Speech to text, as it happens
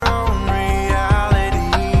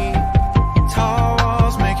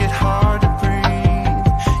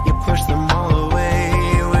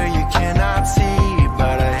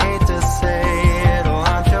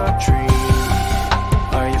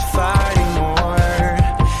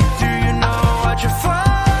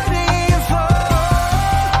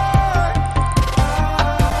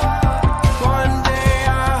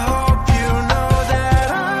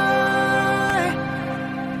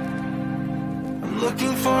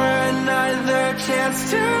another chance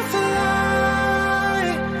to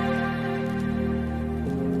fly.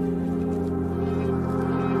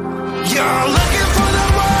 You're looking for the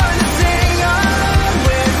one to sing along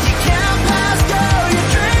with. You can't pass go, you're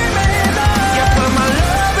dreaming of. You put my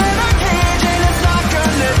love in a cage and it's not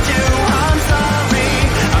gonna do. I'm sorry,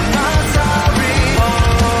 I'm not sorry.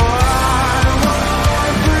 Oh, I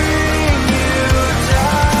won't bring you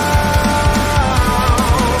down.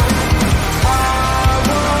 I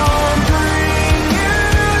won't bring you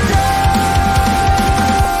down.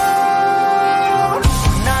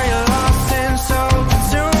 Now you're lost and so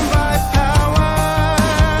consumed by power.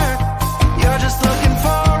 You're just looking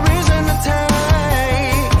for a reason to take.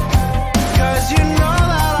 'Cause you know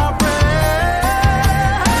that I'll break.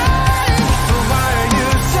 But why are you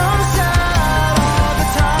so sad all the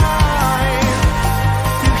time?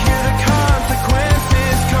 You hear the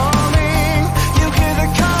consequences calling. You hear the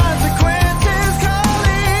consequences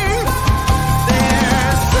calling.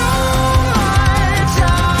 There's so much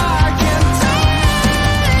I can take.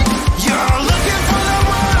 You're looking for the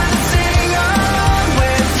one to sing along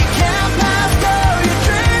with. You can't pass go, you're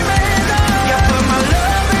dreaming of. You put my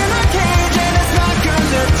love in a cage and it's not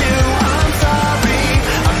gonna do. I'm sorry,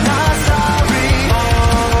 I'm not sorry.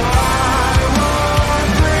 Oh, I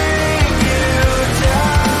won't bring you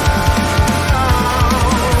down.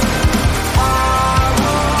 I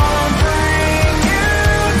won't bring you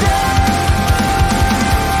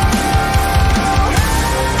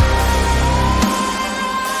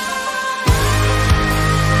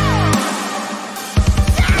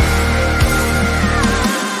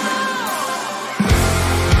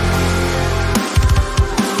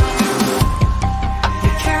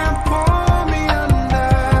You can't pull me under,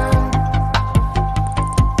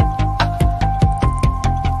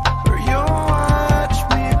 or you'll watch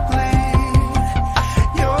me bleed.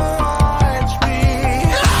 You'll watch me.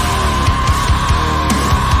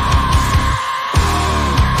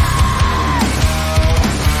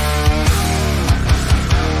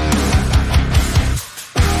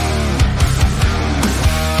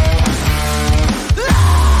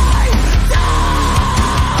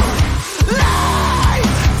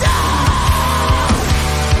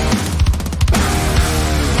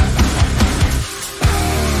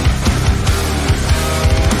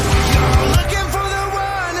 You're looking for the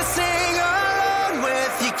one to sing along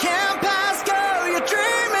with. You can't pass go, you're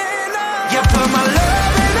dreaming of. You put my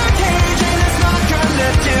love in a cage and it's not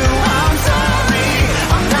gonna do. I'm sorry,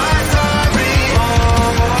 I'm not sorry.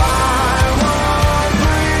 Oh, I won't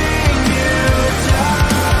bring you down.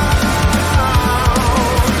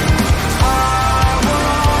 I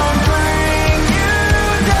won't bring you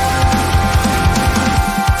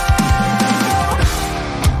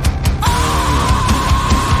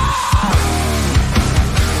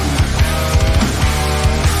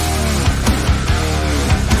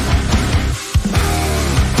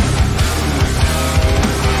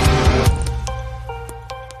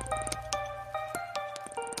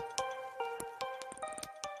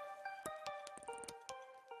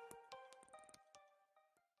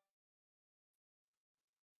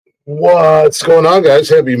What's going on, guys?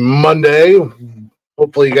 Happy Monday.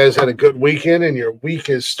 Hopefully, you guys had a good weekend and your week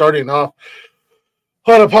is starting off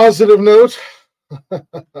on a positive note.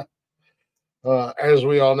 As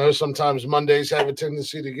we all know, sometimes Mondays have a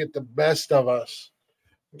tendency to get the best of us.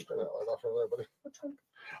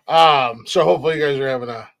 So hopefully you guys are having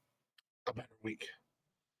a better week.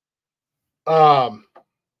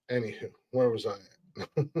 Anywho, where was I at?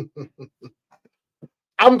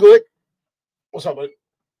 I'm good. What's up, buddy?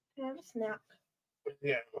 Can I have a snack?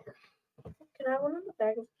 Yeah. Can I have one of the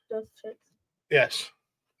bag of those chips? Yes.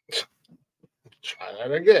 Try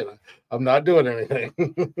that again. I'm not doing anything.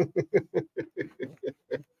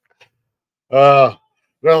 Not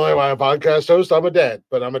only am I a podcast host, I'm a dad,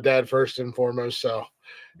 but I'm a dad first and foremost. So,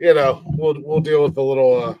 we'll deal with the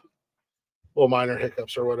little minor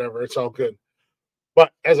hiccups or whatever. It's all good.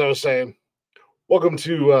 But as I was saying, welcome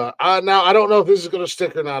to now I don't know if this is going to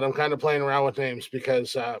stick or not. I'm kind of playing around with names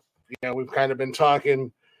because we've kind of been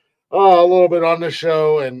talking a little bit on the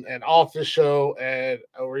show and off the show and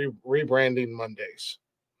rebranding Mondays.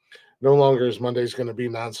 No longer is Mondays going to be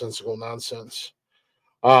nonsensical nonsense.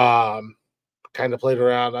 Kind of played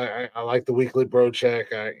around. I like the weekly bro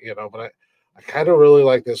check, but I kind of really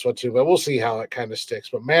like this one too, but we'll see how it kind of sticks.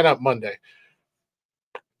 But Man Up Monday.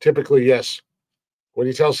 Typically, yes. When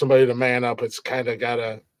you tell somebody to man up, it's kind of got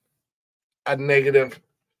a negative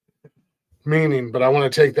meaning, but I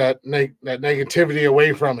want to take that negativity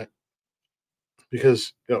away from it.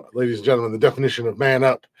 Because, ladies and gentlemen, the definition of man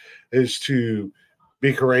up is to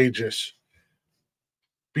be courageous,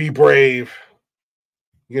 be brave,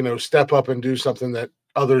 step up and do something that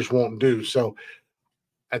others won't do. So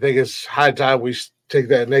I think it's high time we take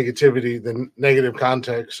that negativity, the negative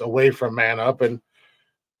context away from Man Up, and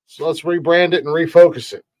so let's rebrand it and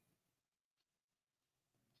refocus it.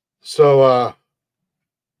 So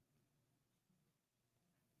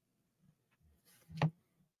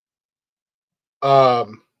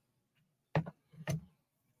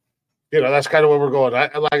that's kind of where we're going.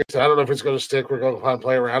 Like I said, I don't know if it's going to stick. We're going to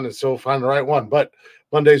play around and still find the right one. But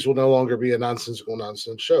Mondays will no longer be a nonsensical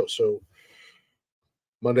nonsense show. So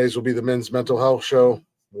Mondays will be the men's mental health show,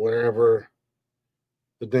 wherever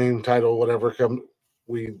the name, title, whatever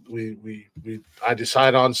I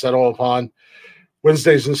decide on, settle upon.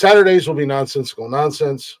 Wednesdays and Saturdays will be nonsensical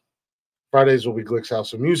nonsense. Fridays will be Glick's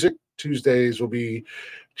House of Music. Tuesdays will be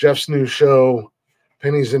Jeff's new show,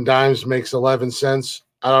 Pennies and Dimes Makes 11 Cents.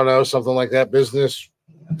 I don't know, something like that. Business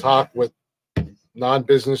talk with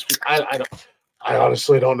non-business. I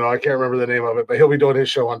honestly don't know. I can't remember the name of it, but he'll be doing his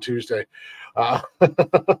show on Tuesday.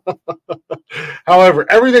 However,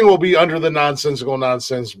 everything will be under the Nonsensical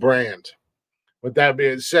Nonsense brand. With that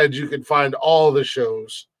being said, you can find all the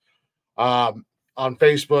shows on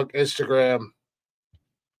Facebook, Instagram,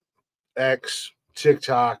 X,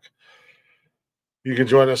 TikTok. You can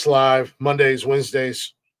join us live Mondays,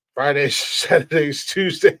 Wednesdays, Fridays, Saturdays,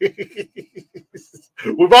 Tuesdays.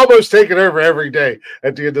 We've almost taken over every day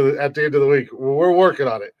at the end of the week. We're working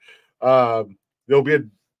on it. There'll be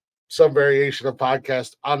some variation of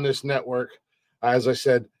podcast on this network. As I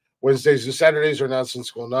said, Wednesdays and Saturdays are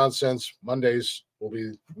Nonsensical Nonsense. Mondays will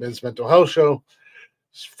be Men's Mental Health Show.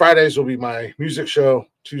 Fridays will be my music show.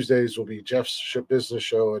 Tuesdays will be Jeff's Ship Business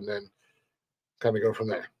show, and then kind of go from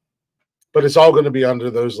there. But it's all going to be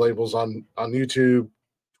under those labels on YouTube,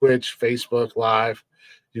 Twitch, Facebook, Live.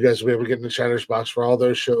 You guys will be able to get in the chatter's box for all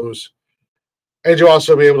those shows. And you'll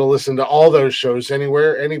also be able to listen to all those shows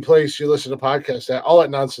anywhere, any place you listen to podcasts at, all at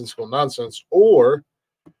Nonsensical Nonsense. Or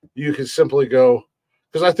you can simply go,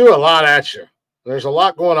 because I threw a lot at you. There's a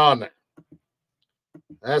lot going on there.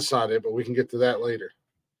 That's not it, but we can get to that later.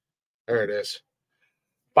 There it is.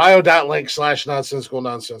 bio.link/nonsensical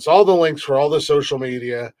nonsense. All the links for all the social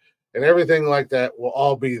media and everything like that will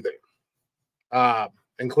all be there,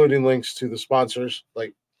 including links to the sponsors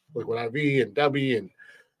like Liquid IV and W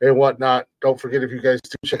and whatnot. Don't forget, if you guys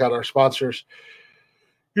do check out our sponsors,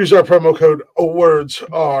 use our promo code Words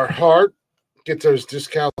Are Hard. Get those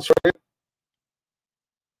discounts right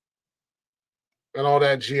and all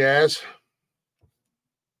that jazz.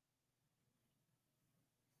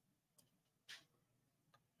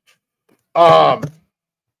 But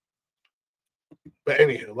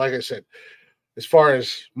anywho, like I said, as far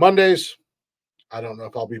as Mondays, I don't know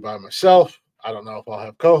if I'll be by myself. I don't know if I'll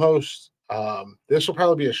have co-hosts. This will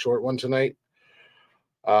probably be a short one tonight.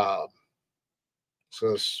 So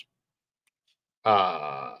this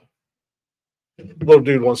little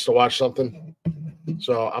dude wants to watch something.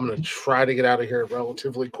 So I'm going to try to get out of here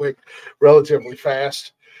relatively quick, relatively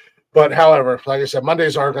fast. But however, like I said,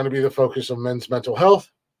 Mondays are going to be the focus of men's mental health,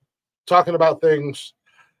 talking about things,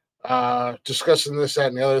 discussing this, that,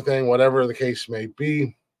 and the other thing, whatever the case may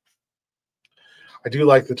be. I do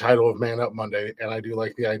like the title of Man Up Monday, and I do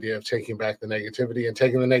like the idea of taking back the negativity and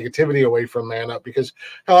taking the negativity away from Man Up, because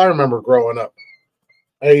hell, I remember growing up.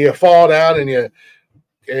 You fall down and you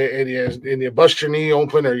bust your knee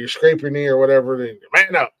open, or you scrape your knee or whatever.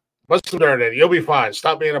 Man up, bust some dirt in it. You'll be fine.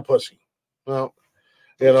 Stop being a pussy. Well,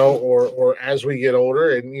 or as we get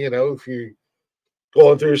older, and if you're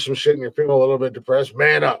going through some shit and you're feeling a little bit depressed,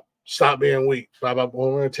 man up. Stop being weak. Blah, blah, blah.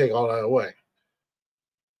 We're going to take all that away.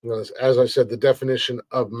 As I said, the definition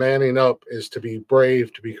of manning up is to be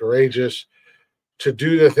brave, to be courageous, to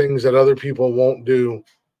do the things that other people won't do,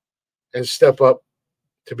 and step up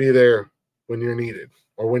to be there when you're needed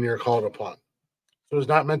or when you're called upon. So it's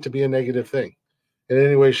not meant to be a negative thing in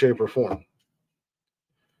any way, shape, or form.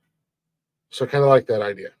 So I kind of like that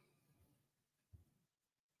idea.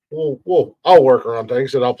 I'll work around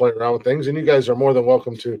things and I'll play around with things, and you guys are more than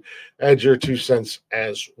welcome to add your 2 cents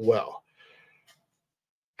as well.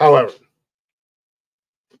 However,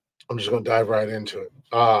 I'm just going to dive right into it.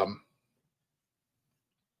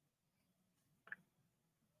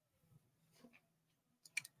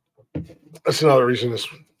 That's another reason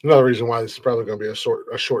why this is probably going to be a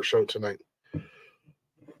short show tonight.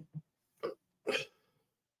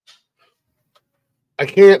 I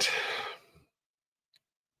can't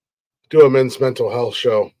do a men's mental health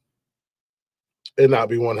show and not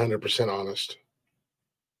be 100% honest.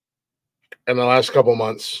 In the last couple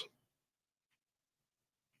months,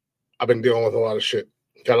 I've been dealing with a lot of shit.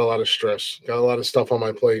 Got a lot of stress. Got a lot of stuff on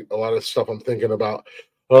my plate. A lot of stuff I'm thinking about.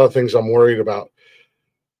 A lot of things I'm worried about.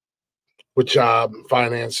 with job,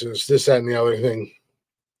 finances, this, that, and the other thing.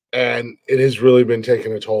 And it has really been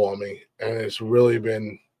taking a toll on me, and it's really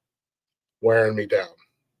been wearing me down.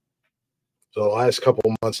 So the last couple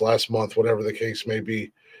of months, last month, whatever the case may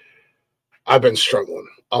be, I've been struggling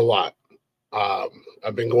a lot.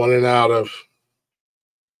 I've been going in and out of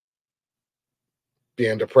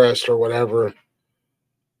being depressed or whatever.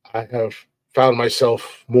 I have found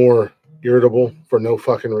myself more irritable for no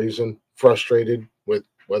fucking reason, frustrated with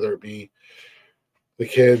whether it be the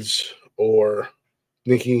kids or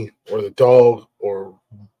Nikki or the dog or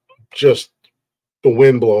just the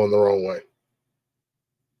wind blowing the wrong way.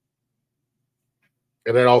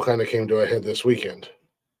 And it all kind of came to a head this weekend.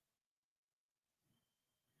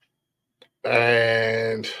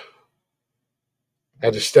 And I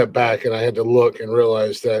had to step back and I had to look and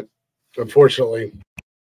realize that, unfortunately,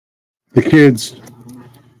 the kids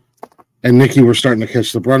and Nikki were starting to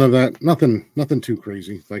catch the brunt of that. Nothing too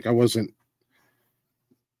crazy. Like I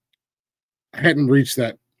hadn't reached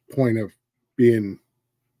that point of being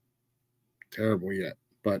terrible yet,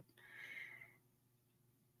 but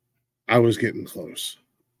I was getting close.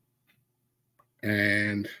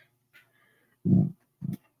 And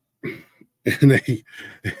in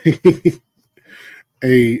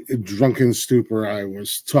a drunken stupor, I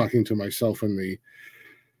was talking to myself in the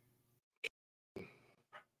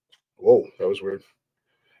whoa, that was weird.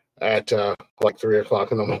 At like 3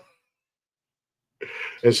 o'clock in the morning,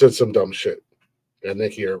 and said some dumb shit. And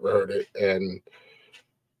Nikki heard it, and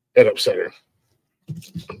it upset her.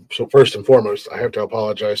 So first and foremost, I have to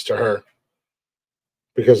apologize to her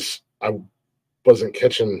because I wasn't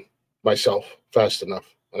catching myself fast enough,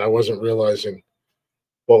 and I wasn't realizing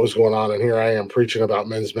what was going on. And here I am preaching about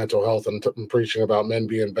men's mental health and preaching about men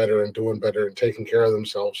being better and doing better and taking care of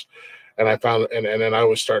themselves. And I found, and then I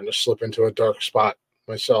was starting to slip into a dark spot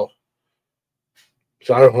myself.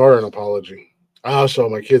 So I owe her an apology. I also owe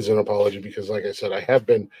my kids an apology because, like I said, I have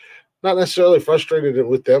been not necessarily frustrated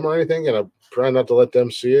with them or anything, and I'm trying not to let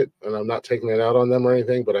them see it, and I'm not taking it out on them or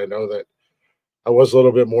anything, but I know that I was a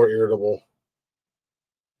little bit more irritable,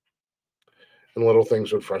 and little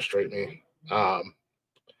things would frustrate me.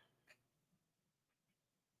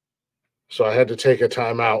 So I had to take a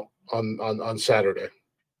time out on Saturday.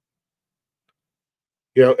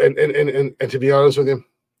 You know, and to be honest with you,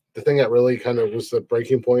 the thing that really kind of was the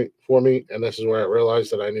breaking point for me, and this is where I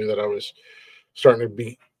realized that I knew that I was starting to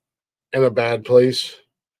be in a bad place,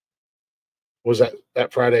 was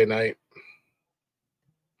that Friday night.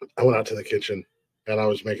 I went out to the kitchen and I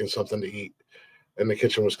was making something to eat, and the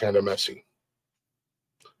kitchen was kind of messy.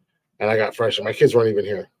 And I got frustrated. My kids weren't even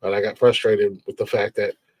here, and I got frustrated with the fact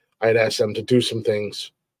that I had asked them to do some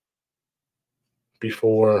things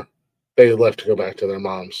before they left to go back to their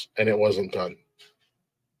moms, and it wasn't done.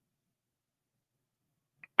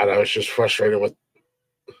 And I was just frustrated with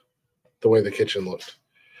the way the kitchen looked.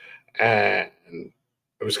 And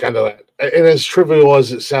it was kind of that. And as trivial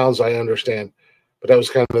as it sounds, I understand, but that was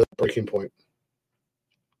kind of the breaking point.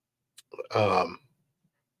 So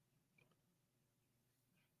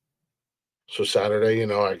Saturday, you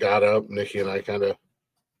know, I got up, Nikki and I kind of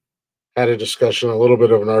had a discussion, a little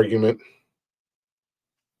bit of an argument.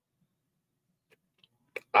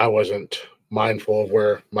 I wasn't mindful of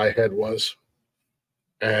where my head was.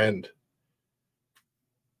 And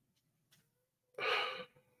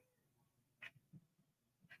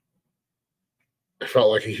I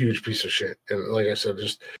felt like a huge piece of shit. And like I said,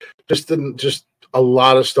 just a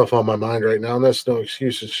lot of stuff on my mind right now. And that's no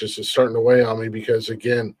excuse. It's just, it's starting to weigh on me because,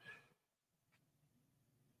 again,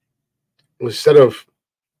 instead of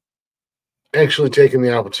actually taking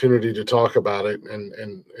the opportunity to talk about it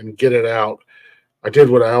and get it out, I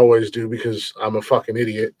did what I always do because I'm a fucking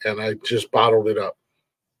idiot, and I just bottled it up.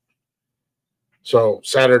 So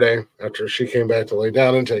Saturday, after she came back to lay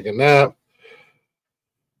down and take a nap,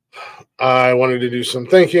 I wanted to do some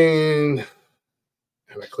thinking,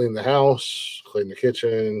 and I cleaned the house, cleaned the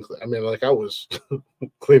kitchen. I mean, like I was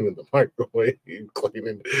cleaning the microwave,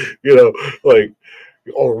 cleaning, you know, like,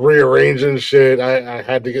 or rearranging shit. I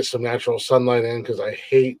had to get some natural sunlight in because I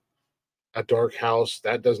hate a dark house.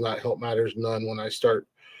 That does not help matters none when I start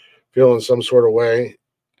feeling some sort of way.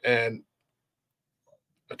 And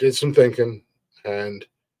I did some thinking, and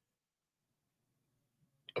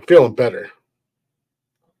I'm feeling better.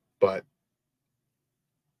 But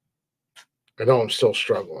I know I'm still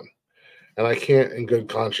struggling. And I can't in good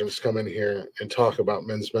conscience come in here and talk about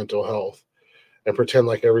men's mental health and pretend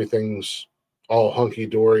like everything's all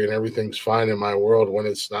hunky-dory and everything's fine in my world when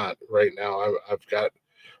it's not right now. I've got,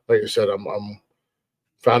 like I said, I'm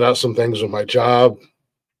found out some things with my job.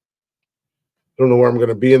 Don't know where I'm going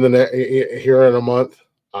to be in here in a month.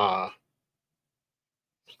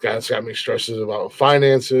 That's got me stresses about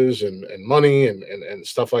finances and money and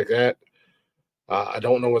stuff like that. I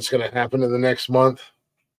don't know what's going to happen in the next month,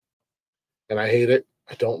 and I hate it.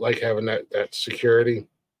 I don't like having that security,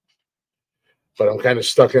 but I'm kind of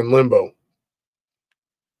stuck in limbo.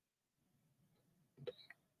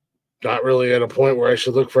 Not really at a point where I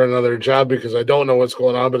should look for another job because I don't know what's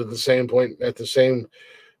going on, but at the same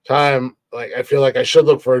time, like I feel like I should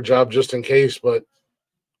look for a job just in case, but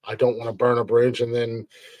I don't want to burn a bridge and then,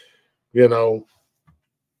 you know,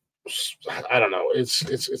 I don't know.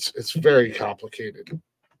 It's very complicated.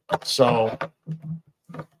 So,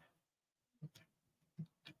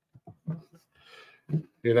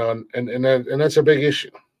 and that's a big issue,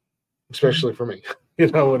 especially for me.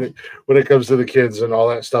 When it comes to the kids and all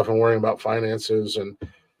that stuff and worrying about finances and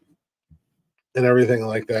everything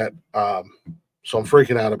like that. So I'm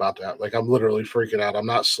freaking out about that. Like I'm literally freaking out. I'm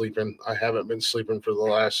not sleeping. I haven't been sleeping for the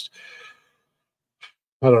last,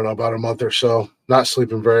 I don't know, about a month or so. Not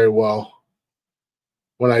sleeping very well.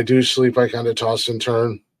 When I do sleep, I kind of toss and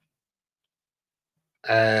turn.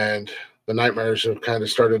 And the nightmares have kind of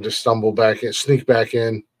started to sneak back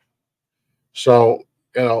in. So,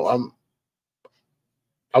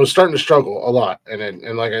 I was starting to struggle a lot.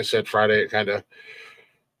 And like I said, Friday, it kind of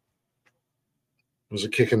was a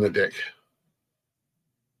kick in the dick.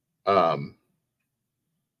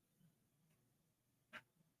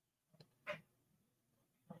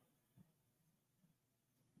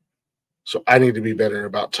 So I need to be better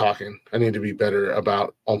about talking. I need to be better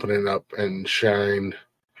about opening up and sharing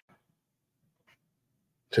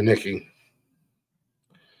to Nikki,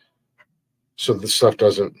 so the stuff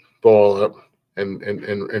doesn't boil up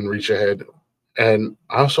and reach ahead. And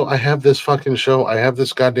also, I have this fucking show. I have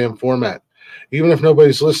this goddamn format. Even if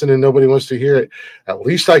nobody's listening, nobody wants to hear it, at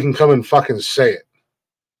least I can come and fucking say it.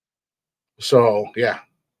 So, yeah.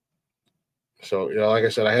 So, like I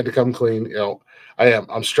said, I had to come clean.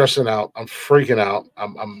 I'm stressing out. I'm freaking out.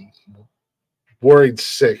 I'm worried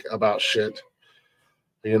sick about shit,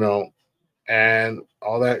 and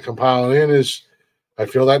all that compiling in is I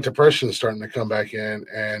feel that depression starting to come back in,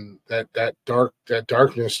 and that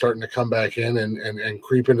darkness starting to come back in and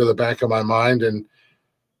creep into the back of my mind. And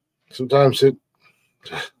sometimes it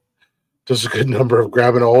does a good number of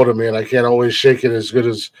grabbing a hold of me, and I can't always shake it as good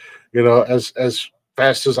as, as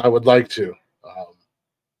fast as I would like to.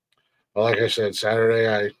 But like I said, Saturday,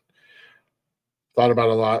 I thought about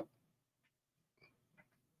a lot.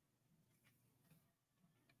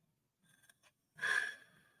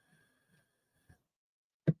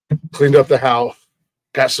 Cleaned up the house,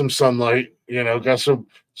 got some sunlight, got some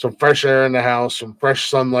fresh air in the house, some fresh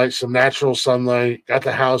sunlight, some natural sunlight, got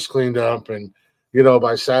the house cleaned up. And,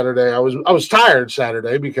 by Saturday, I was tired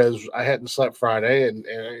Saturday because I hadn't slept Friday. And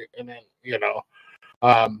then,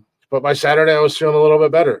 but by Saturday, I was feeling a little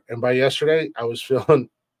bit better. And by yesterday, I was feeling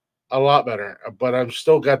a lot better. But I've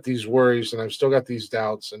still got these worries and I've still got these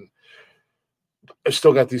doubts and I've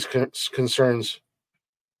still got these concerns,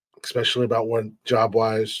 especially about what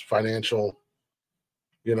job-wise, financial,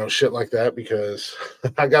 shit like that, because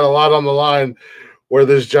I got a lot on the line where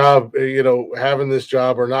this job, having this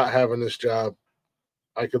job or not having this job,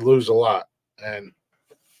 I could lose a lot. And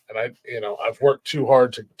I, I've worked too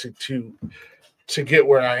hard to get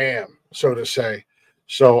where I am, so to say.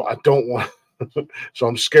 So I don't want, so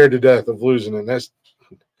I'm scared to death of losing. And that's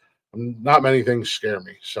not many things scare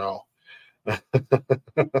me. So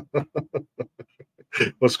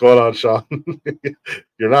what's going on, Sean?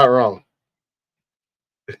 You're not wrong.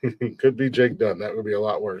 Could be Jake Dunn. That would be a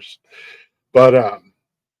lot worse. But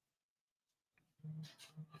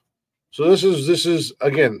so this is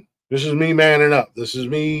again, this is me manning up. This is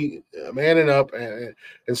me manning up and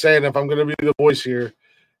saying, if I'm going to be the voice here,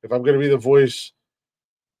 if I'm going to be the voice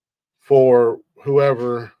for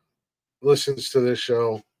whoever listens to this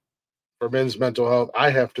show for men's mental health, I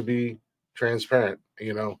have to be transparent.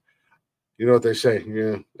 You know what they say.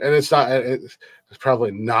 Yeah, and it's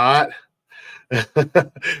probably not.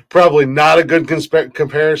 Probably not a good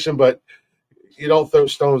comparison, but you don't throw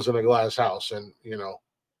stones in a glass house. And,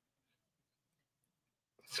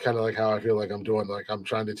 it's kind of like how I feel like I'm doing. Like I'm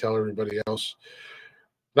trying to tell everybody else,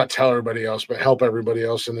 not tell everybody else, but help everybody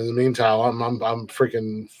else. And in the meantime, I'm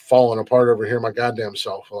freaking falling apart over here my goddamn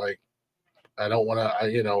self. Like I don't want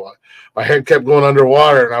to, my head kept going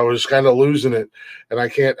underwater and I was kind of losing it. And I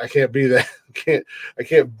can't be that, I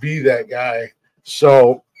can't be that guy.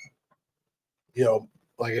 So,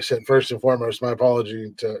 like I said, first and foremost, my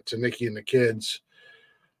apology to Nikki and the kids,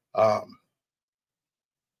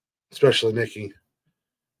 especially Nikki,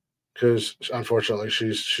 because unfortunately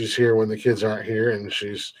she's here when the kids aren't here, and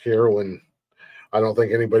she's here when I don't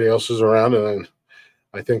think anybody else is around, and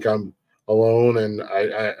I think I'm alone, and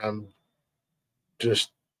I'm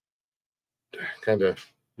just kind of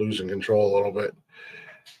losing control a little bit.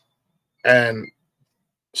 And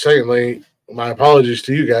secondly, my apologies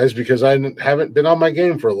to you guys because I haven't been on my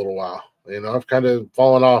game for a little while. I've kind of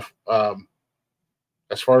fallen off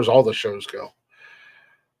as far as all the shows go.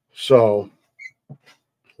 So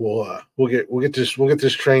we'll get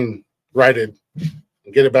this train righted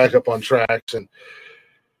and get it back up on tracks, and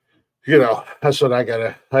that's what I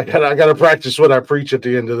gotta practice what I preach at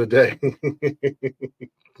the end of the day.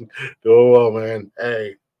 Oh well, man.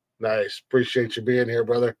 Hey, nice. Appreciate you being here,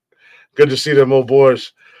 brother. Good to see them old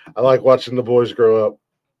boys. I like watching the boys grow up.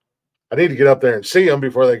 I need to get up there and see them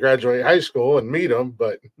before they graduate high school and meet them,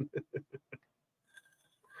 but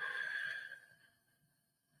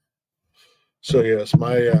so yes,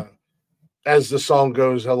 my as the song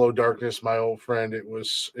goes, "Hello Darkness, my old friend." It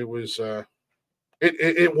was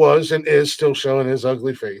and is still showing his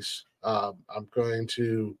ugly face. I'm going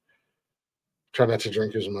to try not to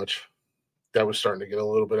drink as much. That was starting to get a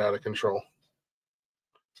little bit out of control,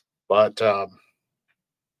 but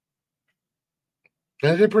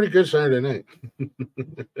I did pretty good Saturday night.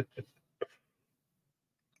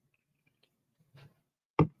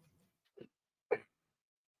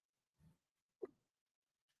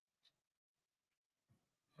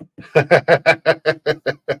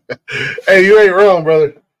 Hey, you ain't wrong,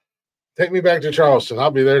 brother. Take me back to Charleston. I'll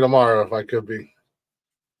be there tomorrow if I could be.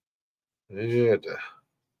 Yeah, at the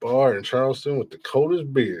bar in Charleston with the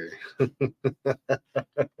coldest beer.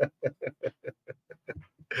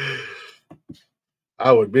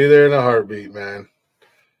 I would be there in a heartbeat, man.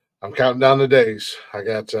 I'm counting down the days. I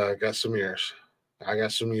got some years. I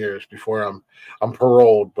got some years before I'm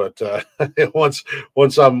paroled, but once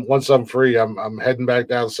I'm free, I'm heading back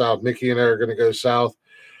down south. Nikki and I are going to go south.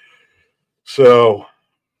 So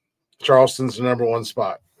Charleston's the number one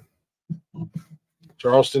spot.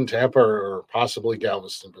 Charleston, Tampa, or possibly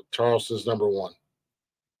Galveston, but Charleston's number one.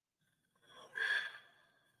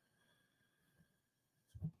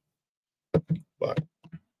 But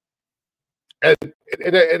and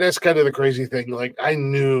that's kind of the crazy thing. Like, I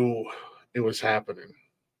knew it was happening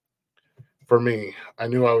for me. I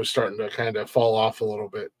knew I was starting to kind of fall off a little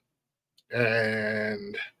bit,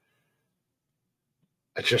 and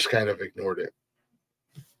I just kind of ignored it.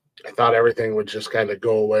 I thought everything would just kind of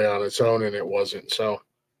go away on its own, and it wasn't. So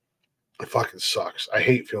it fucking sucks. I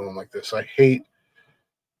hate feeling like this. I hate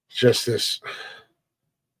just this,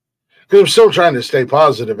 because I'm still trying to stay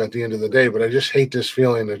positive at the end of the day, but I just hate this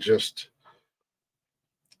feeling of just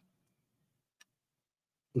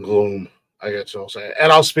gloom, I guess I'll say.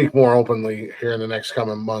 And I'll speak more openly here in the next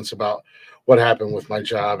coming months about what happened with my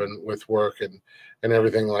job and with work and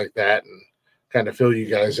everything like that, and kind of fill you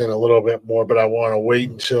guys in a little bit more. But I want to wait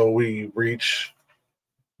until we reach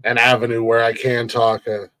an avenue where I can talk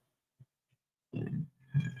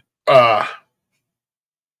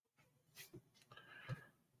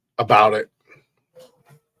about it.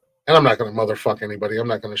 And I'm not going to motherfuck anybody. I'm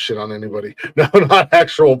not going to shit on anybody. No, not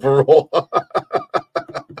actual parole.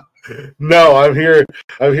 No, I'm here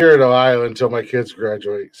in Ohio until my kids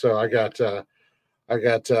graduate. So I got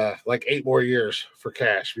like 8 more years for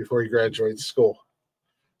cash before he graduates school.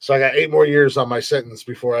 So I got 8 more years on my sentence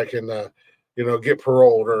before I can get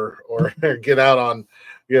paroled or get out on,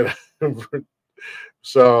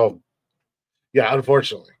 So yeah,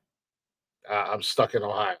 unfortunately, I'm stuck in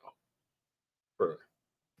Ohio.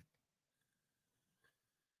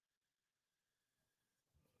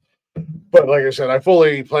 But like I said, I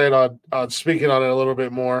fully plan on speaking on it a little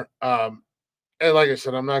bit more. And like I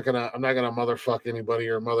said, I'm not gonna motherfuck anybody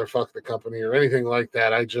or motherfuck the company or anything like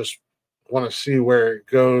that. I just want to see where it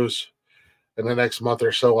goes in the next month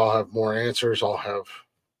or so. I'll have more answers. I'll have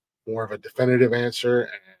more of a definitive answer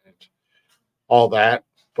and all that.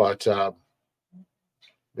 But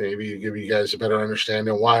maybe give you guys a better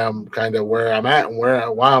understanding why I'm kind of where I'm at and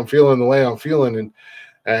why I'm feeling the way I'm feeling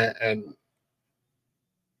and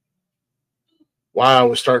why I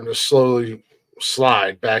was starting to slowly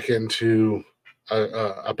slide back into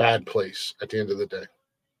a bad place at the end of the day.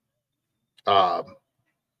 But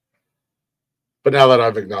now that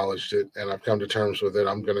I've acknowledged it and I've come to terms with it,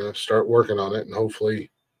 I'm going to start working on it, and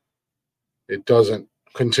hopefully it doesn't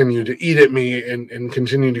continue to eat at me and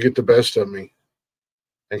continue to get the best of me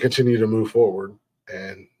and continue to move forward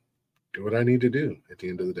and do what I need to do at the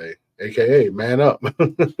end of the day, aka man up.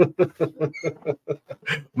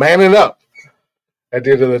 Manning up at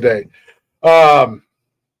the end of the day. But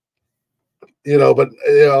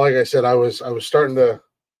like I said, I was starting to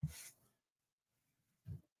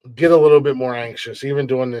get a little bit more anxious, even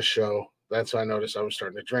doing this show. that's when I noticed I was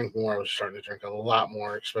starting to drink more. I was starting to drink a lot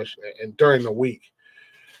more, especially and during the week.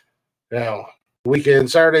 Now, weekend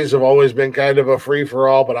Saturdays have always been kind of a free for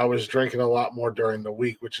all, but I was drinking a lot more during the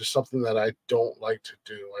week, which is something that I don't like to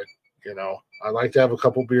do. I like to have a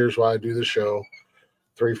couple beers while I do the show,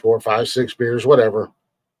 3, 4, 5, 6 beers, whatever,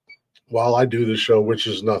 while I do the show, which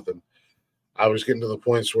is nothing. I was getting to the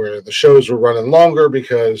points where the shows were running longer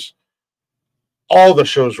because all the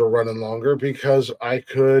shows were running longer because I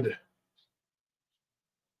could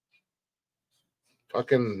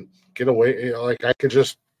fucking get away. Like I could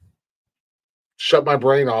just shut my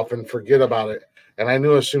brain off and forget about it. And I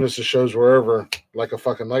knew as soon as the shows were over, like a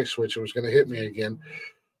fucking light switch, it was going to hit me again.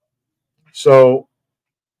 So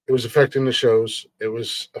it was affecting the shows. It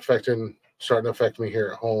was starting to affect me here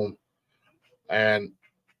at home. And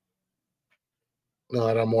now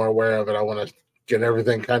that I'm more aware of it, I want to get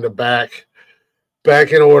everything kind of back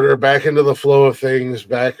in order, back into the flow of things,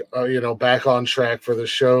 back on track for the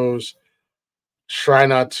shows. Try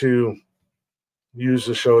not to use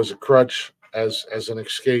the show as a crutch, as an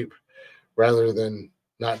escape, rather than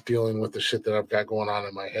not dealing with the shit that I've got going on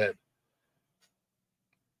in my head.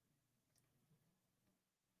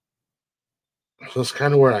 So that's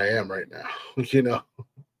kind of where I am right now,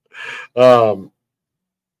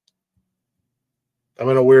 I'm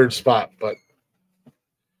in a weird spot, but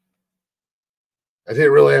I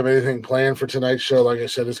didn't really have anything planned for tonight's show. Like I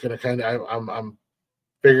said, it's going to I'm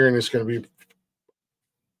figuring it's going to be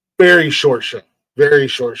very short show.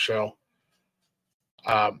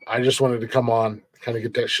 I just wanted to come on, kind of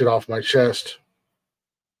get that shit off my chest.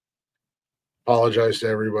 Apologize to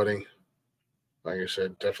everybody. Like I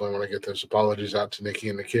said, definitely want to get those apologies out to Nikki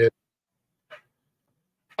and the kid.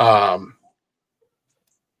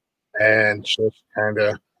 And just kind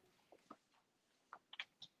of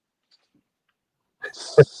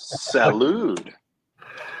Salud.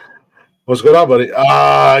 What's going on, buddy?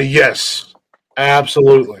 Yes,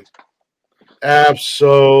 absolutely,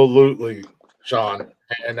 Sean.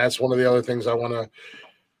 And that's one of the other things I want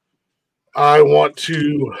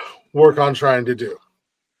to work on trying to do.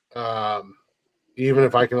 Even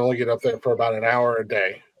if I can only get up there for about an hour a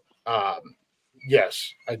day.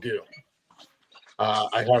 Yes, I do.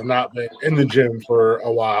 I have not been in the gym for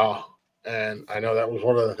a while, and I know that was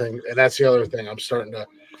one of the things. And that's the other thing. That's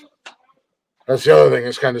the other thing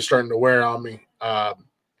that's kind of starting to wear on me. I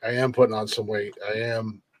am putting on some weight. I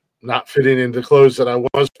am not fitting into clothes that I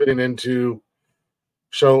was fitting into.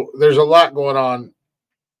 So there's a lot going on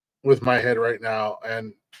with my head right now,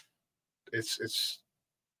 and it's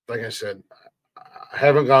like I said, I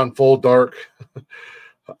haven't gone full dark,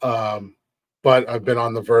 but I've been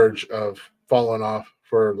on the verge of falling off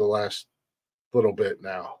for the last little bit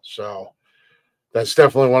now. So that's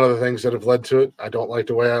definitely one of the things that have led to it. I don't like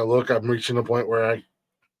the way I look. I'm reaching a point where I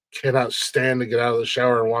cannot stand to get out of the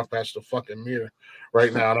shower and walk past the fucking mirror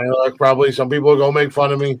right now. And I know like probably some people are going to make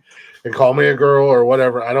fun of me and call me a girl or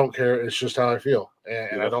whatever. I don't care. It's just how I feel.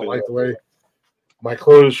 And I don't like the way my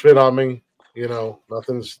clothes fit on me.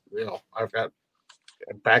 Nothing's, I've got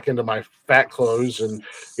back into my fat clothes, and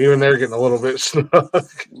even they're getting a little bit snug.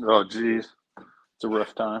 Oh, geez. It's a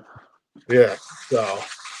rough time. Yeah. So,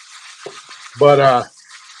 but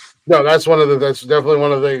no, that's definitely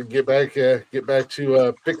one of the get back to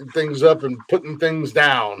picking things up and putting things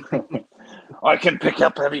down. I can pick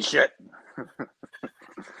up heavy shit.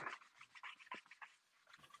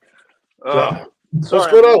 What's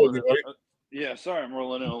going on with you, buddy? Yeah, sorry, I'm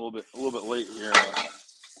rolling in a little bit late here.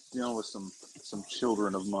 Dealing with some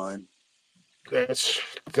children of mine. That's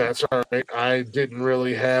all right. I didn't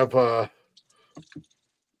really have a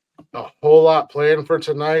whole lot planned for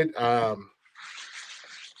tonight.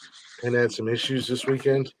 And had some issues this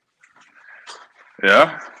weekend.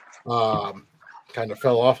 Yeah. Kind of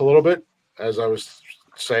fell off a little bit. As I was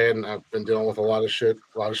saying, I've been dealing with a lot of shit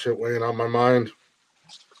weighing on my mind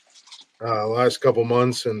last couple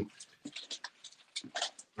months, and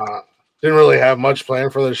didn't really have much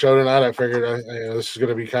planned for the show tonight. I figured this is going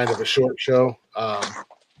to be kind of a short show. I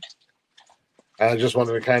just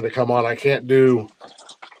wanted to kind of come on. I can't do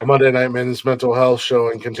a Monday Night Men's mental health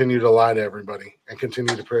show and continue to lie to everybody and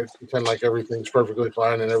continue to pretend like everything's perfectly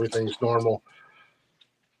fine and everything's normal.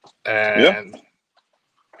 And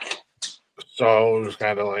so it was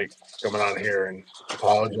kind of like coming on here and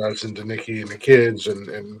apologizing to Nikki and the kids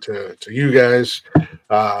and to you guys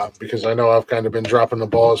because I know I've kind of been dropping the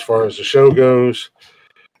ball as far as the show goes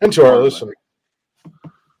and to our listeners.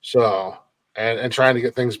 So, and trying to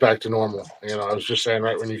get things back to normal. I was just saying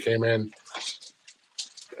right when you came in,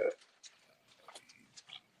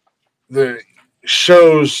 the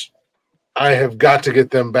shows, I have got to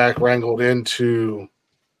get them back wrangled into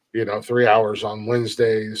 3 hours on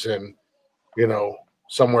Wednesdays and,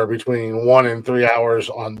 somewhere between 1 and 3 hours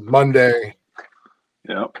on Monday.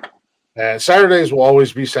 Yeah. And Saturdays will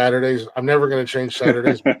always be Saturdays. I'm never going to change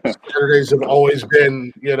Saturdays. Saturdays have always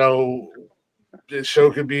been, the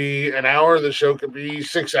show could be an hour, the show could be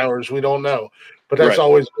 6 hours. We don't know. But that's Right.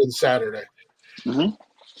 always been Saturday.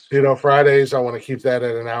 Mm-hmm. Fridays, I want to keep that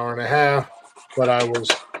at an hour and a half. But I was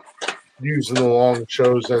using the long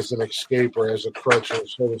shows as an escape or as a crutch,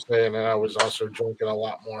 so to say. And then I was also drinking a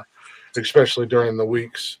lot more, especially during the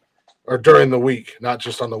weeks. Or during the week, not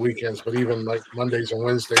just on the weekends, but even like Mondays and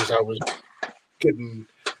Wednesdays, I was getting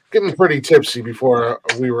pretty tipsy before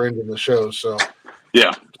we were into the show. So,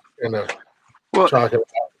 Yeah. Talking about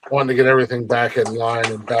wanting to get everything back in line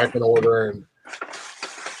and back in order, and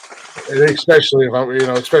especially if we're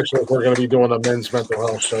going to be doing a men's mental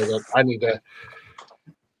health show, that I need to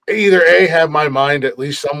either have my mind at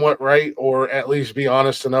least somewhat right, or at least be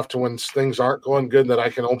honest enough to when things aren't going good that I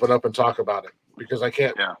can open up and talk about it, because I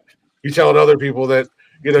can't. Yeah. You telling other people that,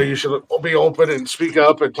 you should be open and speak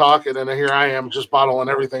up and talk, and then here I am just bottling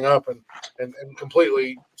everything up and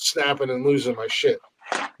completely snapping and losing my shit.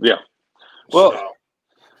 Yeah. Well,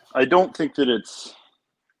 I don't think it's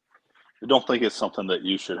something that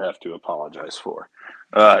you should have to apologize for.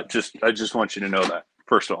 I just want you to know that,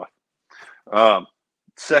 first off.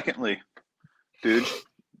 Secondly, dude,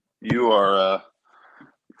 you are,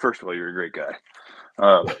 first of all, you're a great guy.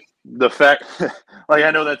 The fact, like,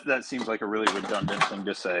 I know that seems like a really redundant thing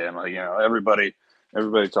to say, and like, everybody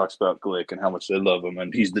talks about Glick and how much they love him,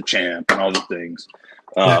 and he's the champ and all the things.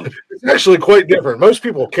 It's actually quite different. Most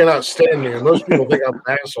people cannot stand me, and most people think I'm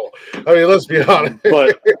an asshole. I mean, let's be honest.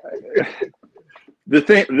 But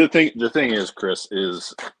the thing is, Chris,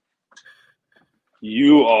 is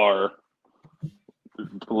you are,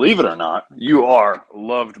 believe it or not, you are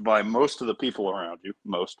loved by most of the people around you.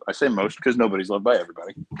 Most, I say most because nobody's loved by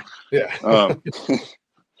everybody. Yeah.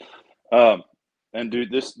 And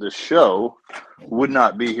dude, the show would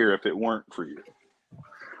not be here if it weren't for you.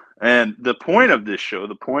 And the point of this show,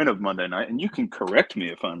 the point of Monday night, and you can correct me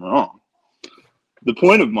if I'm wrong, the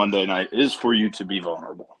point of Monday night is for you to be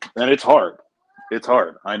vulnerable. And it's hard. It's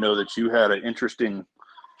hard. I know that you had an interesting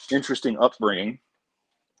upbringing,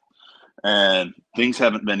 and things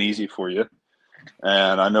haven't been easy for you.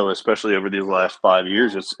 And I know, especially over these last 5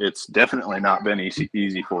 years, it's definitely not been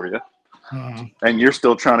easy for you. And you're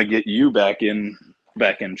still trying to get you back in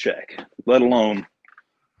check, let alone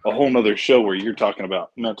a whole nother show where you're talking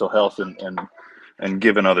about mental health and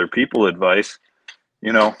giving other people advice.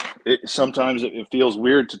 Sometimes it feels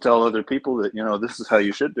weird to tell other people that, this is how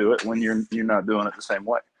you should do it when you're not doing it the same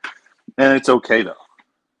way. And it's okay though.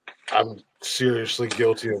 I'm seriously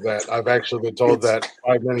guilty of that. I've actually been told that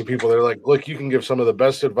by many people. They're like, look, you can give some of the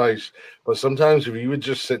best advice, but sometimes if you would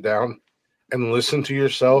just sit down and listen to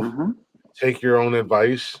yourself, take your own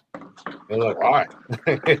advice, and like, why?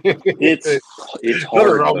 It's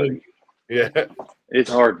hard, buddy. Yeah. It's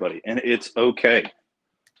hard, buddy. And it's okay.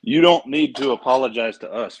 You don't need to apologize to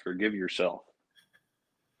us. Forgive yourself.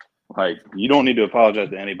 Like, you don't need to apologize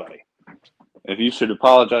to anybody. If you should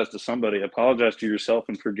apologize to somebody, apologize to yourself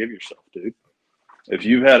and forgive yourself, dude. If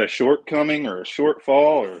you've had a shortcoming or a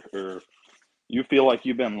shortfall or you feel like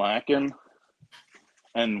you've been lacking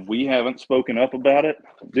and we haven't spoken up about it,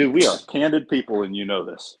 dude, we are candid people and you know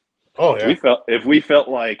this. Oh, yeah. If we felt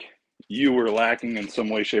like you were lacking in some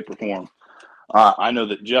way, shape, or form, I know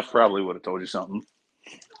that Jeff probably would have told you something.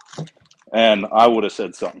 And I would have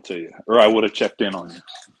said something to you, or I would have checked in on you.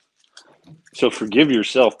 So forgive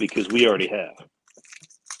yourself, because we already have.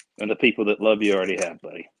 And the people that love you already have,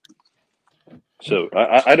 buddy. So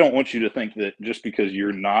I don't want you to think that just because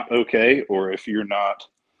you're not okay, or if you're not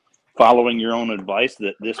following your own advice,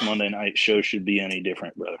 that this Monday night show should be any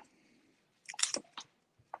different, brother.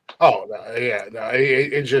 Oh, no, yeah. No,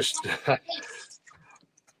 it just...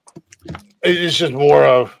 It's just more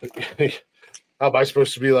of... How am I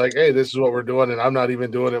supposed to be like, hey, this is what we're doing, and I'm not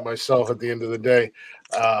even doing it myself at the end of the day.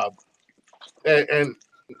 And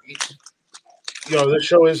this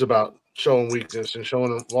show is about showing weakness and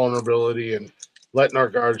showing vulnerability and letting our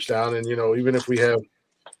guards down. And, even if we have,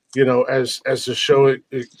 as the show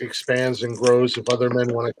expands and grows, if other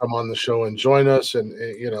men want to come on the show and join us and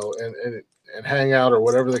hang out or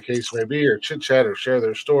whatever the case may be, or chit chat or share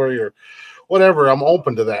their story or whatever, I'm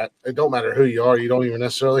open to that. It don't matter who you are. You don't even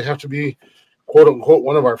necessarily have to be, quote unquote,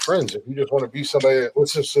 one of our friends. If you just want to be somebody that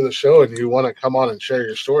listens to the show and you want to come on and share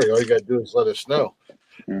your story, all you got to do is let us know.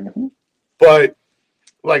 But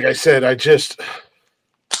like I said, I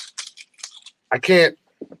can't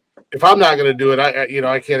if I'm not going to do it,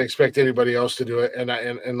 I can't expect anybody else to do it.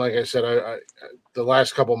 And like I said, I the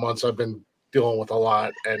last couple months I've been dealing with a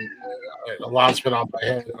lot, and a lot's been on my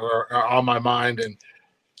head or on my mind, and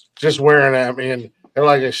just wearing at me. And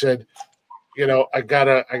like I said, I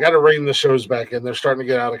gotta rein the shows back in. They're starting to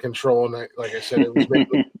get out of control. And like I said,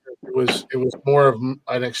 it was more of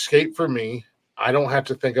an escape for me. I don't have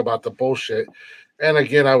to think about the bullshit. And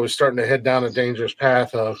again, I was starting to head down a dangerous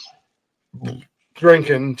path of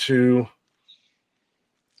drinking to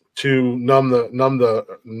numb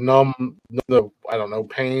the I don't know,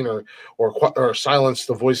 pain or silence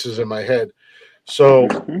the voices in my head. So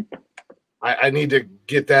I need to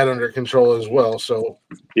get that under control as well. So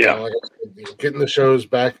like I said, getting the shows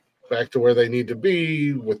back to where they need to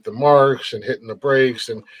be with the marks and hitting the brakes,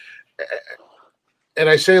 and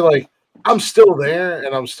I say, like, I'm still there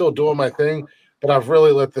and I'm still doing my thing, but I've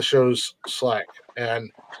really let the shows slack,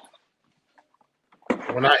 and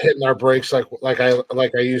we're not hitting our brakes like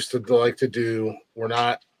I used to like to do.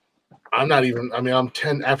 I'm not even. I mean, I'm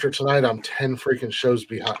 10 after tonight. I'm 10 freaking shows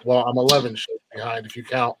behind. Well, I'm 11 shows behind if you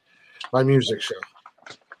count my music show.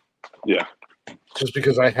 Yeah. Just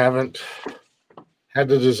because I haven't had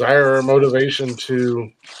the desire or motivation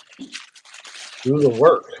to do the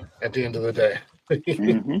work at the end of the day.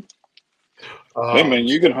 Mm-hmm. Hey man,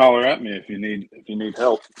 you can holler at me if you need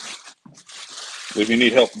help. If you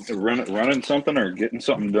need help running something or getting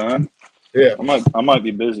something done, yeah, I might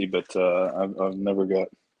be busy, but I've never got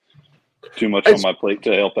too much on my plate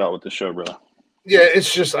to help out with the show, brother. Yeah,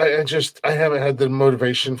 it's just I haven't had the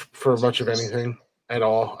motivation for much of anything at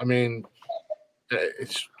all. I mean,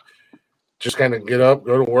 it's just kind of get up,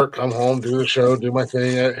 go to work, come home, do the show, do my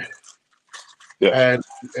thing. Yeah,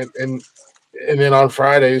 and then on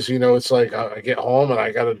Fridays, it's like I get home and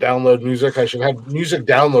I got to download music. I should have music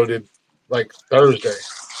downloaded like Thursday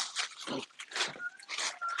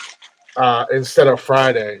instead of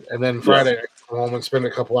Friday. And then Friday I come home and spend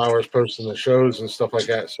a couple hours posting the shows and stuff like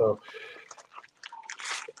that. So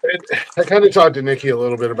I kind of talked to Nikki a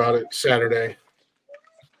little bit about it Saturday.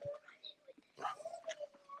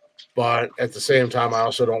 But at the same time, I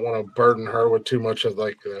also don't want to burden her with too much of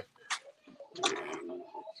like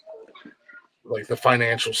the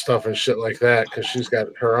financial stuff and shit like that, because she's got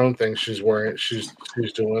her own things she's doing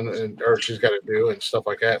or she's got to do and stuff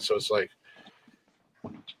like that. So it's like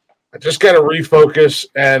I just got to refocus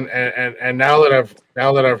and now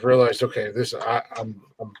that I've realized, okay, I'm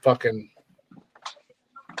fucking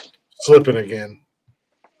slipping again.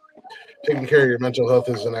 Taking care of your mental health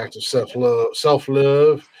is an act of self-love.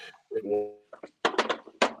 It will.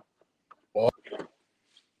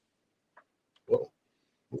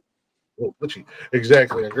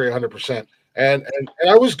 Exactly, I agree 100%. And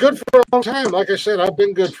I was good for a long time. Like I said, I've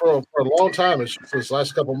been good for a long time. It's just this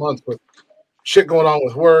last couple months with shit going on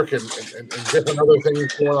with work and different other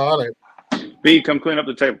things going on. B, come clean up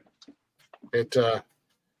the table. It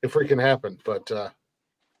freaking happened. But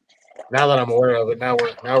now that I'm aware of it, now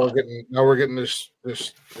we're getting this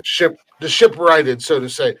ship righted, so to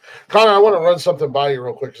say. Connor, I want to run something by you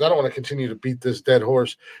real quick because I don't want to continue to beat this dead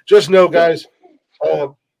horse. Just know, guys.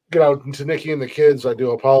 Get out to Nikki and the kids. I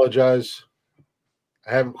do apologize.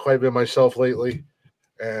 I haven't quite been myself lately,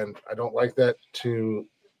 and I don't like that to,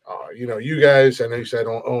 you guys. I know you said I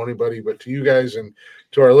don't owe anybody, but to you guys and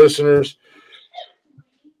to our listeners,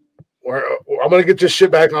 I'm gonna get this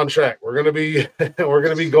shit back on track. We're gonna be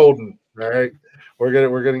golden. All right,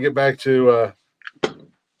 we're gonna get back to.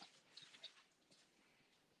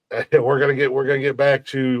 We're gonna get back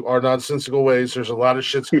to our nonsensical ways. There's a lot of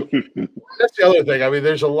shit. That's the other thing. I mean,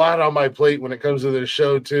 there's a lot on my plate when it comes to this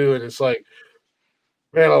show too, and it's like,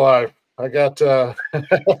 man alive, I got. Yeah,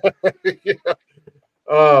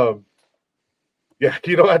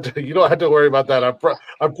 you don't have to worry about that. I promise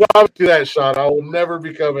you that, Sean. I will never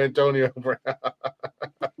become Antonio Brown.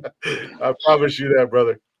 I promise you that,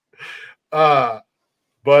 brother.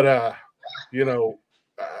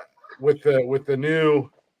 With the new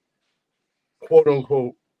quote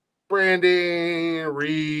unquote branding,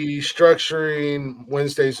 restructuring,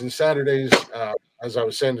 Wednesdays and Saturdays, as I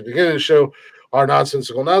was saying at the beginning of the show, are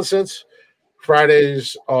Nonsensical Nonsense.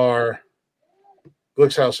 Fridays are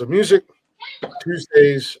Glick's House of Music.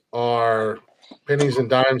 Tuesdays are Pennies and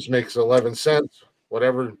Dimes Makes 11 cents,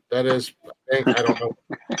 whatever that is. I don't know.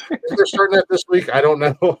 If they're starting that this week, I don't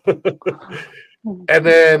know. And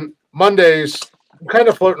then Mondays, I'm kind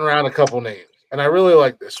of floating around a couple names, and I really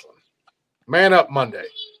like this one. Man Up Monday.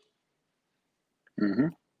 Mm-hmm.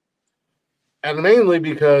 And mainly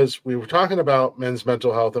because we were talking about men's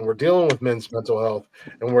mental health, and we're dealing with men's mental health,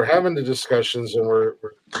 and we're having the discussions, and we're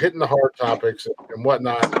hitting the hard topics and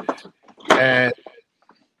whatnot. And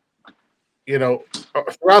you know,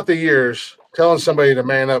 throughout the years, telling somebody to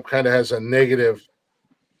man up kind of has a negative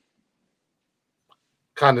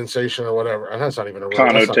condensation or whatever. And that's not even a word.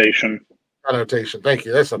 Connotation. Connotation. Thank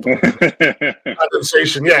you. That's not the word.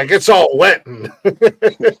 Condensation. Yeah, it gets all wet. And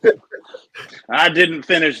I didn't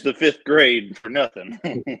finish the 5th grade for nothing.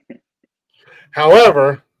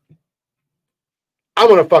 however, I'm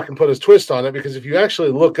going to fucking put a twist on it, because if you actually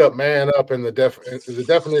look up man up in the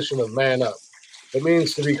definition of man up, it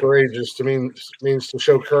means to be courageous, means to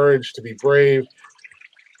show courage, to be brave,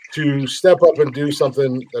 to step up and do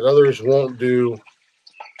something that others won't do.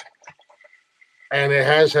 And it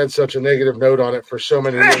has had such a negative note on it for so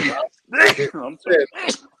many years. I'm sorry.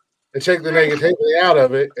 And take the negativity out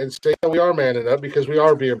of it and say, we are manning up because we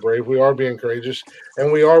are being brave, we are being courageous,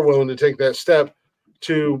 and we are willing to take that step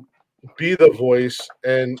to be the voice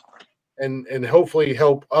and hopefully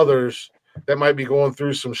help others that might be going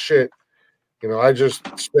through some shit. You know, I just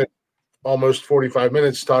spent almost 45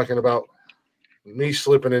 minutes talking about me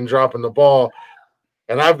slipping and dropping the ball.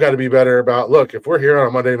 And I've got to be better about, look, if we're here on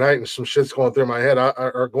a Monday night and some shit's going through my head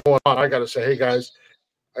or going on, I got to say, hey guys,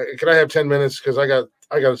 can I have 10 minutes? Because I got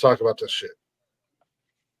to talk about this shit.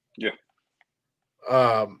 Yeah.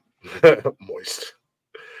 Moist.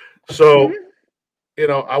 So, you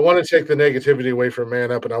know, I want to take the negativity away from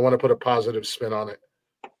man up, and I want to put a positive spin on it.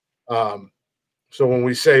 So when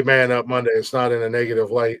we say man up Monday, it's not in a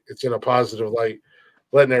negative light. It's in a positive light,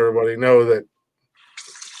 letting everybody know that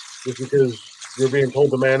just because you're being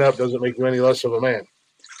told to man up doesn't make you any less of a man.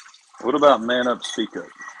 What about man up, speak up?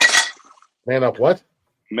 Man up what?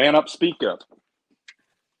 Man up, speak up.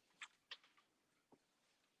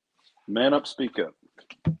 Man up, speak up.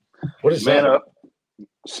 What is Man that? up,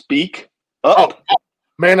 speak up. Oh,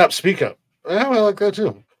 man up, speak up. Yeah, I like that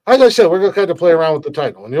too. As I said, we're going to kind of play around with the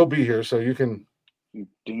title, and you'll be here so you can.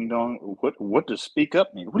 Ding dong. What does speak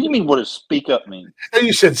up mean? What do you mean? What does speak up mean? I thought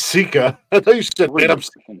you said Sika. I thought you said What man are up.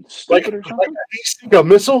 you, Like stupid or a something? Sika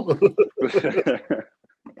missile.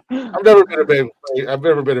 I've never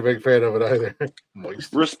been a big fan of it either.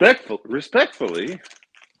 Moist. Respectfully,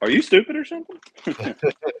 are you stupid or something?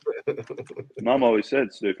 Mom always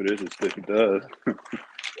said stupid is as stupid does.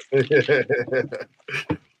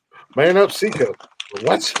 Man up, Sika.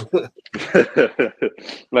 What?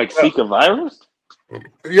 Like Zika virus?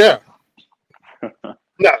 Yeah.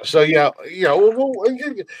 No, so we'll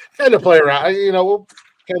kind of play around. You know, we'll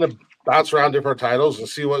kind of bounce around different titles and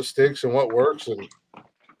see what sticks and what works, and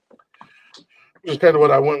just kind of what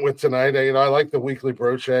I went with tonight. You know, I like the weekly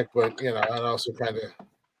bro check, but you know, I also kind of,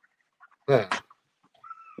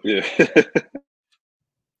 Yeah.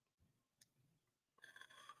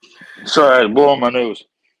 Sorry, I had blow on my nose.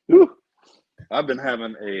 Whew. I've been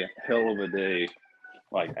having a hell of a day,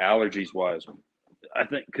 like allergies wise. I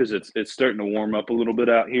think because it's starting to warm up a little bit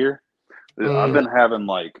out here. I've been having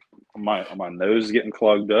like my nose is getting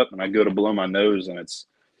clogged up, and I go to blow my nose, and it's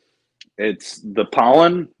the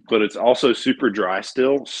pollen, but it's also super dry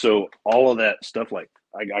still. So all of that stuff, like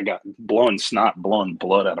I got blowing snot, blowing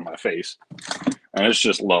blood out of my face, and it's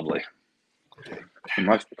just lovely. And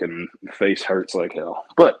my fucking face hurts like hell.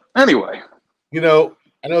 But anyway, you know,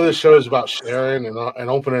 I know this show is about sharing and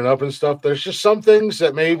opening up and stuff. There's just some things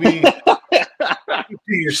that maybe keep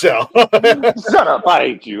to yourself. shut up! I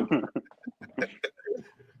hate you.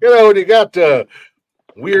 You know, when you got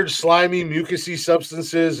weird, slimy, mucusy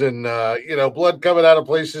substances and you know, blood coming out of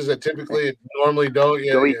places that typically it normally don't.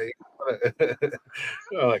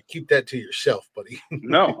 Keep that to yourself, buddy.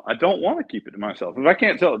 No, I don't want to keep it to myself. If I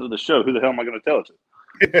can't tell it to the show, who the hell am I going to tell it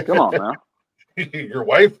to? Come on now. Your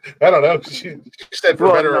wife? I don't know. She said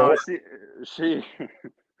for better or worse.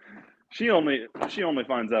 She only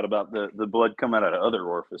finds out about the blood coming out of other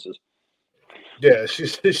orifices. Yeah,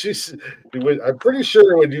 she's. I'm pretty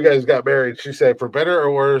sure when you guys got married, she said for better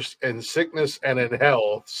or worse, in sickness and in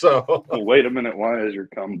hell. So well, wait a minute, why is your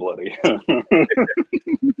cum bloody?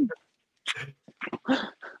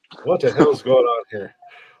 What the hell's going on here?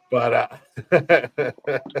 But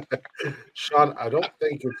Sean, I don't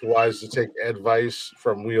think it's wise to take advice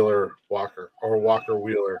from Wheeler Walker or Walker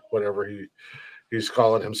Wheeler, whatever he's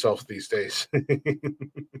calling himself these days.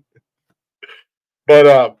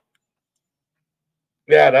 But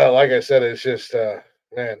yeah, no, like I said, it's just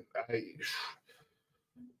man,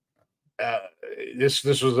 this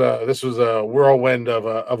was a whirlwind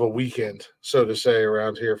of a weekend, so to say,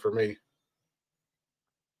 around here for me.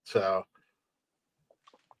 So.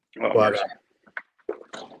 But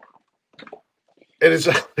it is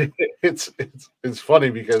it's funny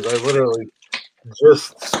because I literally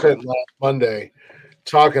just spent last Monday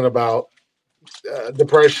talking about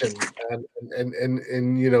depression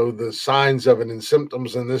and you know the signs of it and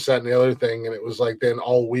symptoms and this, that, and the other thing. And it was like then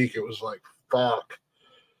all week it was like, fuck,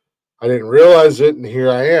 I didn't realize it, and here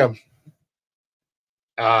I am,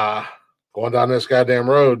 going down this goddamn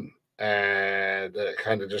road, and it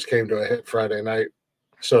kind of just came to a head Friday night,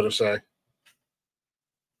 so to say.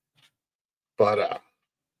 But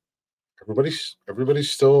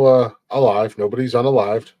everybody's still alive. Nobody's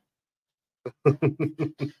unalived.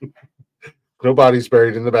 Nobody's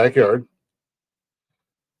buried in the backyard.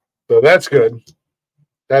 So that's good.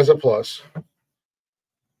 That's a plus.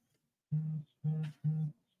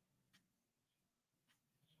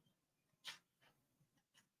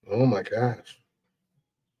 Oh my gosh.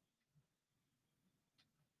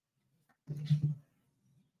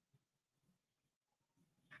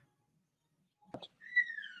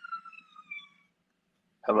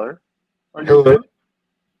 Hello? Are you Hello. good?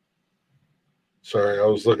 Sorry, I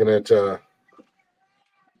was looking at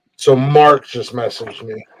so Mark just messaged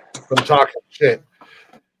me. I'm talking shit.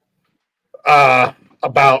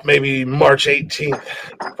 About maybe March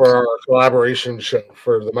 18th for our collaboration show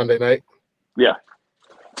for the Monday night. Yeah.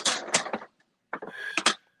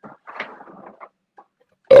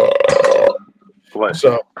 What?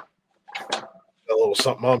 So a little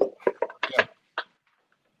something on. Yeah. I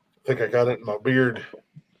think I got it in my beard.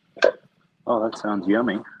 Oh, that sounds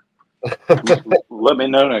yummy. Let me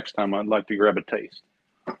know next time. I'd like to grab a taste.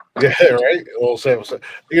 Yeah, right. We'll say.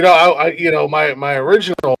 You know, I you know, my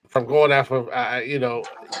original from going after, you know,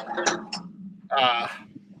 my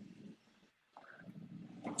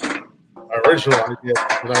original idea.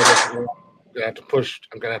 I'm gonna have to push.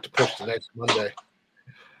 I'm gonna have to push to next Monday.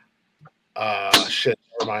 Shit.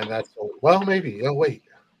 Never mind. That's well, maybe. Oh, wait.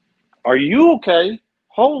 Are you okay?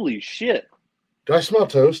 Holy shit! Do I smell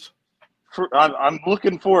toast? I'm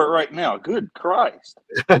looking for it right now. Good Christ!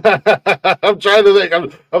 I'm trying to think. I'm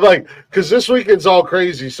like, because this weekend's all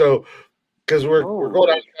crazy. So, because we're going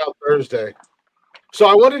out on Thursday. So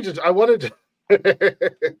I wanted to.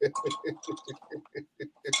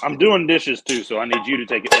 I'm doing dishes too, so I need you to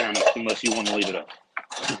take it down unless you want to leave it up.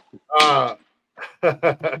 I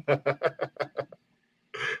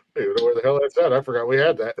don't know where the hell that's at. I forgot we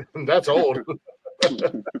had that. That's old.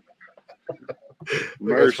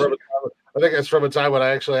 I think it's from a time when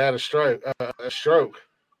I actually had a stroke.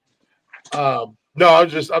 No, I'm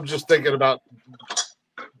just thinking about.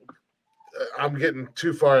 I'm getting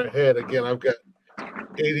too far ahead again. I've got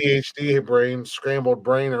ADHD brain, scrambled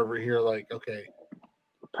brain over here. Like, okay,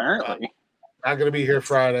 Apparently, not going to be here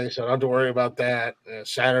Friday, so I don't have to worry about that.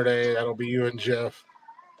 Saturday, that'll be you and Jeff.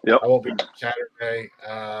 Yep. I won't be Saturday.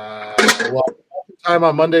 Well, time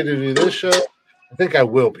on Monday to do this show. I think I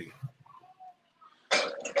will be.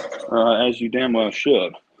 As you damn well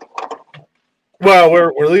should. Well,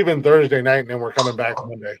 we're leaving Thursday night and then we're coming back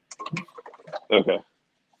Monday. Okay.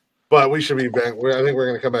 But we should be back. I think we're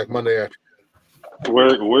going to come back Monday after. Where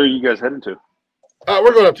are you guys heading to?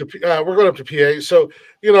 We're going up to PA. So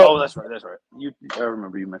you know. Oh, that's right. I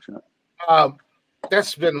remember you mentioned it.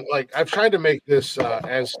 That's been like I've tried to make this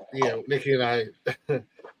as you know, Nikki and I.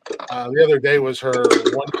 The other day was her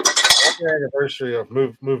one year anniversary of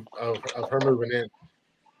of her moving in.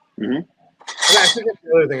 Mm-hmm. And I think that's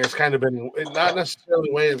the other thing. It's kind of been not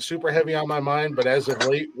necessarily weighing super heavy on my mind, but as of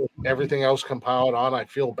late, with everything else compiled on, I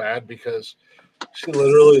feel bad because she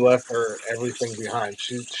literally left her everything behind.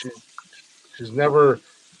 She's never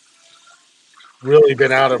really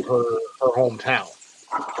been out of her hometown.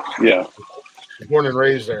 Yeah. She's born and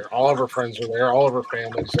raised there. All of her friends are there. All of her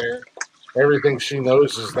family's there. Everything she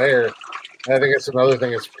knows is there. And I think it's another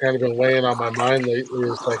thing that's kind of been weighing on my mind lately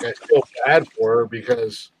is like I feel bad for her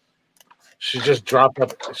because she just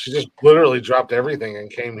literally dropped everything and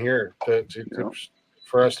came here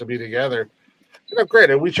for us to be together. You know,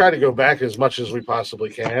 granted, we try to go back as much as we possibly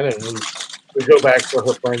can, and we go back for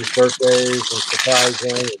her friends' birthdays and surprise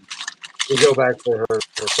them. And we go back for her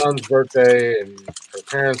son's birthday and her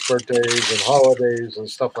parents' birthdays and holidays and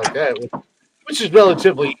stuff like that, which is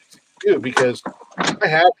relatively easy to do because I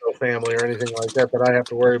have no family or anything like that that I have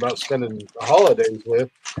to worry about spending the holidays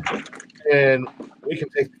with, and we can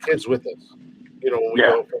take the kids with us. You know, when we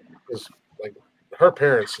go, because like her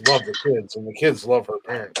parents love the kids and the kids love her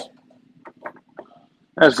parents.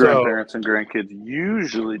 As grandparents and grandkids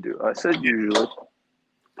usually do. I said usually.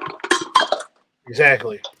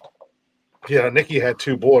 Exactly. Yeah, Nikki had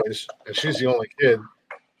 2 boys, and she's the only kid.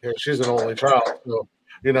 You know, she's an only child. So,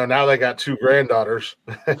 you know, now they got 2 granddaughters.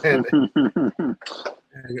 and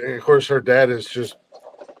of course, her dad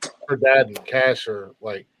and Cash are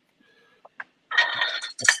like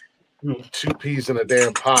 2 peas in a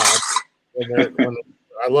damn pod. And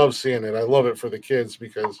I love seeing it. I love it for the kids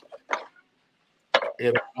because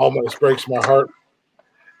it almost breaks my heart.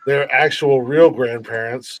 Their actual real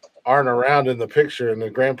grandparents aren't around in the picture, and the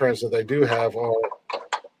grandparents that they do have are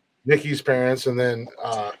Nikki's parents, and then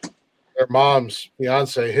their mom's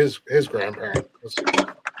fiance, his grandparents.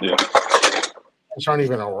 Yeah. Those aren't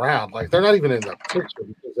even around. Like they're not even in the picture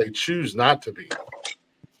because they choose not to be.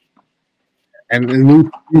 And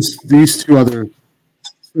these two other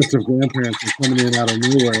sets of grandparents are coming in out of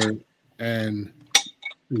nowhere and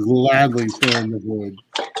gladly filling the void.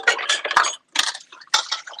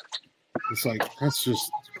 It's like, that's just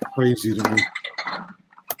crazy to me.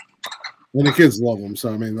 And the kids love them.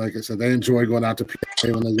 So, I mean, like I said, they enjoy going out to PA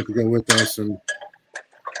when they get to go with us and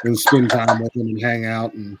spend time with them and hang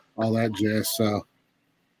out and all that jazz. So,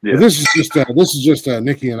 Yeah. but this is just a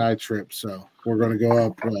Nikki and I trip. So, we're going to go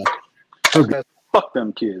up. Fuck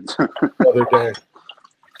them kids. The other day.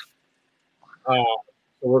 So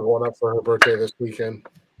we're going up for her birthday this weekend.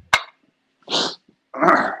 Son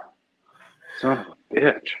of a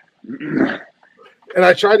bitch. And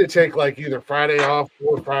I tried to take like either Friday off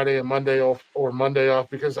or Friday and Monday off or Monday off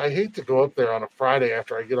because I hate to go up there on a Friday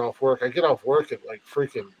after I get off work. I get off work at like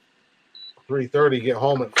freaking 3:30, get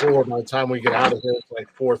home at 4. By the time we get out of here, it's like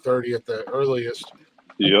 4:30 at the earliest.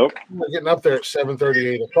 Yep. We're getting up there at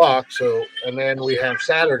 7:30, 8 o'clock. So, and then we have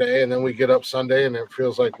Saturday, and then we get up Sunday, and it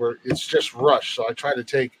feels like it's just rushed. So I try to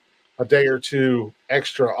take a day or two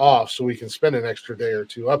extra off so we can spend an extra day or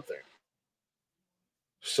two up there.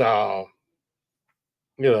 So,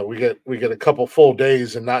 you know, we get a couple full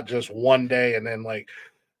days and not just one day and then like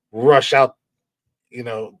rush out, you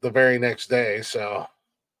know, the very next day. So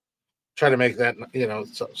try to make that, you know,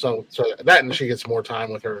 so that, and she gets more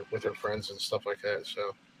time with her friends and stuff like that.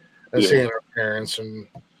 So and seeing her parents and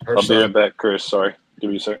her I'll son. be right back, Chris. Sorry.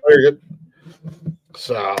 Give me a second. Oh, you're good.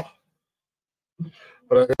 So,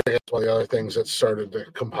 but I think that's one of the other things that started to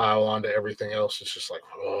compile onto everything else. It's just like,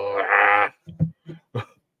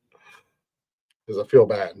 because I feel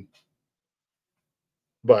bad.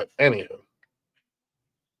 But anywho.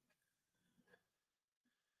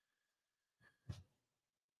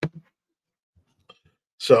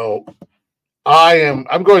 So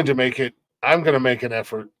I'm going to make an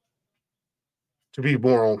effort to be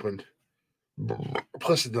more open.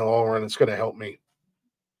 Plus, in the long run, it's going to help me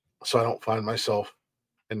so I don't find myself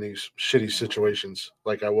in these shitty situations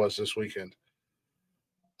like I was this weekend.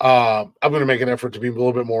 I'm going to make an effort to be a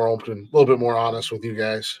little bit more open, a little bit more honest with you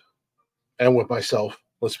guys and with myself.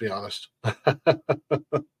 Let's be honest. And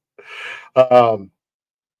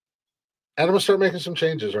I'm going to start making some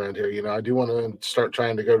changes around here. You know, I do want to start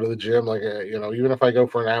trying to go to the gym, like, you know, even if I go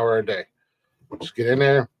for an hour a day, just get in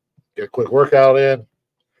there, get a quick workout in.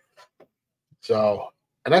 So,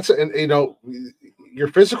 and you know, your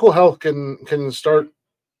physical health can start.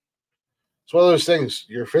 It's one of those things.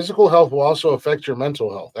 Your physical health will also affect your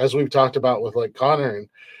mental health, as we've talked about with like Connor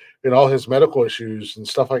and all his medical issues and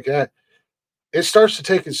stuff like that. It starts to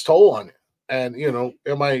take its toll on you. And, you know,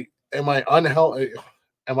 am I unhealthy?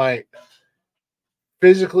 Am I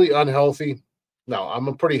physically unhealthy? No, I'm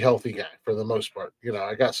a pretty healthy guy for the most part. You know,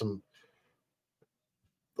 I got some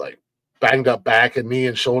like banged up back and knee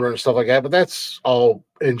and shoulder and stuff like that, but that's all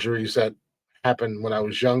injuries that happened when I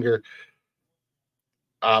was younger.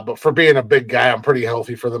 But for being a big guy, I'm pretty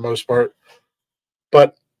healthy for the most part.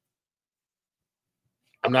 But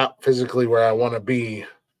I'm not physically where I want to be.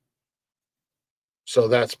 So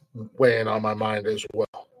that's weighing on my mind as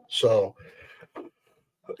well. So,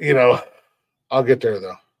 you know, I'll get there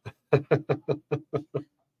though.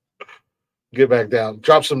 Get back down.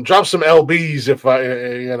 Drop some LBs if I,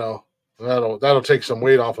 you know, that'll take some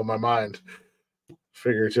weight off of my mind,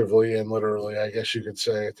 figuratively and literally, I guess you could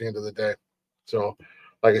say, at the end of the day. So,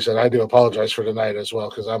 like I said, I do apologize for tonight as well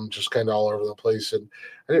because I'm just kind of all over the place and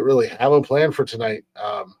I didn't really have a plan for tonight.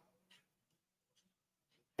 I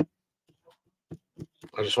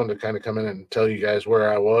just wanted to kind of come in and tell you guys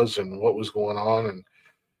where I was and what was going on and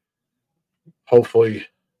hopefully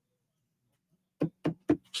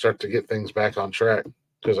start to get things back on track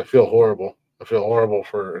because I feel horrible. I feel horrible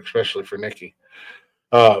especially for Nikki.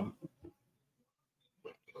 But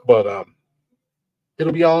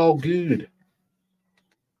it'll be all good.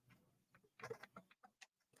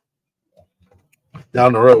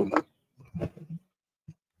 Down the road.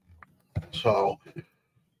 So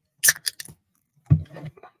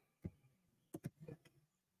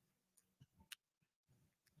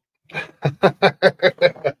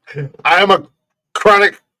I am a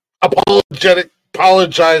chronic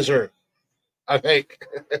apologizer, I think.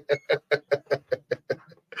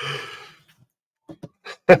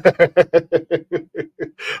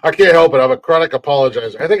 I can't help it. I'm a chronic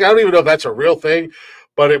apologizer. I don't even know if that's a real thing,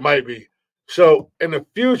 but it might be. So in the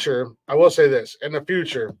future, I will say this: in the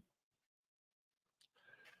future,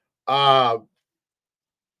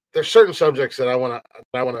 there's certain subjects that I want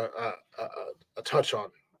to touch on.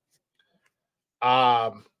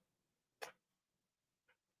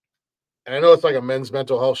 And I know it's like a men's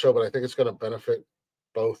mental health show, but I think it's going to benefit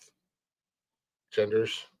both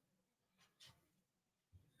genders.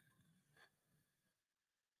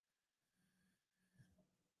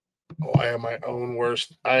 Oh, I am my own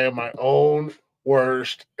worst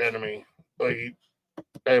enemy. Like,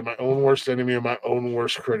 I am my own worst enemy and my own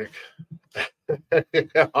worst critic.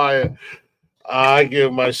 I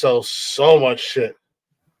give myself so much shit.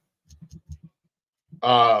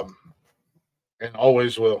 And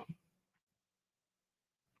always will.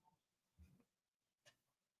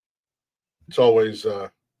 It's always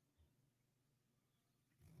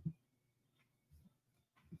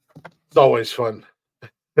fun.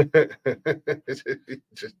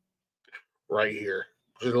 Just right here.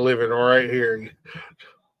 Just living right here.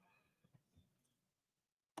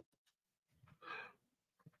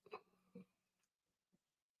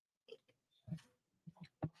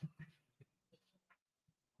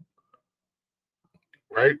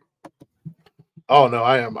 Right? Oh no,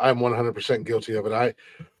 I'm 100% guilty of it.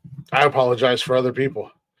 I apologize for other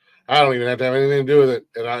people. I don't even have to have anything to do with it,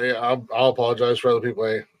 and I'll apologize for other people.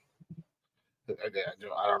 I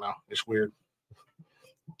don't know. It's weird.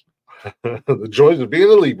 The joys of being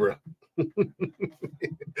a Libra.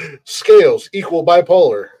 Scales equal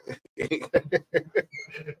bipolar.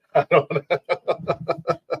 I don't know.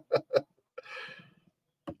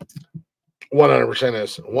 100%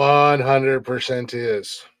 is. 100%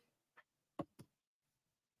 is.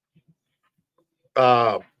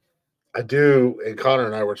 I do, and Connor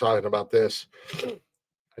and I were talking about this. I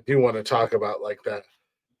do want to talk about like that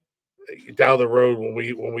down the road when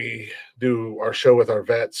we do our show with our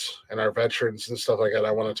vets and our veterans and stuff like that.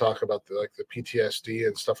 I want to talk about the PTSD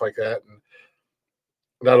and stuff like that, and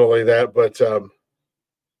not only that, but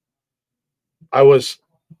I was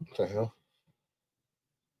what the hell?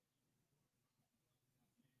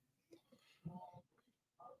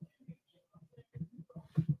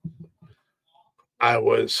 I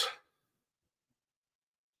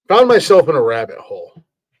found myself in a rabbit hole.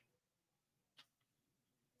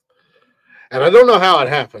 And I don't know how it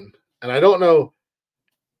happened. And I don't know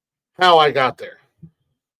how I got there.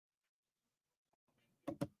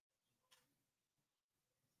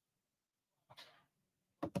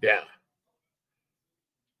 Yeah.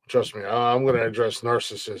 Trust me, I'm going to address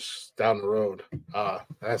narcissists down the road.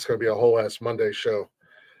 That's going to be a whole ass Monday show.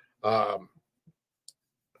 But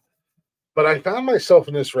I found myself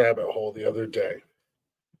in this rabbit hole the other day.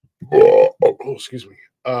 Excuse me.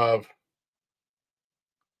 Of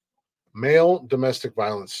male domestic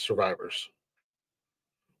violence survivors,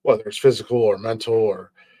 whether it's physical or mental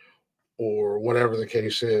or whatever the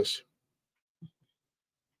case is.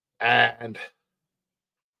 And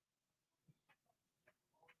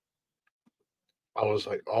I was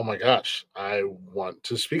like, oh my gosh, I want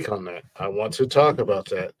to speak on that. I want to talk about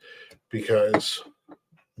that because,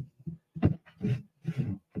 and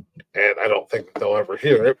I don't think they'll ever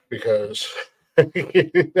hear it because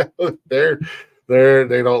they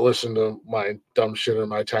don't listen to my dumb shit or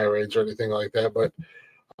my tirades or anything like that. But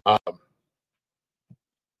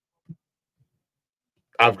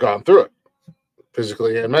I've gone through it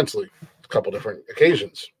physically and mentally a couple different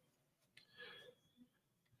occasions.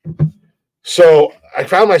 So I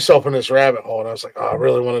found myself in this rabbit hole, and I was like, oh, I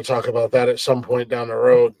really want to talk about that at some point down the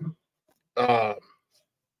road.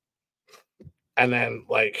 And then,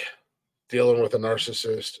 dealing with a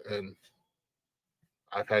narcissist, and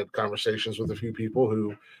I've had conversations with a few people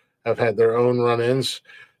who have had their own run-ins.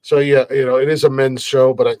 So yeah, it is a men's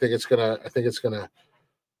show, but I think it's gonna,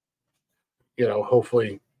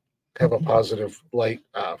 hopefully have a positive light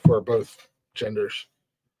for both genders.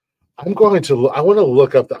 I want to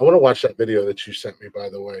watch that video that you sent me, by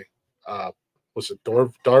the way. Was it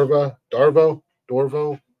Darva,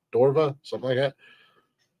 something like that?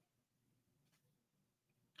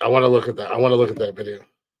 I want to look at that. I want to look at that video.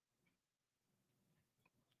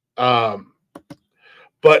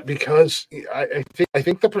 But because I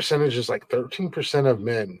think the percentage is like 13% of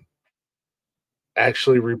men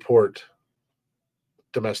actually report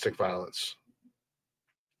domestic violence.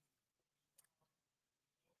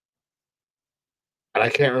 And I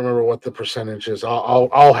can't remember what the percentage is.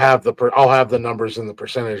 I'll have the numbers and the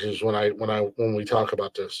percentages when we talk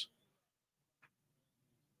about this.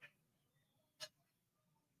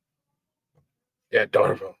 Yeah,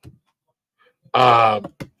 Darvo.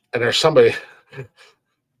 And there's somebody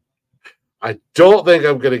I don't think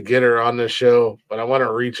I'm going to get her on this show, but I want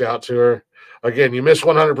to reach out to her. Again, you miss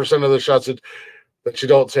 100% of the shots that you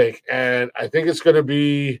don't take. And I think it's going to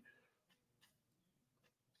be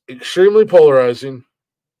extremely polarizing.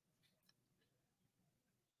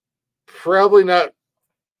 Probably not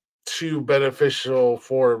too beneficial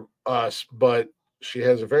for us, but she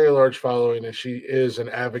has a very large following and she is an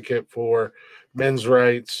advocate for men's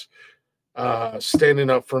rights,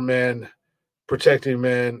 standing up for men, protecting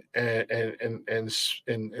men, and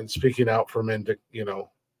speaking out for men.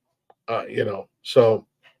 So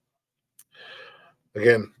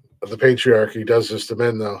again, the patriarchy does this to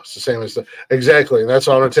men, though. It's the same as exactly. And that's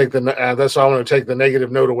why I'm going to take the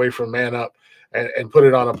negative note away from Man Up and put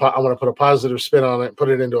it on I want to put a positive spin on it, and put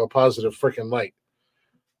it into a positive freaking light,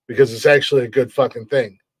 because it's actually a good fucking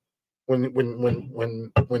thing. When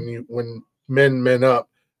men up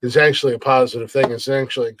is actually a positive thing. It's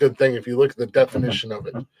actually a good thing if you look at the definition of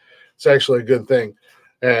it. It's actually a good thing.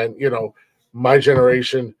 And my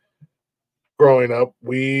generation growing up,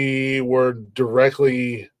 we were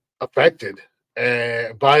directly affected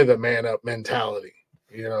by the man up mentality,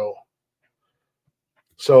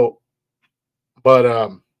 So, but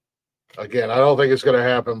again, I don't think it's going to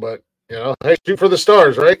happen. But hey, shoot for the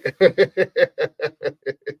stars, right?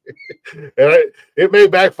 And it may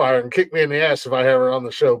backfire and kick me in the ass if I have her on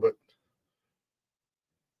the show, but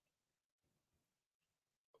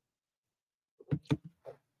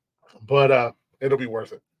it'll be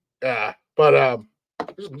worth it. Yeah, but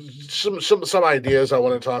some ideas I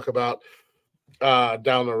want to talk about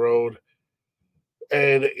down the road,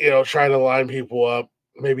 and try to line people up.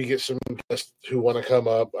 Maybe get some guests who want to come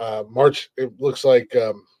up. It looks like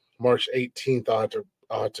March 18th.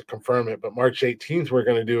 I'll have to confirm it, but March 18th we're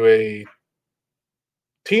going to do a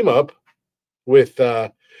team up with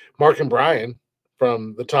Mark and Brian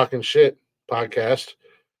from the Talking Shit podcast,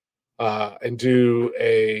 and do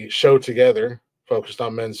a show together focused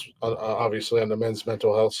on obviously on the men's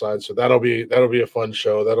mental health side. So that'll be a fun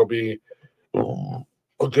show. That'll be a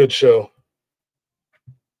good show.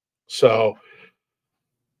 So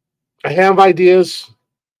I have ideas,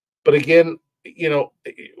 but again,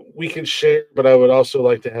 we can share, but I would also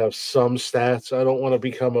like to have some stats. I don't want to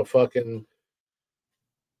become a fucking,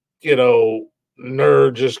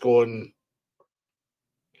 nerd just going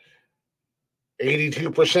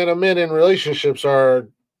 82% of men in relationships are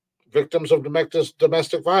victims of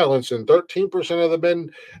domestic violence, and 13% of the men,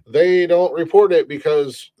 they don't report it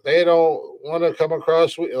because they don't want to come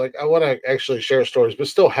across I want to actually share stories, but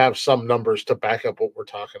still have some numbers to back up what we're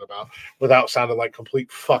talking about without sounding like complete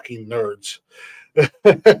fucking nerds.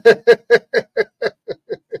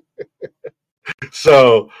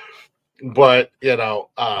 So, but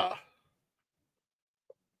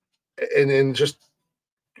and just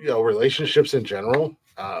relationships in general,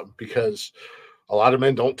 because a lot of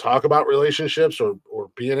men don't talk about relationships or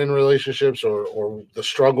being in relationships or the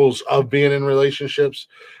struggles of being in relationships.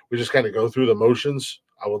 We just kind of go through the motions.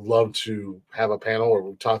 I would love to have a panel where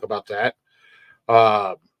we talk about that.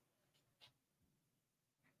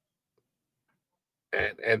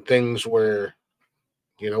 And things where,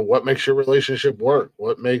 what makes your relationship work?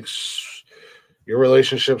 What makes your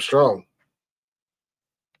relationship strong?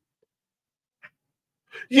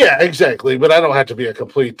 Yeah, exactly. But I don't have to be a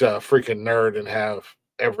complete freaking nerd and have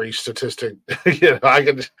every statistic. I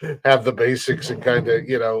can have the basics and kind of,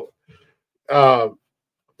 I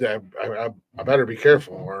better be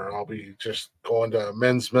careful, or I'll be just going to a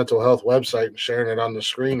men's mental health website and sharing it on the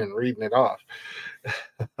screen and reading it off.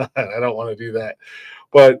 I don't want to do that.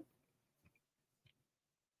 But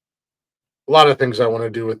a lot of things I want to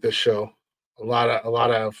do with this show. A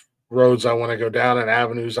lot of roads I want to go down and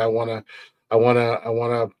avenues I want to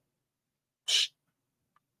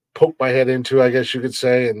poke my head into, I guess you could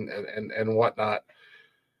say, and whatnot.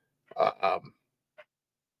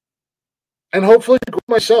 And hopefully grow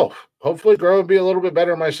myself. Hopefully grow and be a little bit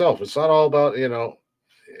better myself. It's not all about,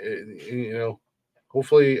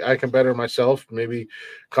 hopefully I can better myself. Maybe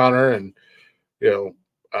Connor and, I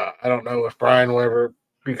don't know if Brian will ever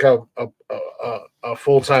become a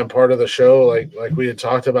full-time part of the show, like we had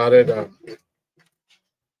talked about it.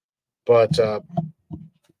 But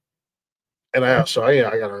and I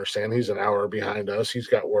gotta understand he's an hour behind us. He's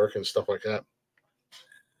got work and stuff like that.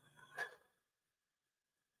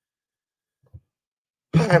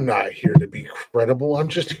 I'm not here to be credible. I'm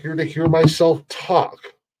just here to hear myself talk.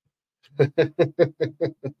 At the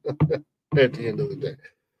end of the day.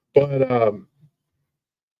 But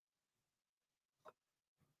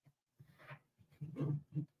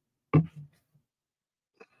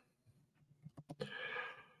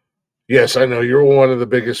yes, I know you're one of the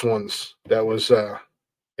biggest ones that was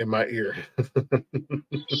in my ear.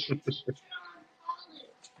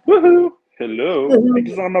 Woohoo! Hello,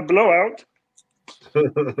 it's on a blowout.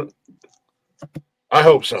 I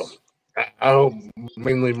hope so. I hope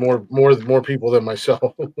mainly more people than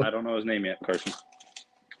myself. I don't know his name yet, Carson.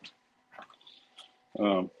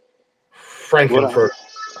 Frankenfurt.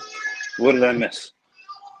 What did I miss?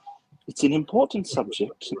 It's an important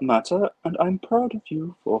subject matter, and I'm proud of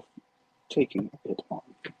you for taking it on.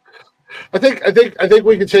 I think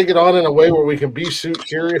we can take it on in a way where we can be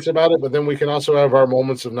serious about it, but then we can also have our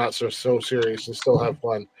moments of not so serious and still have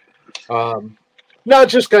fun. Not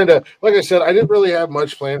just kind of like I said, I didn't really have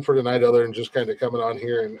much planned for tonight other than just kind of coming on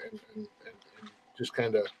here and just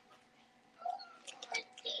kind of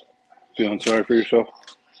feeling sorry for yourself.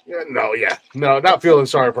 No, not feeling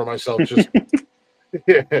sorry for myself. Just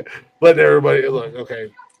letting everybody look.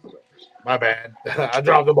 Okay, my bad. I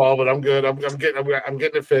dropped the ball, but I'm good. I'm getting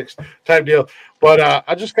it fixed. Type deal. But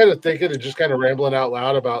I just kind of thinking and just kind of rambling out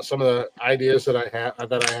loud about some of the ideas that I have,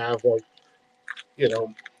 like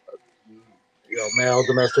male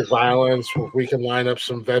domestic violence. We can line up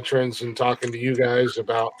some veterans and talking to you guys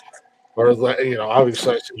about, or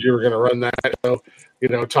obviously I said you were going to run that.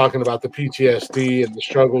 Talking about the PTSD and the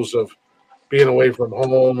struggles of being away from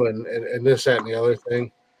home and this, that, and the other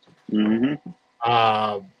thing.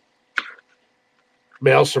 Mm-hmm.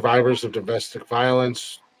 Male survivors of domestic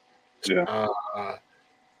violence. Yeah.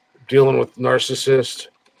 Dealing with narcissists.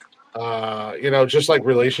 Just like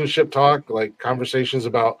relationship talk, like conversations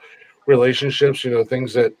about relationships,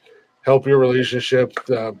 things that help your relationship,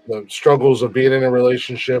 the struggles of being in a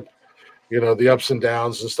relationship, the ups and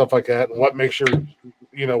downs and stuff like that, and what makes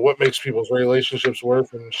what makes people's relationships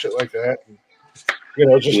work and shit like that. And,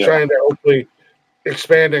 trying to hopefully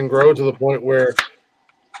expand and grow to the point where,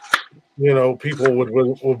 people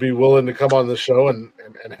would be willing to come on the show and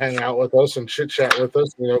hang out with us and chit chat with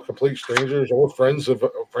us, complete strangers or friends of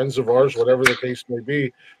ours, whatever the case may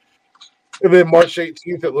be. And then March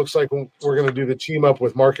 18th, it looks like we're going to do the team up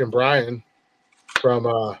with Mark and Brian from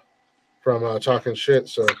Talking Shit.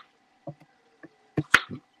 So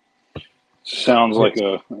sounds like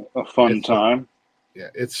a fun time.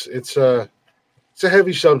 It's a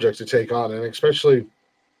heavy subject to take on, and especially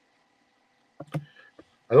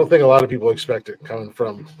I don't think a lot of people expect it coming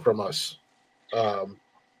from us,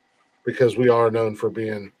 because we are known for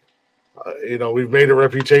being, we've made a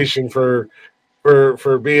reputation for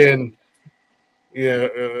being,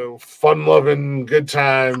 fun-loving, good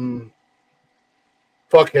time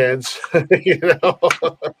fuckheads,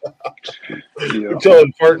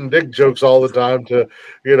 telling fart and dick jokes all the time to,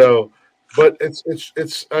 but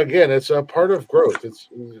it's again, it's a part of growth. It's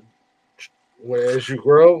as you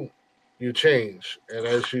grow, you change, and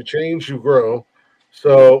as you change, you grow.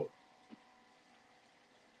 So,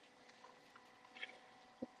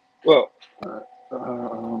 well,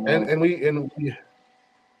 and we.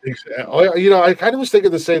 I kind of was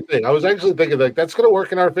thinking the same thing. I was actually thinking like that's going to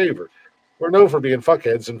work in our favor. We're known for being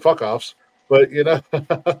fuckheads and fuck offs, but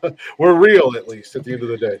we're real at least at the end of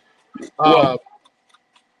the day.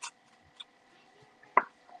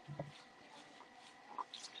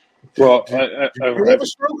 You have a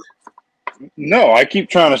stroke? No, I keep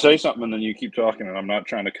trying to say something and then you keep talking, and I'm not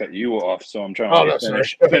trying to cut you off, so I'm trying to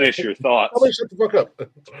finish your thoughts. Tell me to shut the fuck up.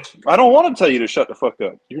 I don't want to tell you to shut the fuck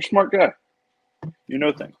up. You're a smart guy. You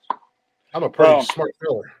know things. I'm a pretty smart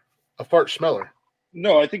feller. A fart smeller.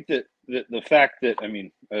 No, I think that the fact that,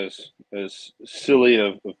 as silly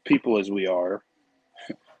of people as we are,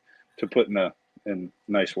 to put in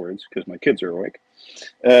nice words, because my kids are awake,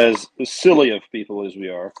 as silly of people as we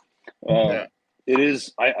are, it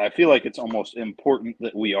is, I feel like it's almost important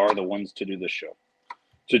that we are the ones to do this show,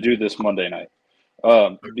 to do this Monday night,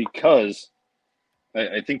 because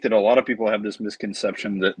I think that a lot of people have this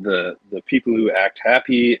misconception that the people who act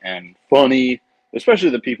happy and funny, especially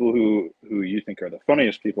the people who you think are the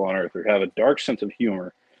funniest people on earth, or have a dark sense of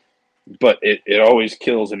humor, but it always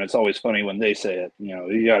kills and it's always funny when they say it,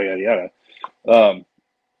 yada, yada, yada.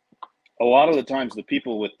 A lot of the times the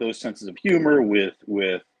people with those senses of humor, with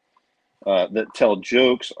that tell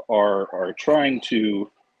jokes, are trying to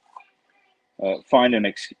find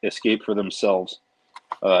an escape for themselves.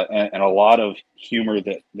 And a lot of humor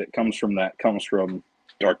that comes from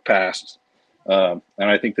dark pasts. And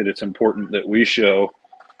I think that it's important that we show,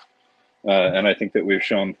 and I think that we've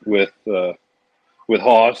shown with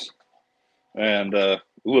Hoss, and a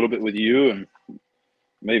little bit with you, and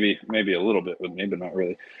maybe a little bit with me, but not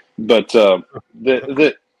really. But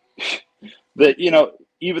that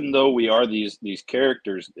even though we are these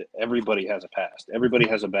characters, everybody has a past, everybody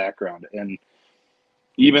has a background, and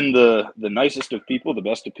even the nicest of people, the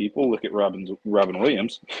best of people, look at Robin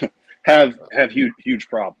Williams, have huge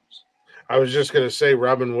problems. I was just going to say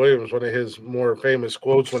Robin Williams, one of his more famous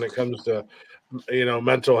quotes when it comes to,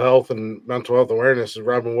 mental health and mental health awareness is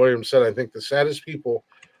Robin Williams said, I think the saddest people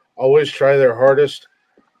always try their hardest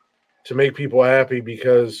to make people happy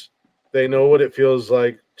because they know what it feels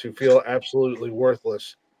like to feel absolutely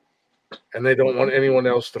worthless. And they don't want anyone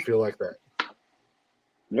else to feel like that.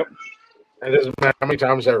 Yep. It doesn't matter how many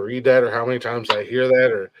times I read that or how many times I hear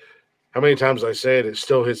that or how many times I say it, it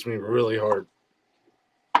still hits me really hard.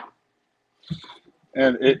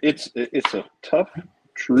 And it's a tough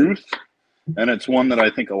truth, and it's one that I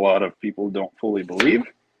think a lot of people don't fully believe.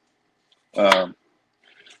 I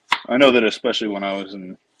know that especially when I was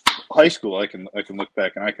in high school, I can look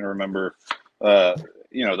back and I can remember,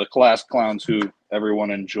 the class clowns who everyone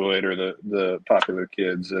enjoyed, or the popular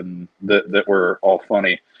kids, and that were all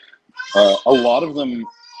funny. A lot of them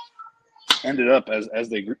ended up as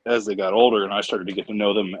they got older, and I started to get to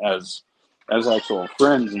know them as actual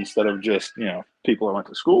friends instead of just people I went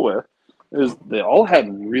to school with. Is they all had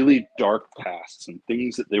really dark pasts and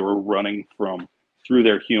things that they were running from through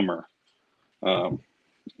their humor,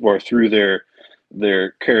 or through their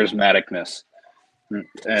charismaticness,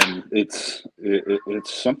 and it's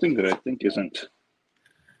something that I think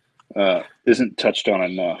isn't touched on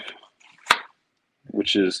enough,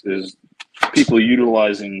 which is people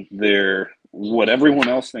utilizing what everyone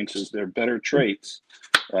else thinks is their better traits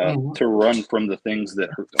to run from the things that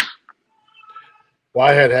hurt them. Well,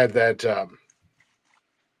 I had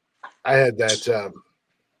that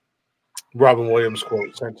Robin Williams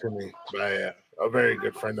quote sent to me by a very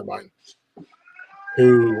good friend of mine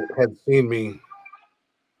who had seen me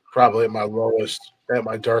probably at my lowest, at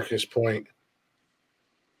my darkest point.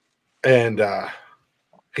 And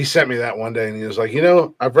he sent me that one day, and he was like,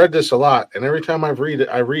 I've read this a lot, and every time I read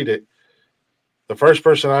it, the first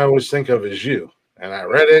person I always think of is you. And I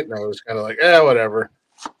read it, and I was kind of like, whatever.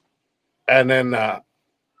 And then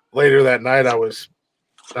later that night, I was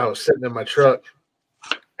sitting in my truck,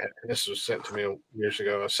 and this was sent to me years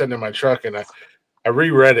ago. I was sitting in my truck, and I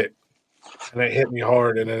reread it, and it hit me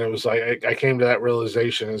hard. And then it was like I came to that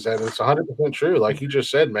realization is that it's 100% true, like you just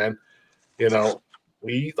said, man.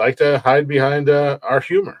 We like to hide behind our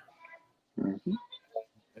humor. Mm-hmm.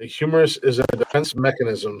 Humor is a defense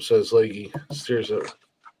mechanism, says Leggy. Seriously.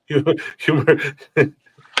 Humor.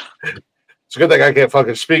 It's a good thing I can't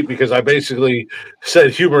fucking speak because I basically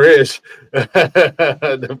said humor is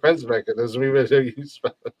a defense mechanism.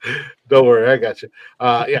 Don't worry, I got you.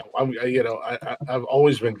 I've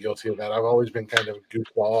always been guilty of that. I've always been kind of a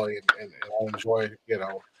goofball, and I enjoy,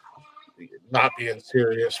 not being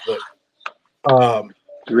serious, but.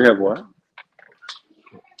 Do we have what?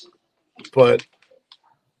 But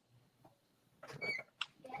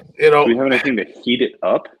do we have anything to heat it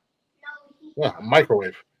up? Yeah, a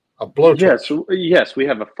microwave, a blowtorch. Yes, we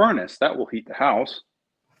have a furnace that will heat the house,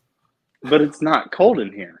 but it's not cold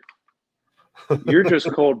in here. You're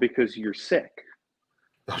just cold because you're sick.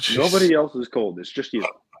 Oh, nobody else is cold. It's just you.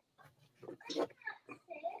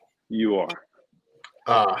 You are.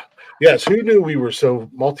 Yes, who knew we were so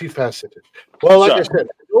multifaceted? Well, like I said,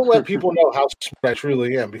 don't let people know how smart I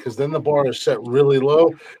truly am, because then the bar is set really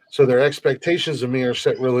low, so their expectations of me are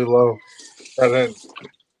set really low, and then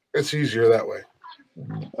it's easier that way.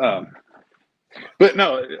 But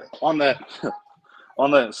no, on that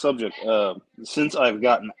subject, since I've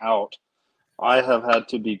gotten out, I have had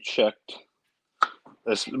to be checked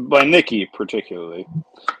by Nikki particularly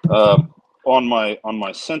on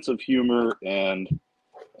my sense of humor and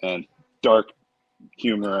dark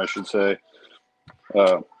humor, I should say.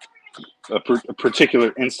 A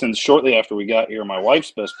particular instance, shortly after we got here, my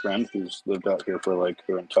wife's best friend, who's lived out here for like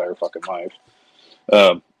her entire fucking life,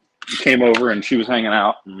 came over and she was hanging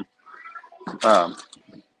out, and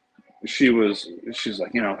she's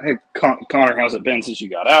like, hey, Connor, how's it been since you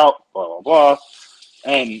got out? Blah blah blah.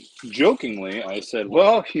 And jokingly, I said,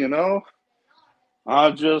 well,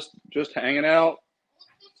 I'm just hanging out,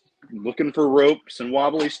 looking for ropes and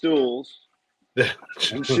wobbly stools.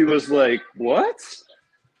 And she was like, what?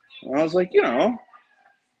 And I was like,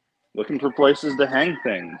 looking for places to hang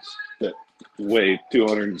things that weigh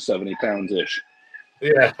 270 pounds-ish.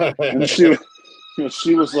 Yeah. And she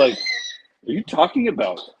was like, are you talking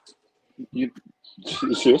about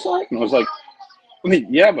suicide? And I was like,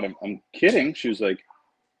 yeah, but I'm kidding. She was like,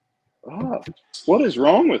 oh, what is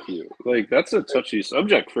wrong with you? Like, that's a touchy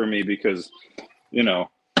subject for me because,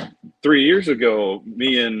 3 years ago,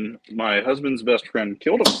 me and my husband's best friend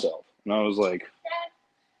killed himself. And I was like,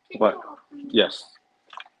 what? Yes.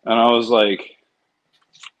 And I was like,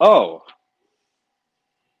 oh,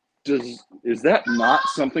 is that not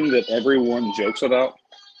something that everyone jokes about?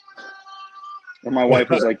 And my wife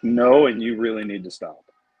was like, no, and you really need to stop.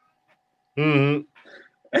 Mhm.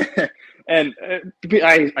 And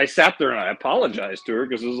I sat there and I apologized to her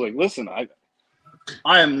because it was like, listen, I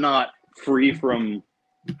am not free from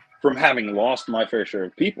having lost my fair share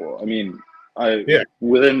of people. I mean,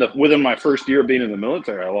 within my first year of being in the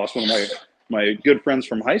military, I lost one of my good friends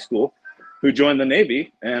from high school who joined the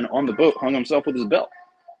Navy and on the boat hung himself with his belt.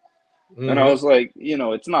 Mhm. And I was like,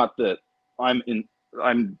 it's not that I'm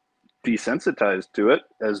desensitized to it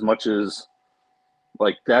as much as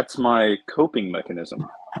like that's my coping mechanism,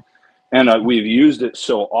 and we've used it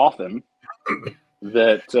so often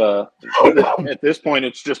that at this point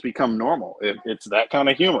it's just become normal. It's that kind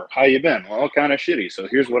of humor. How you been? Well, kind of shitty. So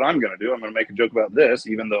here's what I'm going to do. I'm going to make a joke about this,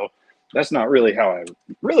 even though that's not really how I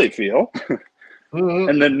really feel. Mhm.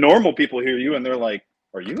 And then normal people hear you and they're like,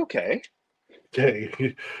 "Are you okay?"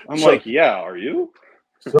 Okay. I'm So- like, "Yeah, are you?"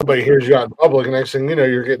 Somebody hears you out in public, and next thing you know,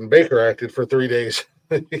 you're getting Baker acted for 3 days.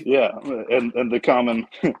 Yeah, and the common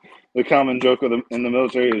joke in the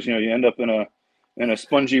military is you end up in a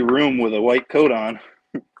spongy room with a white coat on,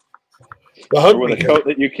 The or hug with me a coat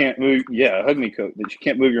that you can't move. Yeah, a hug me coat that you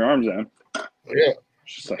can't move your arms in. Yeah.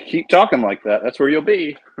 It's just like, keep talking like that. That's where you'll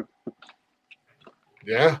be.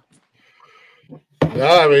 Yeah. No,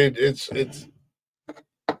 I mean it's it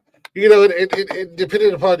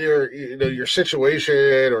depending upon your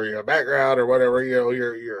situation or your background or whatever,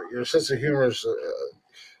 your sense of humor is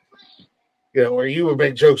where you would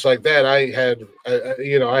make jokes like that. I had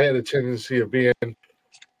a tendency of being a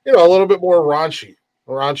little bit more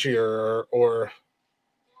raunchier or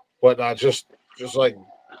whatnot. Just like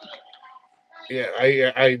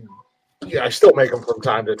I still make them from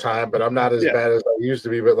time to time, but I'm not as Yeah. bad as I used to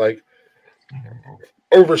be. But like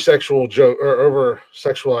over sexualized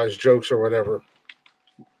jokes or whatever.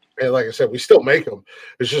 And like I said, we still make them.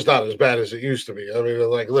 It's just not as bad as it used to be. I mean,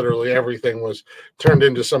 like literally everything was turned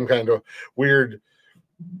into some kind of weird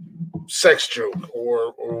sex joke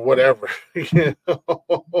or whatever.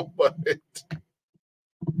 But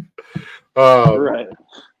Right.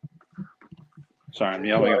 Sorry, I'm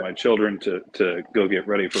yelling at my children to go get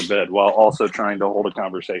ready for bed while also trying to hold a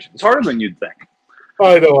conversation. It's harder than you'd think.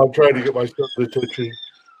 I know I'm trying to get myself attention.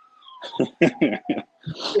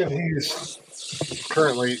 And he's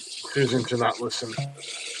currently choosing to not listen.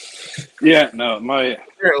 Yeah, no,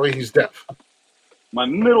 Apparently he's deaf. my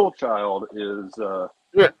middle child is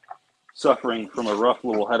Yeah. suffering from a rough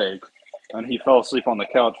little headache, and he fell asleep on the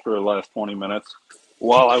couch for the last 20 minutes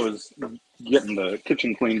while I was getting the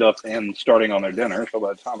kitchen cleaned up and starting on their dinner. So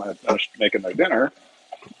by the time I had finished making their dinner,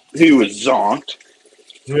 he was zonked,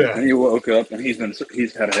 Yeah. and he woke up, and he's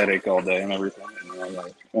had a headache all day and everything. And I'm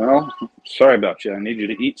like, well, sorry about you. I need you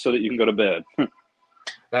to eat so that you can go to bed.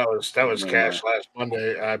 That was Cash last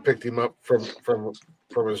Monday. I picked him up from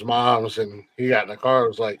his mom's, and he got in the car. I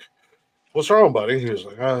was like, "What's wrong, buddy?" He was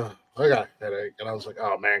like, "Oh, I got a headache," and I was like,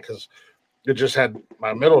 "Oh man," because it just had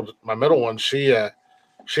my middle one. She had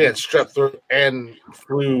strep throat and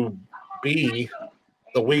flu B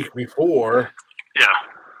the week before. Yeah.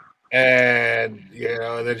 And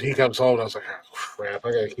and then he comes home, and I was like, oh, "Crap!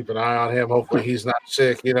 I gotta keep an eye on him. Hopefully, he's not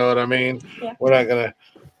sick." You know what I mean? Yeah. We're not gonna.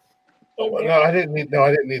 Oh, no, I didn't need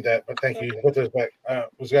that. But thank you. Put those back. I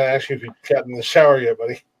was gonna ask you if you got in the shower yet,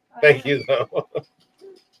 buddy. Thank you, though.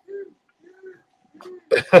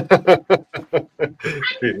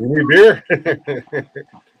 You need beer?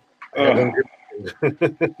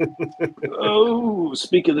 Oh,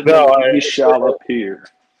 speak of the No, devil, he shall appear.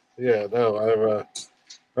 Yeah, no,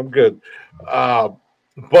 I'm good. But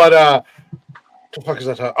what the fuck is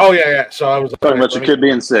that? Oh yeah. So I was Talking about your kid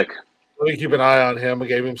being sick. Let me keep an eye on him. I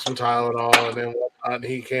gave him some Tylenol, and then whatnot. And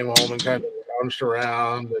he came home and kind of lounged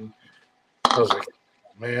around, and I was like,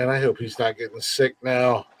 "Man, I hope he's not getting sick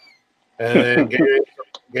now." And then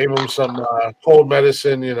gave him some cold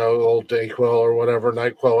medicine, old Dayquil or whatever,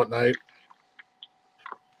 NyQuil at night.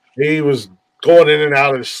 He was going in and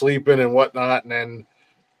out of sleeping and whatnot, and then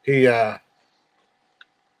he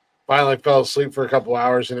finally fell asleep for a couple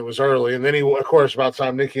hours, and it was early. And then of course, about the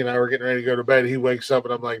time Nikki and I were getting ready to go to bed, he wakes up,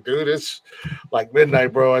 and I'm like, "Dude, it's like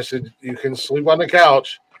midnight, bro." I said, "You can sleep on the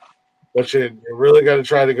couch, but you really got to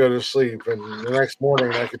try to go to sleep." And the next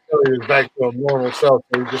morning, I could tell he was back to a normal self.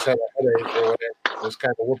 So he just had a headache or whatever. It was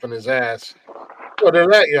kind of whooping his ass. Well, they're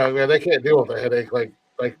that young, man. They can't deal with a headache like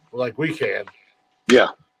we can. Yeah.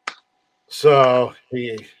 So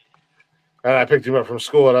and I picked him up from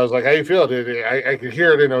school, and I was like, "How you feel, dude?" I could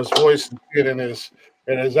hear it in his voice and see it in his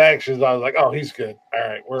actions. I was like, "Oh, he's good. All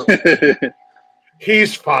right, Yeah.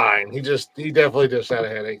 he's fine. He definitely just had a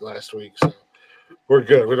headache last week." So we're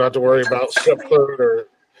good. We don't have to worry about strep throat or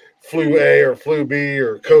flu A or flu B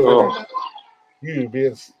or COVID. Oh, You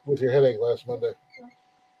being with your headache last Monday.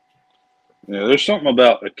 yeah, there's something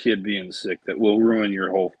about a kid being sick that will ruin your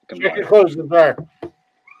whole fucking Check your life. clothes in the dryer.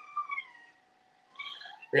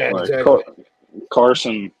 Yeah, Like exactly.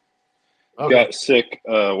 Carson Okay. got sick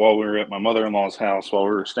while we were at my mother-in-law's house while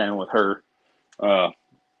we were staying with her a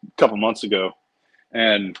couple months ago,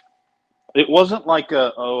 and it wasn't like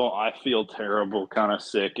a I feel terrible kind of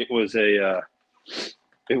sick. It was a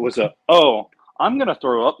I'm gonna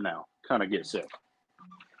throw up now kind of get sick,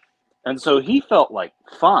 and so he felt like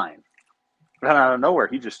fine, and out of nowhere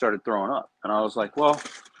he just started throwing up, and I was like, well,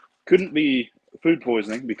 couldn't be food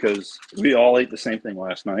poisoning because we all ate the same thing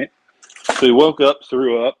last night. So he woke up,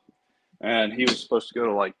 threw up, and he was supposed to go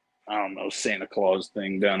to, like, I don't know, Santa Claus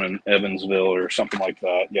thing down in Evansville or something like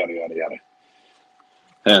that, yada, yada, yada.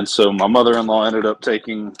 And so my mother-in-law ended up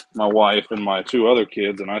taking my wife and my two other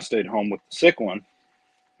kids, and I stayed home with the sick one,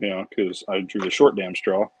 because I drew the short damn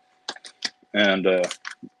straw. And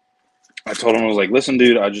I told him, I was like, listen,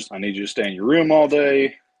 dude, I need you to stay in your room all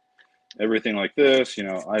day, everything like this.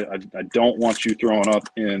 I don't want you throwing up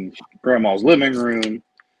in grandma's living room,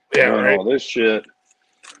 Yeah, doing right. all this shit.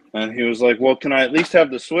 And he was like, well, can I at least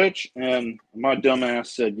have the Switch? And my dumb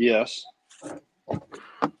ass said yes.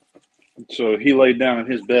 So he laid down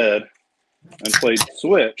in his bed and played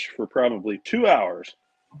Switch for probably 2 hours.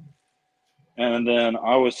 And then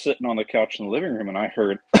I was sitting on the couch in the living room and I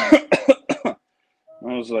heard, I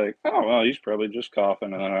was like, oh, well, he's probably just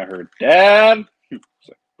coughing. And then I heard, Dad. I was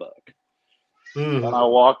like, fuck. Mhm. And I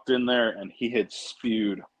walked in there and he had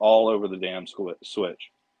spewed all over the damn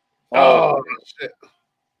Switch. Oh, shit.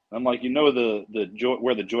 I'm like, where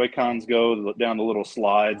the Joy-Cons go down the little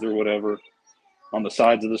slides or whatever on the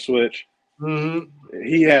sides of the Switch. Mm-hmm.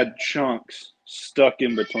 He had chunks stuck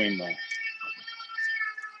in between them.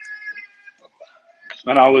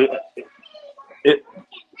 And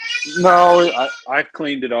I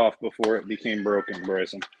cleaned it off before it became broken,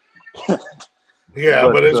 Bryson. Yeah,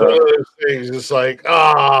 but it's one of those things. It's like,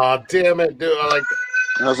 damn it, dude.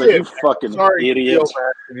 And I was like, you fucking sorry you feel idiot.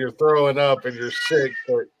 bad and you're throwing up and you're sick,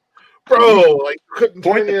 but bro, like you couldn't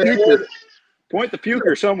Point turn the your puker. head. Point the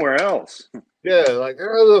puker somewhere else. Yeah, like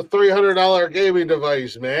there's a $300 gaming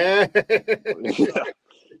device, man.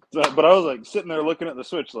 But I was like sitting there looking at the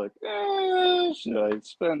Switch like, should I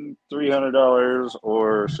spend $300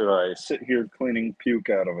 or should I sit here cleaning puke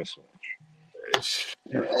out of a Switch?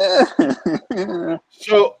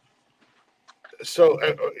 So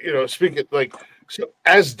speaking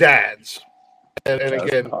as dads, and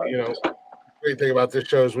again, great thing about this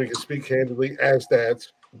show is we can speak candidly as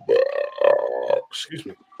dads. Excuse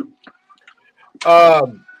me.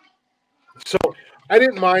 So I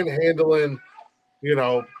didn't mind handling,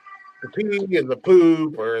 the pee and the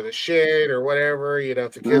poop or the shit or whatever.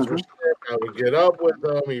 If the kids were sick, I would get up with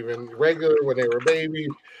them, even regular when they were babies.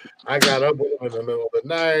 I got up with them in the middle of the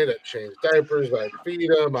night. I'd change diapers. I'd feed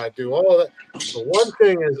them. I'd do all that. The one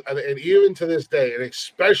thing is, and even to this day, and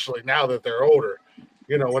especially now that they're older,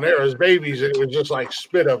 when they were as babies, it was just like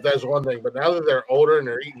spit up. That's one thing. But now that they're older and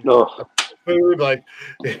they're eating food, like,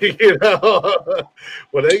 when they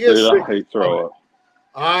get sick, I hate throw up.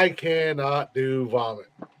 I cannot do vomit.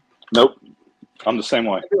 Nope. I'm the same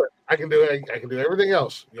way. I can do it. I can do everything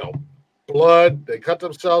else. Blood, they cut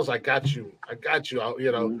themselves. I got you.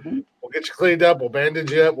 We'll get you cleaned up. We'll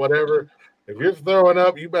bandage you up, whatever. If you're throwing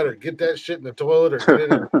up, you better get that shit in the toilet or get it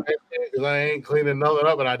in because I ain't cleaning nothing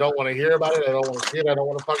up and I don't want to hear about it. I don't want to see it. I don't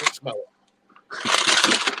want to fucking smell it.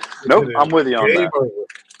 Nope, I'm with you on that. Over.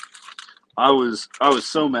 I was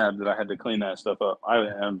so mad that I had to clean that stuff up. I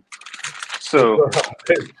am. So, What's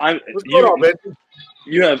going on, man?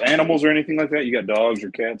 You have animals or anything like that? You got dogs or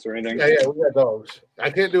cats or anything? Yeah, we got dogs. I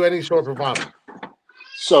can't do any sort of vomit.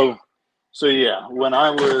 So yeah,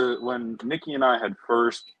 when Nikki and I had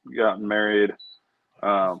first gotten married,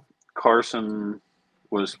 Carson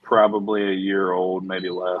was probably a year old, maybe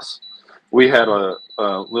less. We had a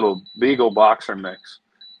little beagle boxer mix,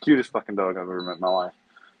 cutest fucking dog I've ever met in my life.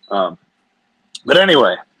 But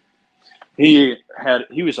anyway, he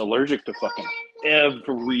was allergic to fucking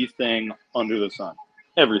everything under the sun.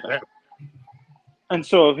 Everything. And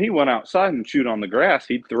so if he went outside and chewed on the grass,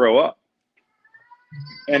 he'd throw up.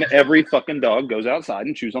 And every fucking dog goes outside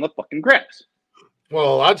and chews on the fucking grass.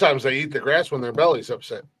 Well, a lot of times they eat the grass when their belly's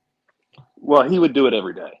upset. Well, he would do it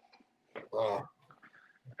every day. Oh.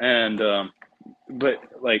 And but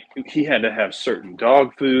like he had to have certain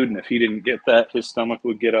dog food, and if he didn't get that, his stomach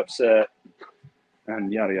would get upset,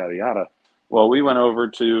 and yada yada yada. Well, we went over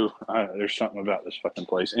to there's something about this fucking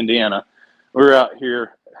place, Indiana. We were out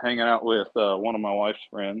here hanging out with one of my wife's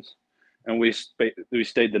friends, and we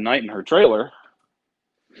stayed the night in her trailer.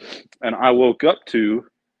 And I woke up to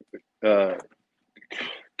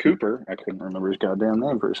Cooper. I couldn't remember his goddamn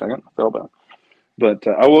name for a second. I fell down. But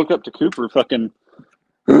I woke up to Cooper fucking,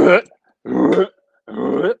 you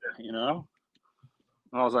know?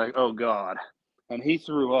 And I was like, oh, God. And he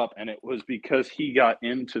threw up, and it was because he got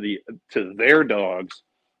into their dog's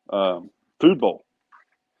food bowl.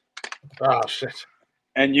 Oh, shit.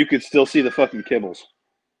 And you could still see the fucking kibbles.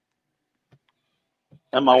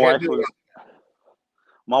 And my wife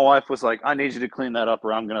was like, I need you to clean that up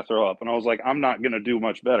or I'm going to throw up. And I was like, I'm not going to do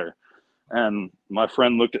much better. And my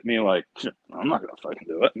friend looked at me like, I'm not going to fucking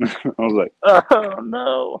do it. I was like, oh,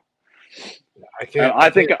 no. I can't. I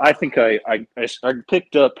think I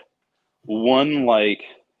picked up one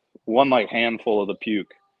handful of the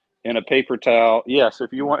puke in a paper towel. Yes,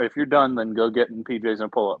 if you're done, then go get in PJs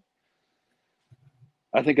and pull up.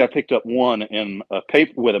 I think I picked up one in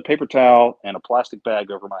with a paper towel and a plastic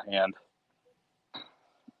bag over my hand.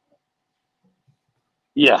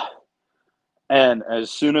 Yeah. And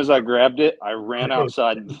as soon as I grabbed it, I ran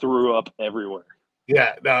outside and threw up everywhere.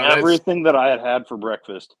 Yeah, no, everything that I had for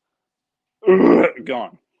breakfast,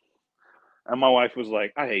 gone. And my wife was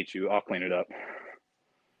like, I hate you. I'll clean it up.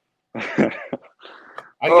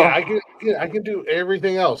 I can do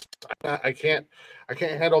everything else. I can't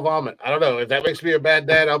handle vomit. I don't know. If that makes me a bad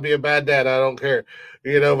dad, I'll be a bad dad. I don't care.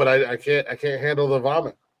 But I can't handle the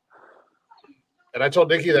vomit. And I told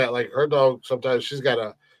Nikki that, like, her dog, sometimes she's got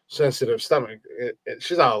a sensitive stomach.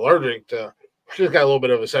 She's not allergic to, she's got a little bit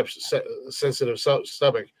of a sensitive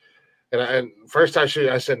stomach. And first time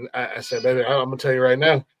I said, baby, I'm going to tell you right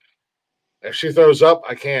now, if she throws up,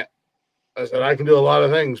 I can't. I said, I can do a lot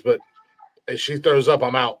of things, but if she throws up,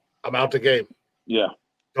 I'm out. I'm out the game. Yeah.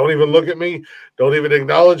 Don't even look at me. Don't even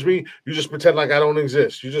acknowledge me. You just pretend like I don't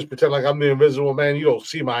exist. You just pretend like I'm the invisible man. You don't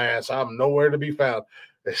see my ass. I'm nowhere to be found.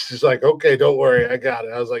 It's just like, okay, don't worry. I got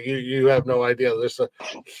it. I was like, you have no idea.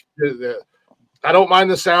 I don't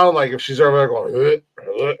mind the sound. Like if she's over there going,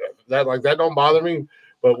 that don't bother me.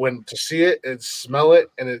 But when to see it and smell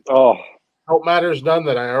it and it help matters none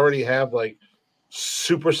that I already have like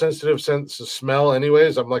super sensitive sense of smell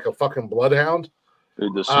anyways. I'm like a fucking bloodhound.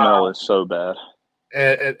 Dude, the smell is so bad.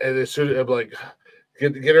 And as soon as I'm like,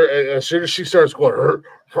 get her, as soon as she starts going,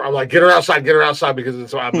 I'm like, get her outside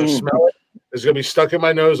because I'm going to smell it. It's going to be stuck in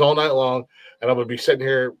my nose all night long. And I'm going to be sitting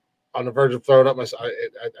here on the verge of throwing up myself.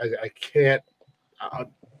 I can't,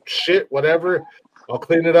 shit, whatever. I'll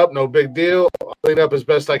clean it up. No big deal. I'll clean it up as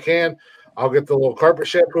best I can. I'll get the little carpet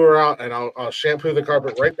shampooer out and I'll shampoo the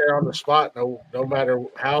carpet right there on the spot. No matter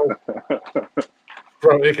how.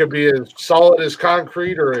 It could be as solid as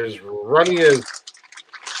concrete or as runny as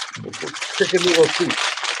chicken noodle soup.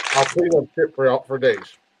 I'll clean up shit for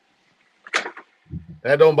days.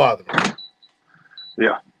 That don't bother me.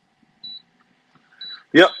 Yeah.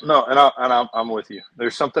 Yep. No, and I'm with you.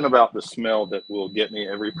 There's something about the smell that will get me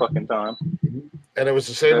every fucking time. And it was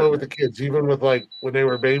the same way with the kids, even with like when they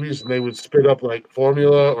were babies and they would spit up like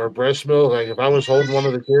formula or breast milk. Like if I was holding one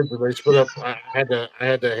of the kids and they spit up, I had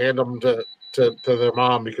to hand them to their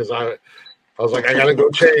mom because I was like, I gotta go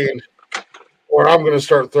change or I'm gonna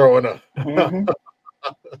start throwing up. Mm-hmm.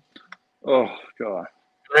 Oh God.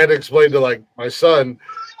 I had to explain to like my son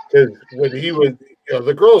because when he was,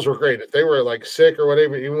 the girls were great. If they were like sick or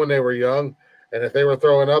whatever, even when they were young, and if they were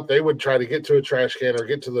throwing up, they would try to get to a trash can or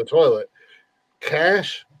get to the toilet.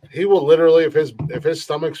 Cash, he will literally, if his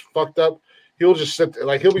stomach's fucked up, he'll just sit there,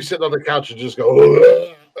 like he'll be sitting on the couch and just go,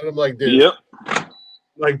 ugh. And I'm like, dude, yep.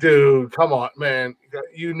 Like, dude, come on, man.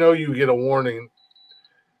 You get a warning.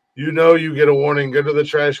 You get a warning. Get to the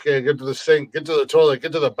trash can, get to the sink, get to the toilet,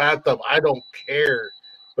 get to the bathtub. I don't care.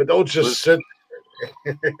 But don't just sit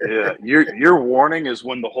there. Yeah, your warning is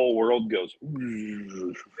when the whole world goes.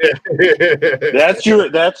 That's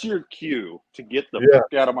your cue to get the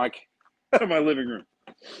fuck out of my living room.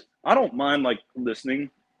 I don't mind like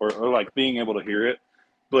listening or like being able to hear it,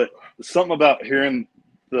 but something about hearing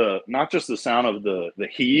not just the sound of the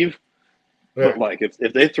heave, but like if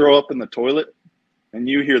they throw up in the toilet and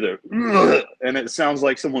you hear and it sounds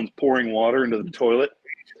like someone's pouring water into the toilet,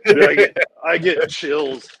 I get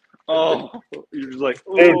chills. Oh, you're just like,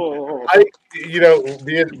 oh.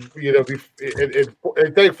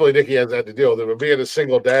 Thankfully Nikki hasn't had to deal with it, but being a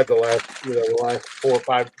single dad the last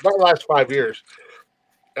 5 years,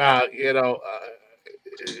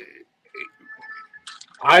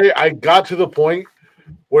 I got to the point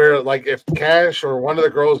where like if Cash or one of the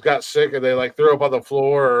girls got sick and they like threw up on the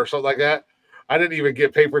floor or something like that, I didn't even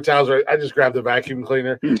get paper towels. I just grabbed the vacuum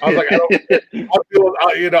cleaner. I was like,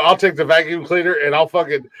 I'll take the vacuum cleaner and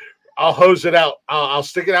I'll hose it out. I'll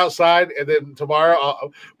stick it outside, and then tomorrow,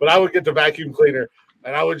 but I would get the vacuum cleaner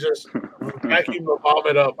and I would just vacuum the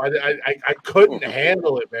vomit up. I couldn't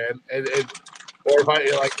handle it, man. Or if I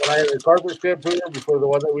like when I had the carpet shampoo before the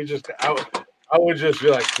one that we just out. I would just be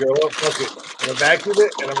like, you know what, fuck it. I'm going to vacuum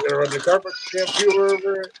it, and I'm going to run the carpet shampoo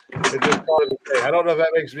over it, and just call it a day. I don't know if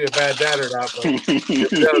that makes me a bad dad or not, but if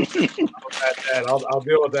it does, I'm a bad dad. I'll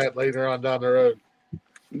deal with that later on down the road.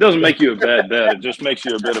 It doesn't make you a bad dad. It just makes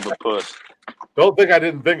you a bit of a puss. Don't think I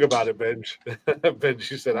didn't think about it, Benj. Benj,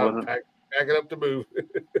 she said, I'm packing up to move.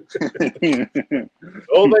 Don't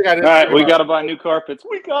think I didn't. All right, we got to buy new carpets.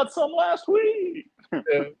 We got some last week.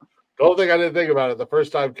 Yeah. Don't think I didn't think about it. The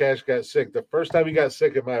first time Cash got sick, the first time he got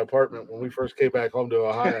sick in my apartment when we first came back home to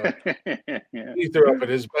Ohio, he threw up in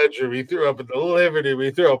his bedroom. He threw up in the living room. He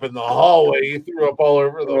threw up in the hallway. He threw up all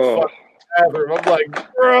over the fucking bathroom. I'm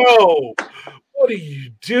like, bro, what are you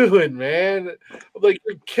doing, man? I'm like,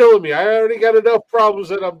 you're killing me. I already got enough problems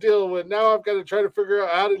that I'm dealing with. Now I've got to try to figure out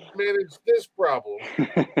how to manage this problem.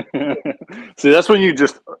 See, that's when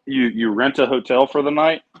you rent a hotel for the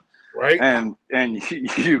night. Right. And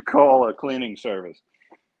you call a cleaning service.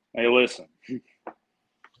 Hey, listen,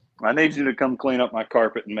 I need you to come clean up my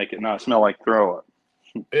carpet and make it not smell like throw up.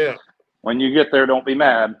 Yeah. When you get there, don't be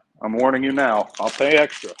mad. I'm warning you now. I'll pay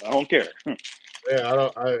extra. I don't care. Yeah,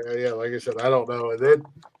 like I said, I don't know. And then,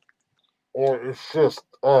 or it's just,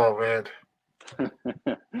 oh man.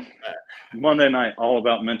 Monday night, all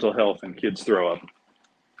about mental health and kids throw up.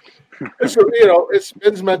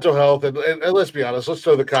 It's mental health, and let's be honest. Let's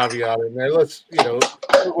throw the caveat in there. Let's,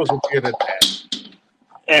 struggles with being a dad.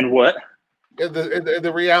 And what? And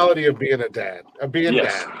the reality of being a dad, of being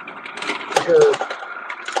yes. dad. Because,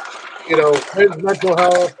 his mental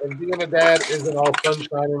health and being a dad isn't all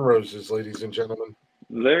sunshine and roses, ladies and gentlemen.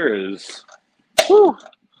 There is. Whew,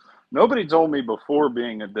 nobody told me before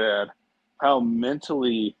being a dad how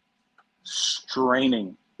mentally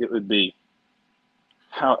straining it would be.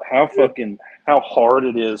 How hard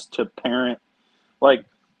it is to parent. Like,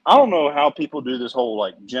 I don't know how people do this whole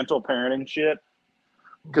like gentle parenting shit,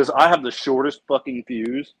 because I have the shortest fucking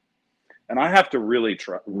fuse, and I have to really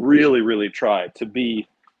try to be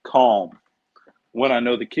calm when I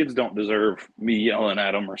know the kids don't deserve me yelling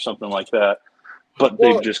at them or something like that, but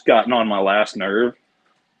they've just gotten on my last nerve.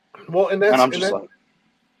 Well, and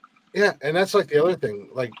yeah, and that's like the other thing,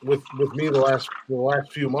 like with me the last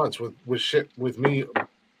few months with me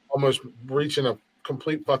almost reaching a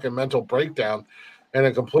complete fucking mental breakdown and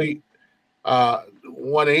a complete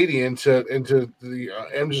 180 into the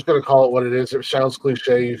I'm just going to call it what it is. It sounds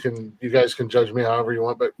cliche. You guys can judge me however you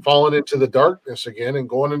want, but falling into the darkness again and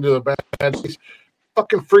going into the bad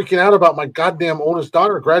fucking freaking out about my goddamn oldest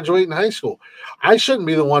daughter graduating high school. I shouldn't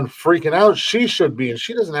be the one freaking out. She should be, and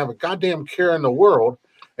she doesn't have a goddamn care in the world.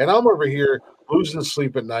 And I'm over here losing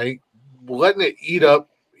sleep at night, letting it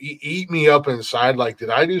eat me up inside. Like, did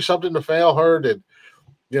I do something to fail her?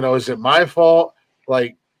 Is it my fault?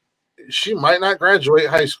 Like, she might not graduate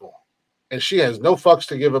high school, and she has no fucks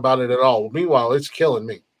to give about it at all. Meanwhile, it's killing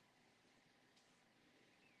me.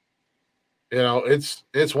 It's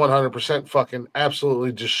 100% fucking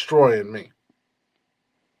absolutely destroying me.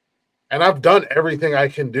 And I've done everything I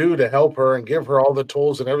can do to help her and give her all the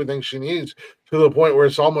tools and everything she needs, to the point where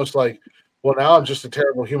it's almost like, well, now I'm just a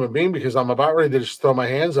terrible human being because I'm about ready to just throw my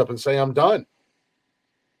hands up and say I'm done.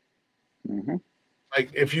 Mm-hmm.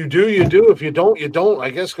 Like, if you do, you do. If you don't, you don't. I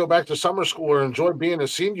guess go back to summer school or enjoy being a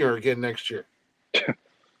senior again next year.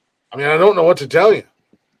 I mean, I don't know what to tell you.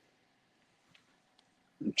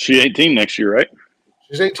 She's 18 next year, right?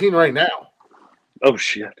 She's 18 right now. Oh,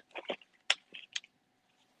 shit.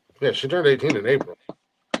 Yeah, she turned 18 in April.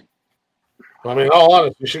 I mean, in all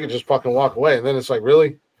honesty, she could just fucking walk away. And then it's like,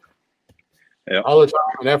 really? Yeah. All the time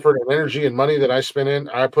and effort and energy and money that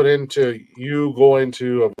I put into you going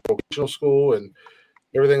to a vocational school and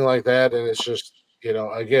everything like that. And it's just,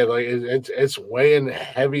 again, like it's weighing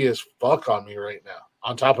heavy as fuck on me right now,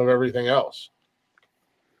 on top of everything else.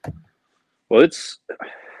 Well, it's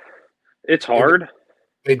hard.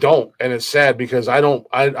 They don't, and it's sad because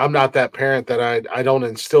I'm not that parent that I don't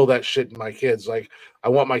instill that shit in my kids. Like, I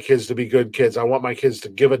want my kids to be good kids. I want my kids to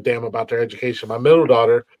give a damn about their education. My middle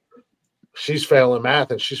daughter, she's failing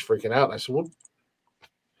math and she's freaking out. And I said, well,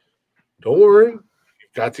 don't worry.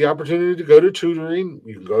 You've got the opportunity to go to tutoring.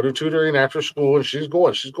 You can go to tutoring after school, and she's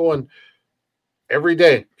going every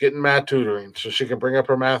day getting math tutoring so she can bring up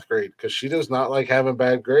her math grade, because she does not like having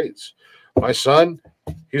bad grades. My son,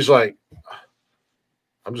 he's like,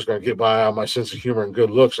 I'm just gonna get by on my sense of humor and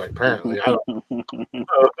good looks. Like apparently, I don't,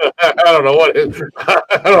 I don't know what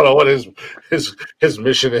I don't know what his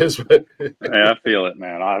mission is, but Yeah, I feel it,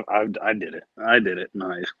 man. I did it. I did it in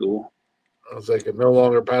high school. I was like, no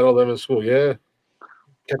longer paddle them in school. Yeah,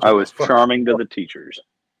 I was charming to the teachers.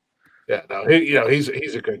 Yeah, no, he's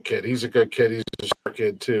a good kid. He's a good kid. He's a smart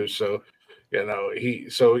kid too. So, and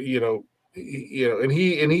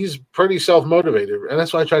he's pretty self motivated, and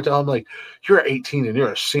that's why I tried to tell him like, you're 18 and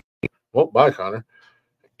you're a senior. Well, bye, Connor.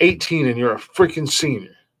 18 and you're a freaking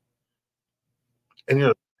senior, and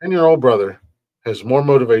your 10-year-old brother has more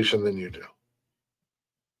motivation than you do.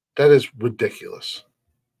 That is ridiculous.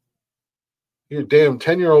 Your damn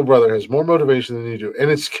 10-year-old brother has more motivation than you do, and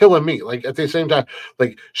it's killing me. Like at the same time,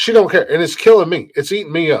 like she don't care, and it's killing me. It's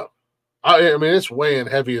eating me up. I mean, it's weighing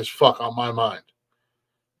heavy as fuck on my mind.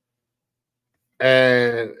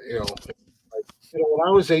 And when I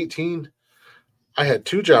was 18, I had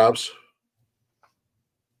 2 jobs.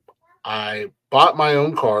 I bought my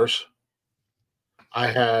own cars. I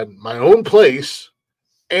had my own place,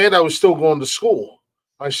 and I was still going to school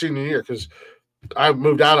my senior year because I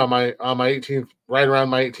moved out on my 18th, right around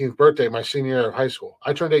my 18th birthday, my senior year of high school.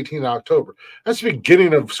 I turned 18 in October. That's the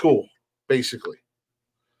beginning of school, basically.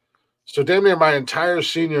 So damn near my entire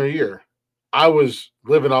senior year, I was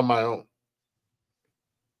living on my own.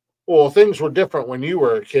 Well, things were different when you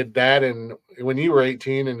were a kid, Dad, and when you were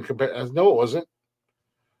 18 and compared. No, it wasn't.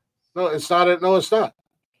 No, it's not. No, it's not.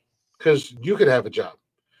 Because you could have a job.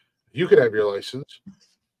 You could have your license.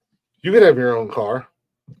 You could have your own car.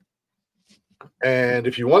 And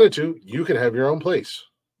if you wanted to, you could have your own place.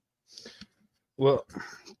 Well,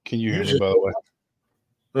 can you hear me, by the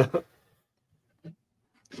way?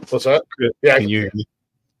 What's that? Good. Yeah. Can you hear me?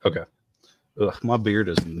 Okay. Ugh, my beard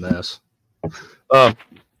is a mess.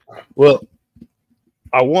 Well,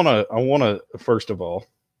 I wanna first of all,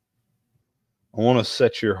 I want to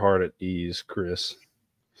set your heart at ease, Chris,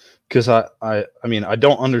 because I mean I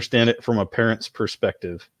don't understand it from a parent's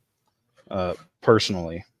perspective,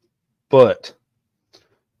 personally, but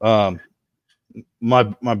my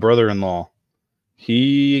brother-in-law,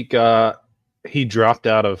 he dropped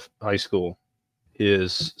out of high school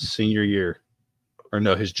his senior year, or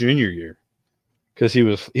no, his junior year, because he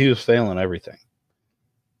was failing everything.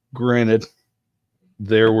 Granted,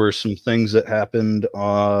 there were some things that happened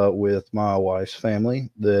with my wife's family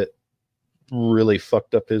that really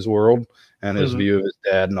fucked up his world and his view of his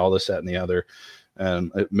dad and all this, that, and the other.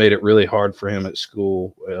 And it made it really hard for him at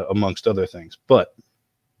school, amongst other things. But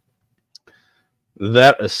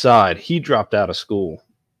that aside, he dropped out of school.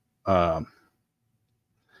 And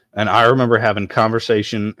I remember having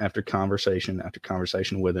conversation after conversation after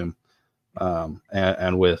conversation with him,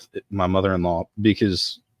 and with my mother-in-law,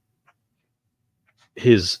 because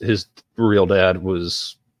his real dad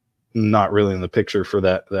was not really in the picture for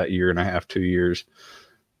that year and a half, 2 years.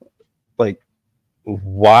 Like,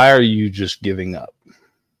 why are you just giving up?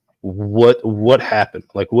 What happened?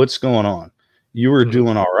 Like, what's going on? You were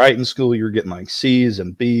doing all right in school. You were getting like C's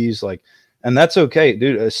and B's, like, and that's okay,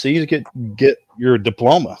 dude. A C to get your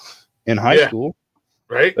diploma in high school,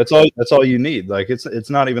 right? That's all you need. Like, it's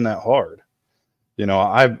not even that hard. You know,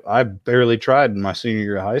 I barely tried in my senior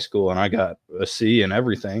year of high school, and I got a C in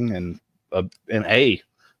everything and an A,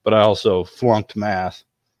 but I also flunked math.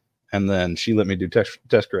 And then she let me do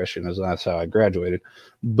test correction, as that's how I graduated.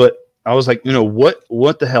 But I was like,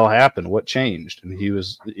 what the hell happened? What changed? And he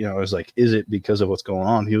was, I was like, is it because of what's going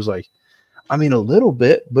on? He was like, I mean, a little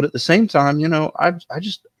bit, but at the same time,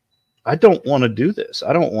 I don't want to do this.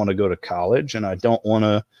 I don't want to go to college, and I don't want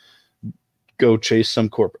to go chase some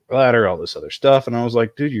corporate ladder, all this other stuff. And I was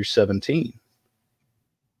like, dude, you're 17.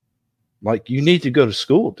 Like, you need to go to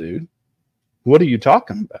school, dude. What are you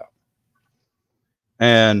talking about?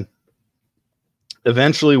 And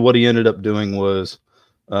eventually what he ended up doing was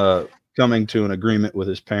coming to an agreement with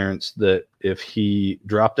his parents that if he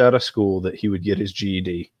dropped out of school, that he would get his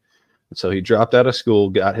GED. And so he dropped out of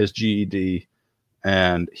school, got his GED,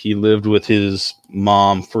 and he lived with his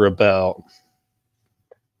mom for about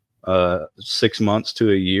 6 months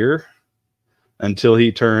to a year until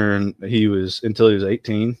he was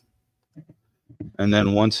 18. And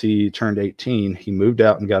then once he turned 18, he moved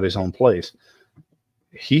out and got his own place.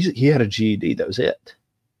 He had a GED. That was it.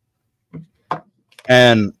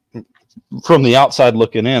 And from the outside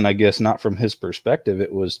looking in, I guess not from his perspective,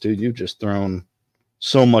 it was, dude, you've just thrown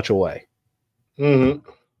so much away. Mm-hmm.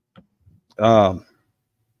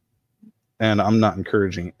 And I'm not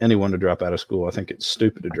encouraging anyone to drop out of school. I think it's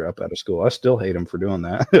stupid to drop out of school. I still hate him for doing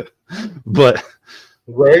that. But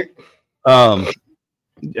right.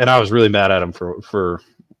 And I was really mad at him for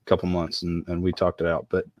couple months, and we talked it out.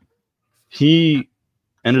 But he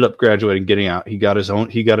ended up graduating, getting out. He got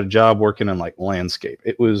a job working in like landscape.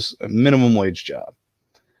 It was a minimum wage job.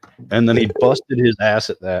 And then he busted his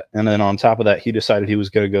ass at that. And then on top of that, he decided he was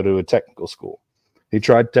going to go to a technical school. He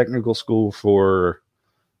tried technical school for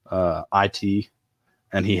IT,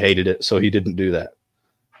 and he hated it, so he didn't do that.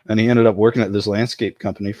 And he ended up working at this landscape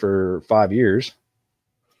company for 5 years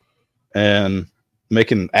and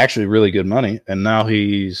making actually really good money. And now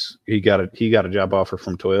he got a job offer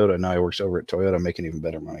from Toyota. Now he works over at Toyota, making even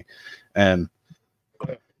better money. And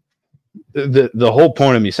the whole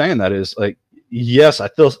point of me saying that is like, yes, I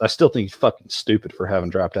still think he's fucking stupid for having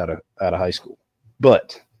dropped out of high school,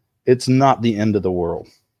 but it's not the end of the world.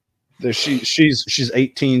 She's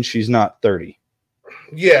 18. She's not 30.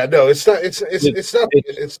 Yeah, no, it's not. It's not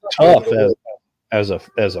tough as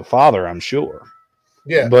a father, I'm sure.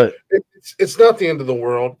 Yeah, but it's not the end of the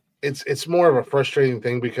world. It's more of a frustrating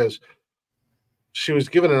thing because she was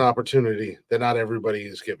given an opportunity that not everybody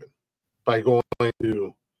is given by going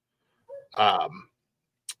to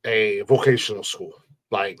a vocational school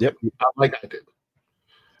like I did.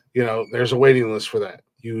 You know, there's a waiting list for that.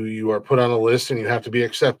 You are put on a list and you have to be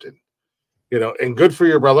accepted. You know, and good for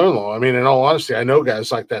your brother-in-law. I mean, in all honesty, I know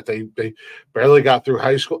guys like that. They barely got through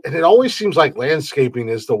high school, and it always seems like landscaping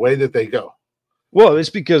is the way that they go. Well, it's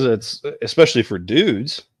because it's especially for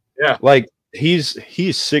dudes. Yeah, like he's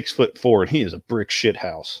 6'4" and he is a brick shit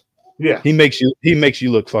house. Yeah, he makes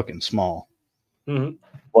you look fucking small. Mm-hmm.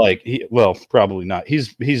 Like probably not.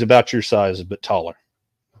 He's about your size but taller.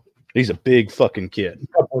 He's a big fucking kid.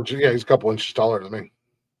 He's a couple inches taller than me.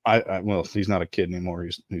 Well, he's not a kid anymore.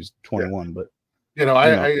 He's 21, but I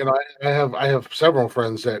have several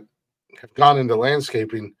friends that have gone into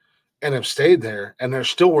landscaping and have stayed there, and they're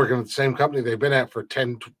still working at the same company they've been at for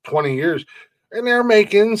 10, 20 years, and they're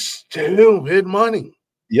making stupid money.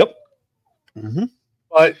 Yep. Mm-hmm.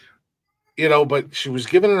 But she was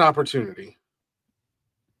given an opportunity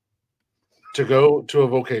to go to a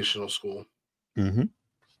vocational school mm-hmm.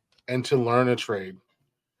 and to learn a trade.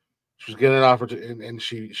 She was given an opportunity, and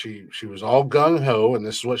she was all gung ho, and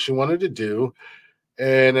this is what she wanted to do.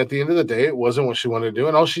 And at the end of the day, it wasn't what she wanted to do.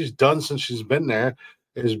 And all she's done since she's been there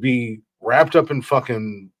is be wrapped up in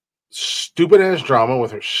fucking stupid ass drama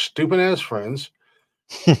with her stupid ass friends,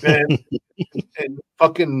 and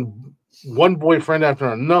fucking one boyfriend after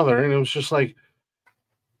another. And it was just like,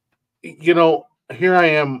 here I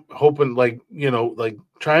am hoping,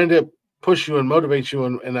 trying to push you and motivate you,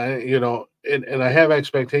 and I, and I have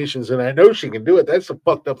expectations, and I know she can do it. That's the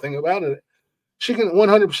fucked up thing about it. She can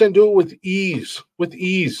 100% do it with ease.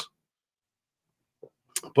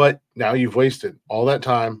 But now you've wasted all that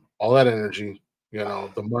time, all that energy,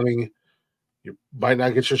 the money. You might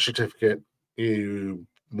not get your certificate. You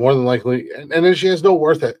more than likely, and then she has no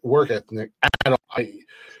work ethic at all.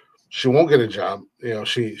 She won't get a job.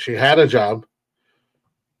 She had a job.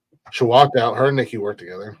 She walked out. Her and Nikki worked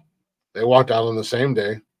together. They walked out on the same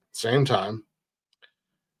day, same time.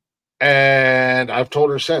 And I've told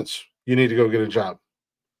her since, you need to go get a job.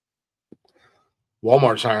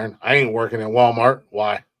 Walmart's hiring. I ain't working at Walmart.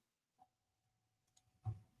 Why?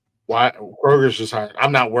 Kroger's just hiring.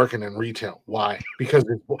 I'm not working in retail. Why? Because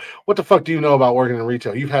what the fuck do you know about working in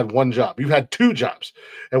retail? You've had one job. You've had two jobs.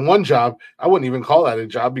 And one job, I wouldn't even call that a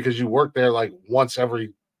job because you work there like once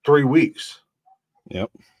every 3 weeks.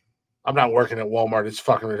 Yep. I'm not working at Walmart. It's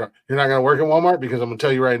fucking retarded. You're not going to work at Walmart? Because I'm going to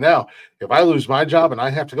tell you right now, if I lose my job and I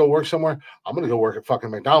have to go work somewhere, I'm going to go work at fucking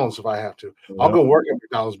McDonald's if I have to. Yep. I'll go work at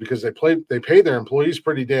McDonald's because they pay their employees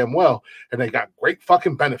pretty damn well, and they got great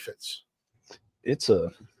fucking benefits.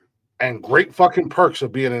 And great fucking perks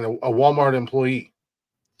of being a Walmart employee.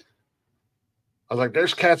 I was like,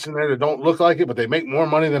 there's cats in there that don't look like it, but they make more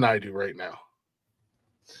money than I do right now.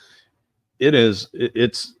 It's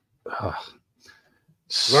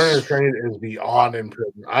learning to trade is beyond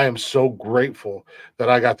improvement. I am so grateful that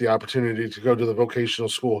I got the opportunity to go to the vocational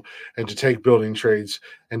school and to take building trades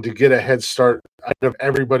and to get a head start out of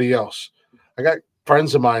everybody else. I got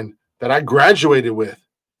friends of mine that I graduated with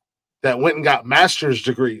that went and got master's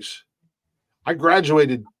degrees. I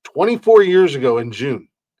graduated 24 years ago in June.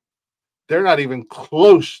 They're not even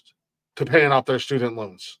close to paying off their student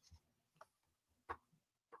loans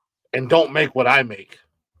and don't make what I make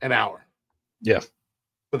an hour. Yeah.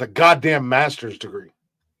 With a goddamn master's degree.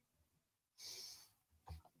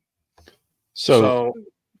 So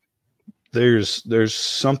there's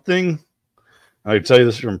something, I tell you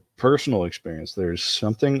this from personal experience. There's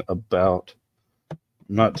something about, I'm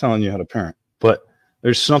not telling you how to parent, but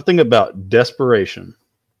there's something about desperation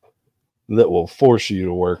that will force you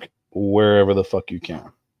to work wherever the fuck you can.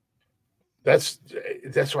 that's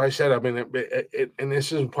why I said. I mean, and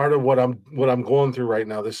this is part of what I'm going through right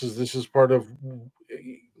now. This is part of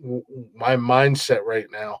my mindset right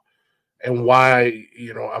now, and why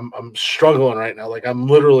I'm struggling right now. Like I'm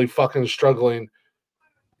literally fucking struggling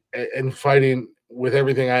and fighting with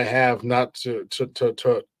everything I have not to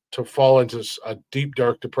fall into a deep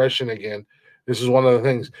dark depression again. This is one of the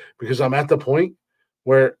things, because I'm at the point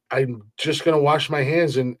where I'm just gonna wash my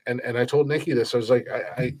hands, and I told Nikki this. I was like,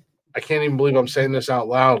 I can't even believe I'm saying this out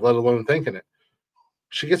loud, let alone thinking it.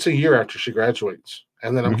 She gets a year after she graduates,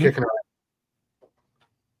 and then I'm kicking her out.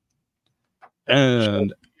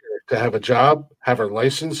 And To have a job, have her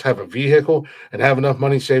license, have a vehicle, and have enough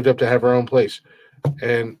money saved up to have her own place.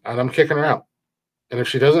 And I'm kicking her out. And if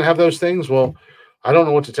she doesn't have those things, well, I don't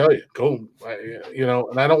know what to tell you. Go,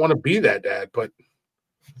 and I don't want to be that dad, but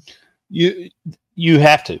you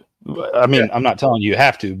have to. I mean, I'm not telling you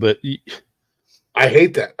have to, but I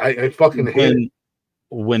hate that. I fucking hate it.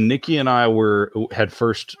 When Nikki and I had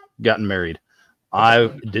first gotten married, I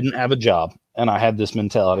didn't have a job, and I had this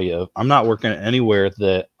mentality of I'm not working anywhere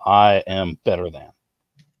that I am better than.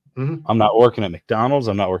 Mm-hmm. I'm not working at McDonald's.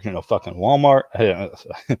 I'm not working at a fucking Walmart. I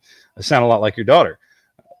sound a lot like your daughter.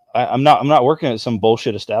 I'm not working at some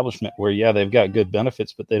bullshit establishment where they've got good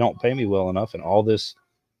benefits, but they don't pay me well enough, and all this,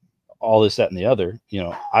 that, and the other.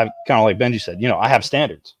 I kind of like Benji said. I have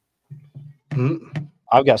standards. Mm-hmm.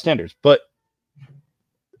 I've got standards, but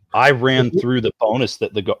I ran through the bonus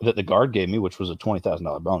that the guard gave me, which was a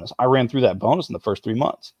 $20,000 bonus. I ran through that bonus in the first 3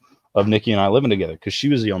 months of Nikki and I living together because she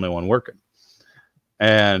was the only one working.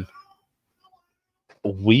 And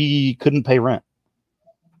we couldn't pay rent.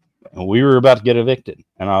 And we were about to get evicted.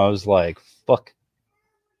 And I was like, fuck.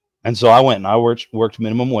 And so I went and I worked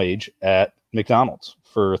minimum wage at McDonald's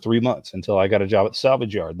for 3 months until I got a job at the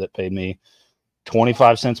salvage yard that paid me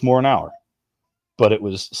 25 cents more an hour. But it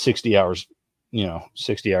was 60 hours,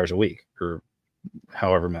 60 hours a week or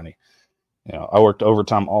however many. I worked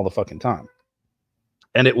overtime all the fucking time.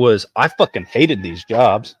 And I fucking hated these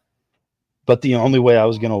jobs. But the only way I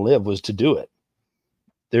was going to live was to do it.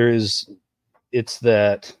 It's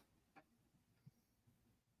that,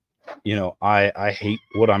 I hate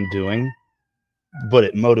what I'm doing, but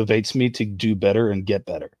it motivates me to do better and get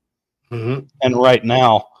better. Mm-hmm. And right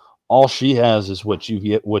now, all she has is what you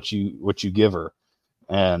get, what you give her.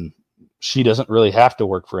 And she doesn't really have to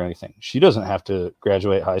work for anything. She doesn't have to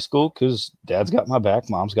graduate high school because dad's got my back,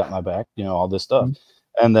 mom's got my back, all this stuff.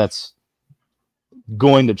 Mm-hmm. And that's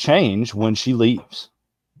going to change when she leaves.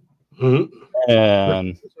 Mm-hmm.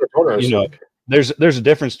 And there's a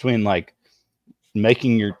difference between like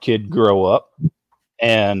making your kid grow up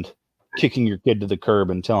and kicking your kid to the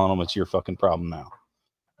curb and telling them it's your fucking problem now.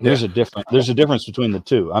 There's a difference between the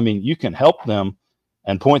two. I mean, you can help them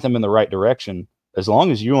and point them in the right direction as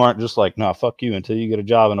long as you aren't just like, no, fuck you, until you get a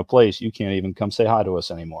job in a place you can't even come say hi to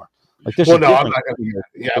us anymore. Like there's I'm not gonna do that.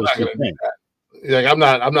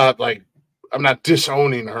 Like I'm not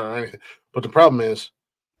disowning her or anything. But the problem is,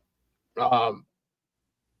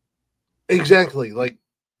 exactly, like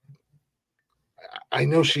I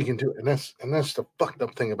know she can do it, and that's the fucked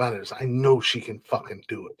up thing about it is I know she can fucking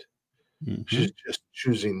do it. Mm-hmm. She's just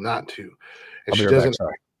choosing not to, and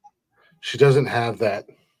she doesn't have that.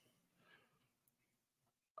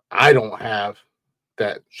 I don't have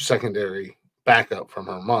that secondary backup from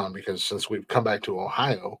her mom because since we've come back to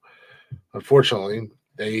Ohio, unfortunately,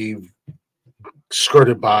 they've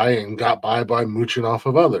skirted by and got by mooching off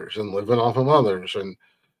of others and living off of others and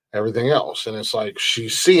everything else. And it's like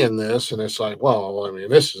she's seeing this and it's like, well, I mean,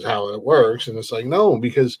 this is how it works. And it's like, no,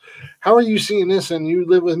 because how are you seeing this and you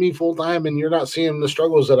live with me full time and you're not seeing the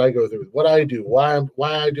struggles that I go through, what I do, why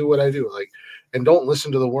I do what I do. Like, and don't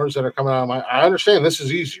listen to the words that are coming out of I understand this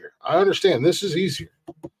is easier. I understand this is easier.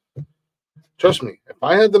 Trust me, if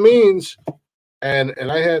I had the means and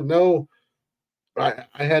I had no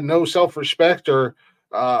self-respect or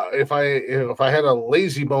if I had a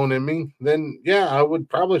lazy bone in me, then yeah, I would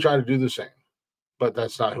probably try to do the same. But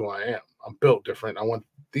that's not who I am. I'm built different. I want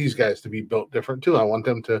these guys to be built different too. I want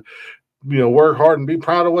them to, work hard and be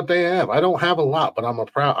proud of what they have. I don't have a lot, but I'm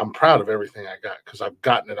proud of everything I got because I've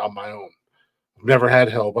gotten it on my own. I've never had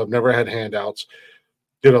help. I've never had handouts.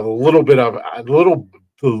 The little bit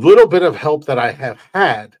of help that I have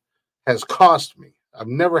had has cost me. I've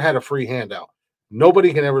never had a free handout.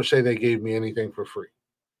 Nobody can ever say they gave me anything for free.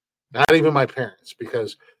 Not even my parents,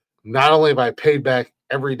 because not only have I paid back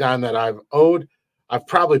every dime that I've owed, I've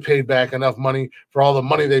probably paid back enough money for all the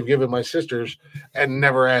money they've given my sisters and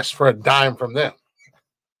never asked for a dime from them.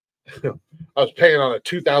 I was paying on a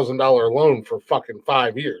 $2,000 loan for fucking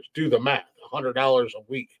 5 years. Do the math. $100 a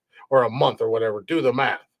week or a month or whatever. Do the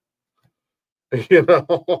math. You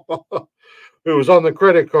know, it was on the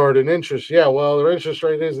credit card and interest. Yeah, well, their interest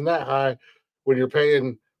rate isn't that high when you're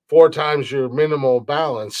paying 4 times your minimal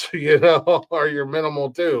balance, you know, or your minimal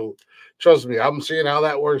due. Trust me, I'm seeing how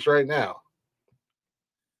that works right now.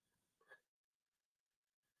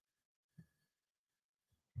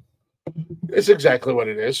 It's exactly what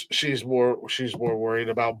it is. She's more worried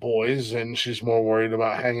about boys, and she's more worried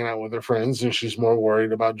about hanging out with her friends, and she's more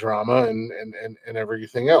worried about drama and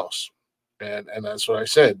everything else. And that's what I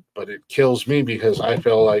said. But it kills me because I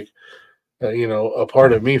feel like a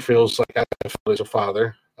part of me feels like I failed as a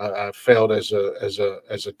father. I failed as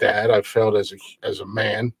a dad. I failed as a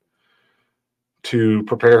man to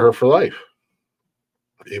prepare her for life,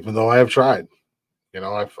 even though I have tried.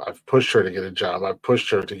 I've pushed her to get a job. I've pushed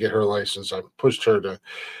her to get her license. I've pushed her to,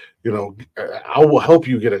 I will help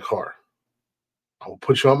you get a car. I will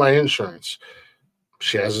put you on my insurance.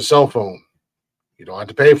 She has a cell phone. You don't have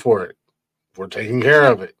to pay for it. We're taking care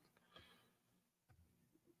of it.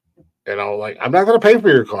 I'm not going to pay for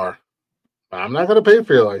your car. I'm not going to pay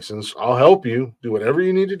for your license. I'll help you do whatever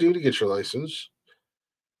you need to do to get your license.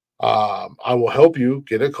 I will help you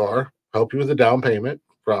get a car, help you with the down payment.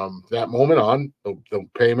 From that moment on, the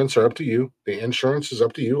payments are up to you. The insurance is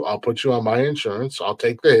up to you. I'll put you on my insurance. I'll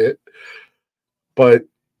take the hit. But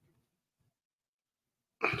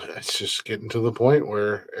it's just getting to the point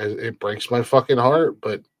where it breaks my fucking heart,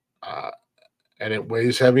 and it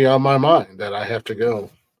weighs heavy on my mind that I have to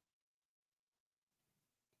go.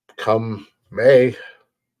 Come May,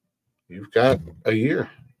 you've got a year.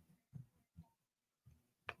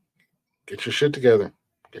 Get your shit together.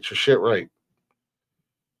 Get your shit right.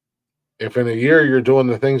 If in a year you're doing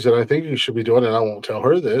the things that I think you should be doing, and I won't tell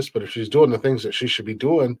her this, but if she's doing the things that she should be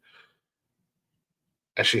doing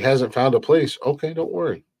and she hasn't found a place, okay, don't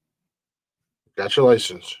worry. You've got your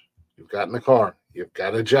license. You've gotten a car. You've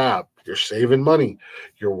got a job. You're saving money.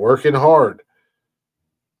 You're working hard.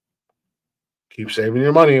 Keep saving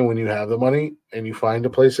your money. And when you have the money and you find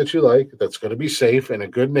a place that you like, that's going to be safe in a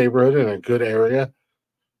good neighborhood, in a good area,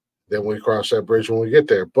 then we cross that bridge when we get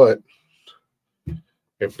there. But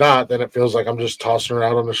if not, then it feels like I'm just tossing her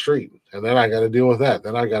out on the street. And then I got to deal with that.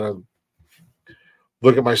 Then I got to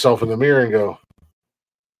look at myself in the mirror and go,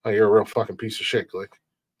 oh, you're a real fucking piece of shit, Glick.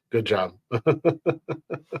 Good job.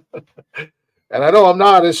 And I know I'm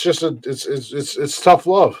not. It's just it's tough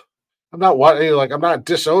love. I'm not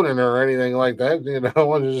disowning her or anything like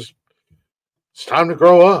that. It's time to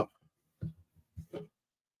grow up.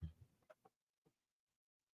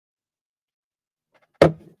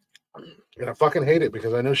 And I fucking hate it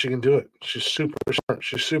because I know she can do it. She's super smart.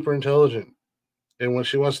 She's super intelligent. And when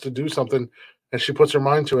she wants to do something and she puts her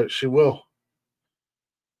mind to it, she will.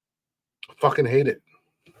 I fucking hate it.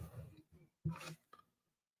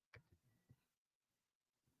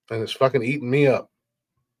 And it's fucking eating me up.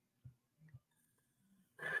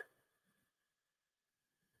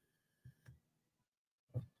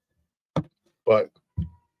 But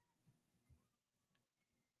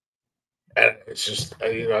it's just,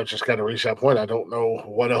 I just got to reach that point. I don't know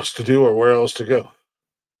what else to do or where else to go.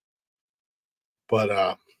 But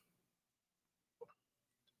I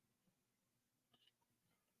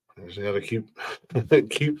just got to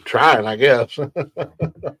keep trying, I guess. But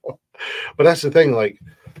that's the thing. Like,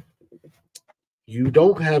 you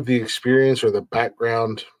don't have the experience or the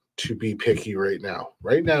background to be picky right now.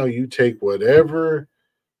 Right now, you take whatever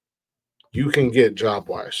you can get job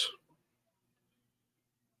wise.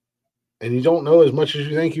 And you don't know as much as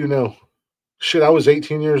you think you know. Shit, I was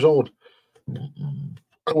 18 years old.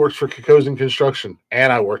 I worked for Kokosin Construction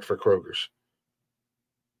and I worked for Kroger's.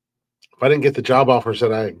 If I didn't get the job offers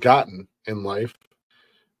that I had gotten in life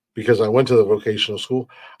because I went to the vocational school,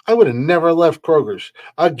 I would have never left Kroger's.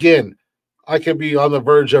 Again, I could be on the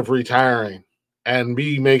verge of retiring and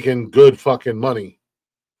be making good fucking money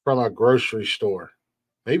from a grocery store.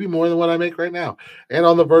 Maybe more than what I make right now. And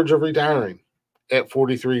on the verge of retiring at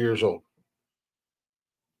 43 years old.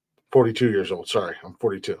 42 years old. Sorry, I'm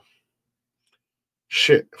 42.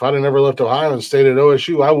 Shit, if I'd have never left Ohio and stayed at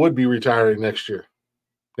OSU, I would be retiring next year.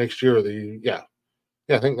 Next year,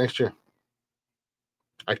 I think next year.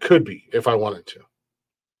 I could be if I wanted to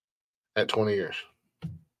at 20 years.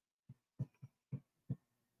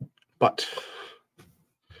 But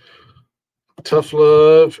tough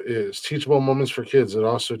love is teachable moments for kids. It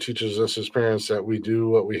also teaches us as parents that we do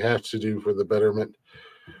what we have to do for the betterment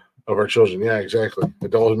of our children. Yeah, exactly.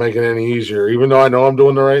 It don't make it any easier. Even though I know I'm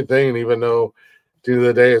doing the right thing, and even though at the end of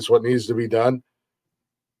the day it's what needs to be done,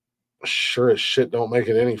 sure as shit don't make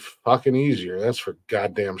it any fucking easier. That's for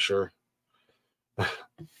goddamn sure.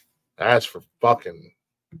 That's for fucking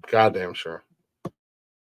goddamn sure.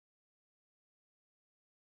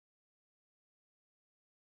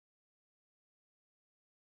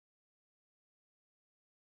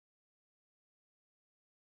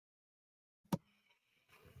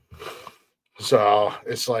 So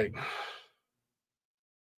it's like,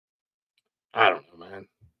 I don't know, man.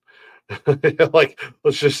 Like,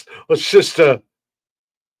 let's just I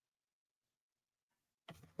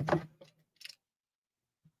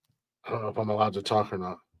don't know if I'm allowed to talk or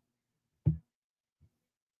not.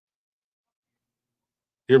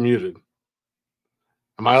 You're muted.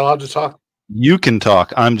 Am I allowed to talk? You can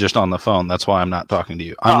talk. I'm just on the phone. That's why I'm not talking to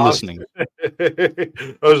you. I'm listening.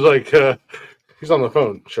 I was like, he's on the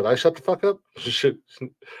phone. Should I shut the fuck up? Should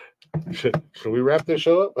we wrap this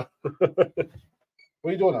show up? What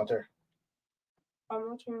are you doing out there? I'm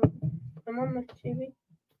on the TV.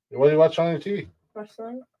 What are you watching on your TV?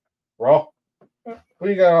 Wrestling. Raw? Yeah. What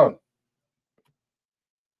do you got on?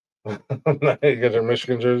 You got your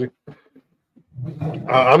Michigan jersey?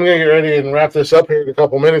 I'm going to get ready and wrap this up here in a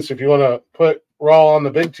couple minutes. If you want to put Raw on the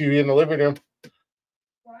big TV in the living room.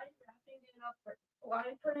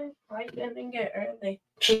 Why didn't get early?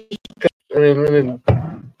 I mean,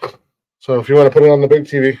 so if you want to put it on the big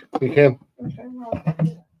TV, you can. Okay, well,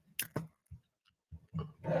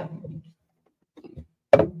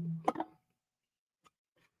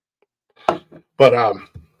 But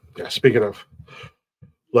yeah. Speaking of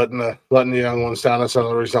letting the young ones down, that's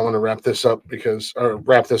another reason I want to wrap this up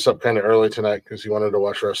kind of early tonight because you wanted to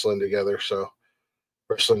watch wrestling together. So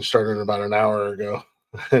wrestling started about an hour ago.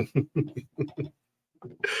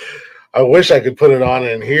 I wish I could put it on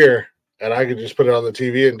in here and I could just put it on the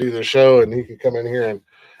TV and do the show, and he could come in here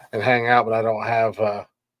and hang out. But I don't have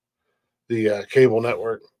the cable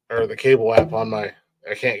network or the cable app on my.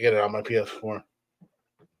 I can't get it on my PS4.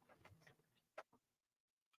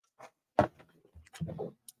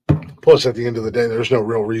 Plus, at the end of the day, there's no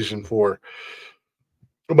real reason for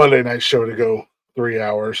a Monday night show to go 3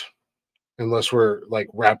 hours unless we're like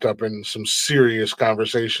wrapped up in some serious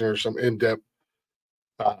conversation or some in-depth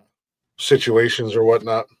situations or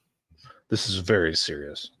whatnot. This is very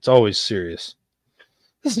serious. It's always serious.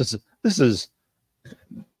 This is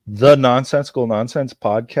the Nonsensical Nonsense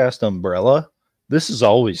podcast umbrella. This is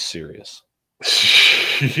always serious.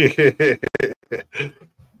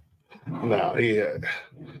 No,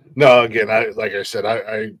 no. Again, like I said,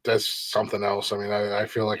 I that's something else. I mean, I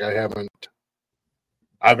feel like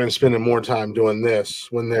I've been spending more time doing this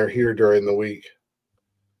when they're here during the week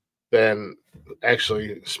than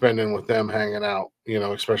actually spending with them hanging out. You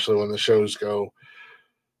know, especially when the shows go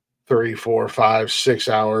 3, 4, 5, 6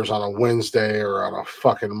 hours on a Wednesday or on a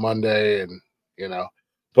fucking Monday, and you know.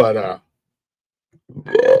 But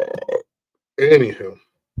anywho.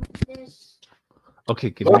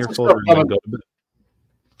 Okay, give me your folder and then go to bed.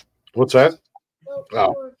 What's that?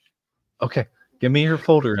 Oh. Okay, give me your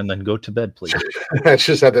folder and then go to bed, please. I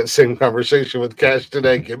just had that same conversation with Cash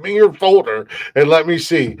today. Give me your folder and let me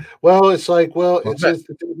see. Well, it's like, it's just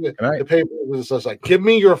the paper was just like, give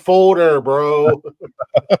me your folder, bro.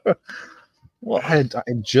 Well, I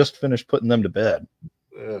just finished putting them to bed,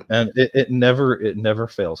 and it never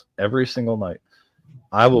fails. Every single night,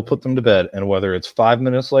 I will put them to bed, and whether it's 5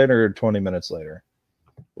 minutes later or 20 minutes later,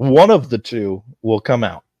 one of the two will come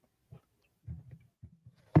out.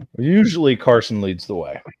 Usually Carson leads the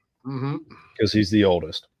way because he's the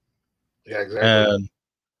oldest. Yeah, exactly. And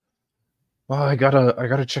I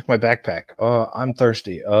gotta check my backpack. I'm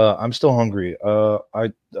thirsty. I'm still hungry. I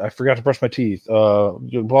forgot to brush my teeth. Blah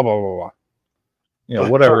blah blah blah. You know,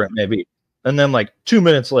 whatever it may be. And then like 2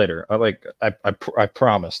 minutes later, I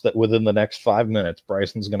promise that within the next 5 minutes,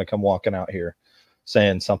 Bryson's gonna come walking out here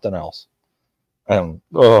saying something else.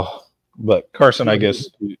 But Carson, I guess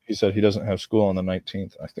he said he doesn't have school on the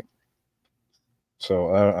 19th, I think.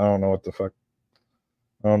 So I don't know what the fuck.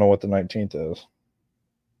 I don't know what the 19th is.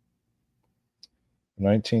 The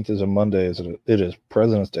 19th is a Monday. It is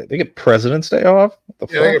President's Day. They get President's Day off? What the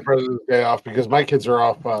fuck? They get President's Day off because my kids are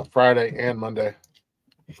off Friday and Monday.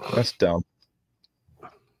 That's dumb.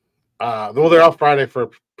 Well, they're off Friday for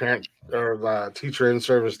parent or teacher in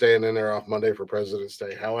service day, and then they're off Monday for President's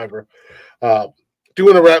Day. However, I do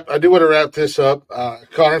want to wrap this up.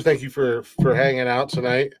 Connor, thank you for hanging out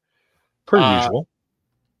tonight. Per usual.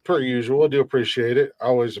 Per usual. I do appreciate it. I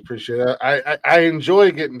always appreciate it. I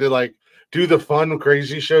enjoy getting to like do the fun,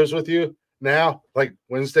 crazy shows with you now, like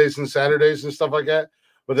Wednesdays and Saturdays and stuff like that.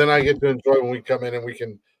 But then I get to enjoy when we come in and we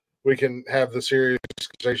can have the serious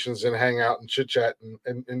conversations and hang out and chit chat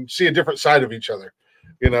and see a different side of each other,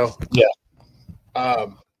 you know? Yeah. I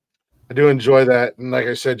do enjoy that. And like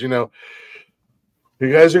I said, you know,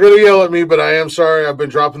 you guys are going to yell at me, but I am sorry. I've been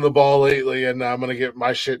dropping the ball lately, and I'm going to get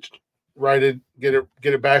my shit righted, get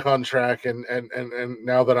it back on track. And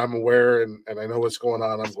now that I'm aware and I know what's going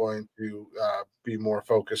on, I'm going to be more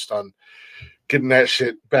focused on getting that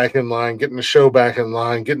shit back in line, getting the show back in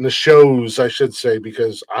line, getting the shows, I should say,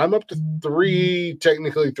 because I'm up to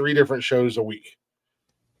technically three different shows a week.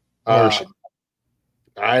 Mercy.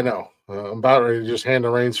 I know. I'm about ready to just hand the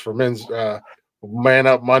reins for men's Man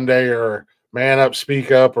Up Monday or Man Up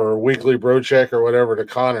Speak Up or Weekly Bro Check or whatever to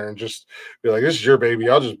Connor and just be like, this is your baby.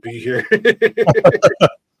 I'll just be here.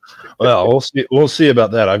 Well, we'll see. We'll see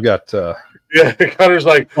about that. I've got. Yeah, Connor's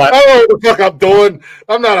like, I don't know what the fuck I'm doing.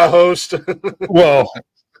 I'm not a host. Well,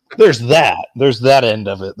 there's that. There's that end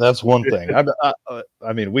of it. That's one thing. I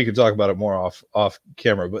mean, we could talk about it more off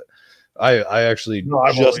camera, but I actually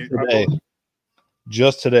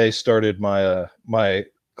just today started my my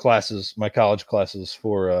classes, my college classes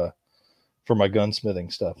for my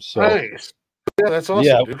gunsmithing stuff. So nice. Yeah, that's awesome.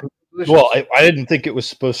 Yeah. Dude. Well, I didn't think it was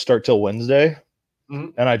supposed to start till Wednesday.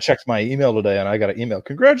 Mhm. And I checked my email today and I got an email.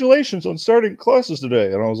 Congratulations on starting classes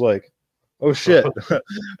today. And I was like, oh shit.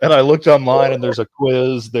 And I looked online and there's a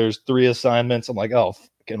quiz. There's 3 assignments. I'm like, oh,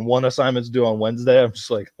 fucking 1 assignment's due on Wednesday. I'm just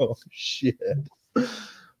like, oh shit.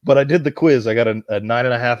 But I did the quiz. I got a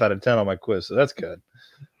 9.5 out of 10 on my quiz. So that's good.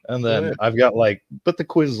 And then I've got but the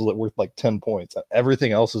quiz is worth like 10 points.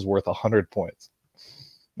 Everything else is worth 100 points.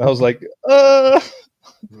 And I was like, I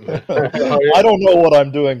don't know what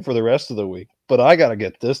I'm doing for the rest of the week, but I got to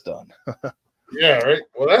get this done. Yeah, right.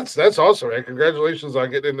 Well, that's awesome, man. Congratulations on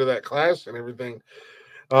getting into that class and everything.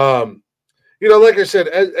 Like I said,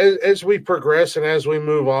 as we progress and as we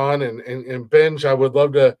move on and binge, I would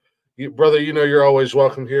love to, brother. You're always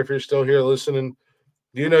welcome here if you're still here listening.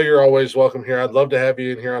 You're always welcome here. I'd love to have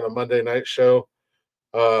you in here on a Monday night show,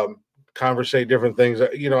 conversate different things.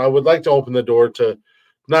 I would like to open the door to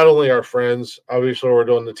not only our friends. Obviously, we're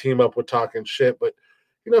doing the team up with talking shit, but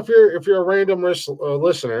if you're a random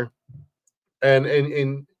listener and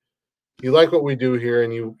you like what we do here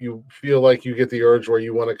and you feel like you get the urge where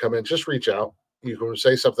you want to come in, just reach out. You can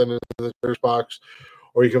say something in the search box,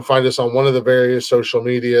 or you can find us on one of the various social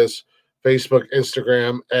medias: Facebook,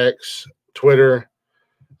 Instagram, X, Twitter.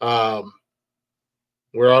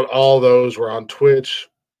 We're on all those. We're on Twitch.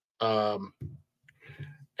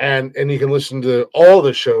 And you can listen to all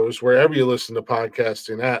the shows wherever you listen to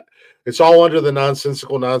podcasting at. It's all under the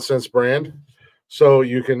Nonsensical Nonsense brand. So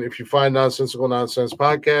you can, if you find Nonsensical Nonsense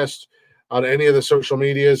Podcast on any of the social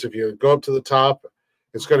medias, if you go up to the top,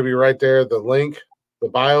 it's going to be right there, the link, the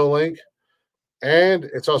bio link. And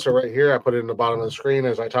it's also right here. I put it in the bottom of the screen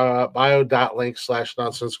as I talk about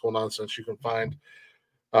bio.link/nonsensical nonsense. You can find,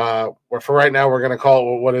 for right now, we're going to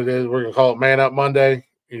call it what it is. We're going to call it Man Up Monday.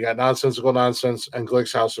 You got Nonsensical Nonsense and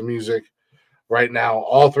Glick's House of Music. Right now,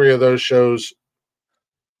 all 3 of those shows,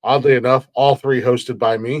 oddly enough, all 3 hosted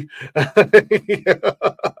by me.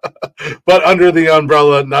 But under the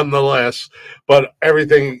umbrella nonetheless. But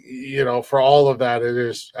everything, for all of that, it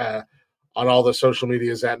is on all the social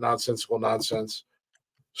medias at Nonsensical Nonsense.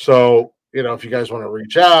 So, if you guys want to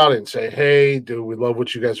reach out and say, hey, dude, we love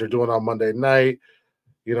what you guys are doing on Monday night.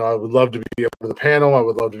 I would love to be a part of the panel. I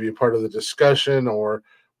would love to be a part of the discussion or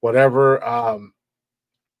whatever.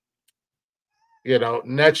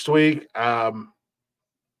 Next week, I'm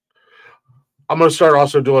going to start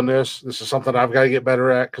also doing this. This is something I've got to get better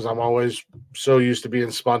at because I'm always so used to being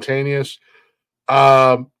spontaneous.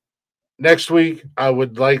 Next week, I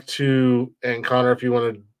would like to, and Connor, if you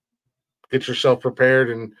want to get yourself prepared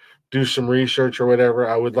and do some research or whatever,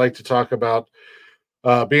 I would like to talk about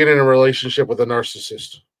being in a relationship with a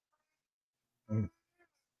narcissist.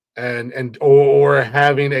 And or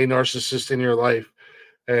having a narcissist in your life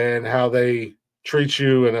and how they treat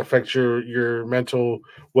you and affect your mental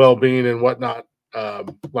well-being and whatnot,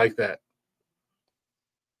 like that.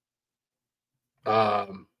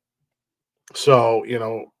 So,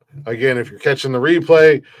 again, if you're catching the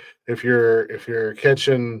replay, if you're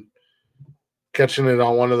catching it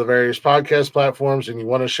on one of the various podcast platforms and you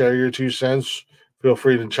want to share your 2 cents, feel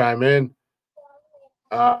free to chime in.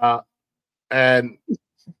 And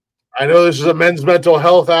I know this is a men's mental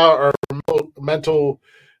health mental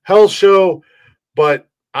health show, but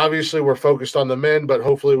obviously we're focused on the men, but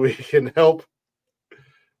hopefully we can help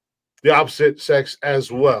the opposite sex as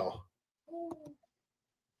well.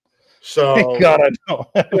 So thank God I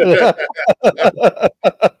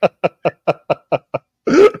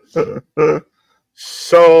don't.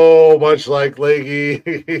 So much like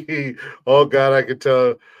Leggy. Oh God, I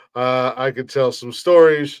could tell some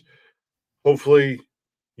stories. Hopefully,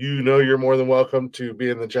 you're more than welcome to be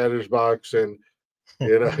in the chatter's box, and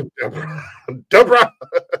Deborah,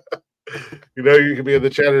 you can be in the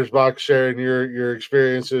chatter's box sharing your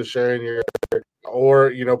experiences, sharing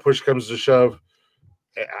or push comes to shove,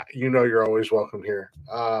 you're always welcome here.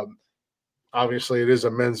 obviously it is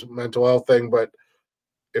a men's mental health thing, but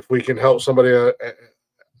if we can help somebody, a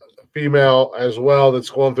female as well, that's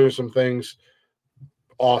going through some things,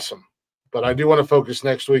 awesome. But I do want to focus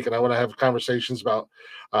next week, and I want to have conversations about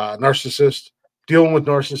narcissists, dealing with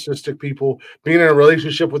narcissistic people, being in a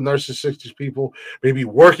relationship with narcissistic people, maybe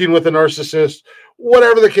working with a narcissist,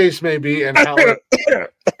 whatever the case may be, and how.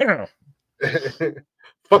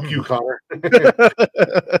 Fuck you, Connor.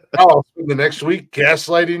 I'll spend the next week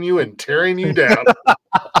gaslighting you and tearing you down.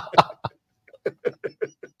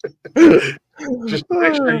 Just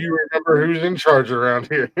make sure you remember who's in charge around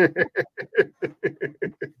here.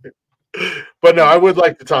 But no, I would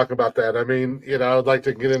like to talk about that. I mean, I would like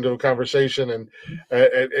to get into a conversation and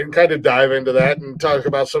kind of dive into that and talk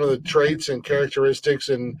about some of the traits and characteristics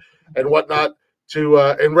and whatnot to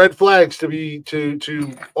and red flags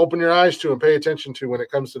to open your eyes to and pay attention to when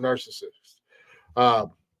it comes to narcissists.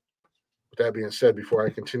 With that being said, before I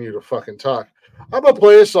continue to fucking talk, I'm gonna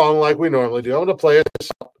play a song like we normally do. I'm gonna play a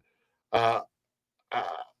song.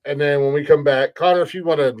 And then when we come back, Connor, if you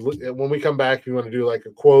want to, when we come back, you want to do like a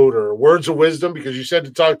quote or words of wisdom, because you said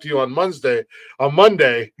to talk to you on Monday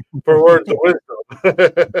for words of wisdom.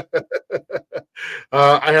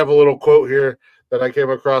 I have a little quote here that I came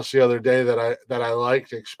across the other day that I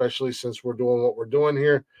liked, especially since we're doing what we're doing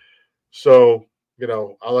here. So,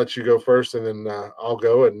 I'll let you go first, and then I'll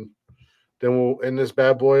go, and then we'll end this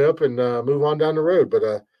bad boy up and move on down the road. But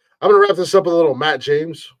I'm going to wrap this up with a little Matt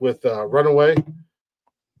James with Runaway.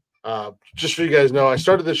 Just so you guys know, I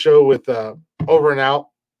started the show with Over and Out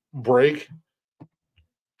Break.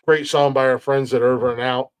 Great song by our friends at Over and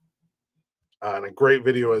Out. And a great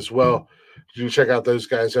video as well. You can check out those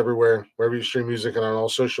guys everywhere, wherever you stream music, and on all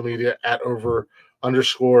social media at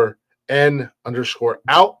over_n_out.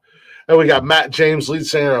 And we got Matt James, lead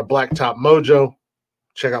singer of Blacktop Mojo.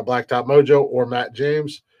 Check out Blacktop Mojo or Matt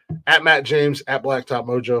James at Blacktop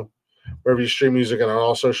Mojo. Wherever you stream music and on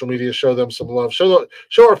all social media, show them some love. Show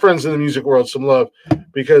our friends in the music world some love,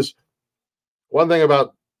 because one thing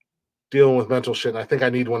about dealing with mental shit, and I think I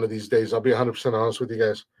need one of these days. I'll be 100% honest with you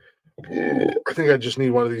guys. I think I just need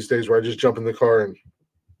one of these days where I just jump in the car and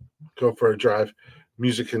go for a drive.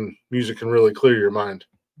 Music can really clear your mind.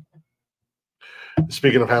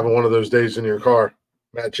 Speaking of having one of those days in your car,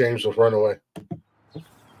 Matt James with Runaway.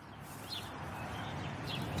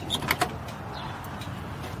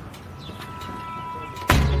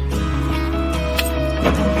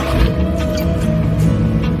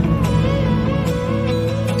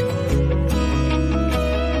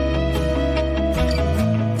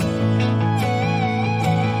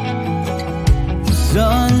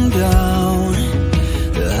 Sundown,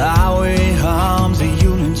 the highway hums a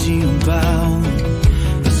eulogy about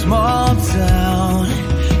the small town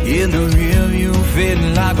in the rear view,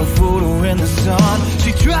 fading like a photo in the sun.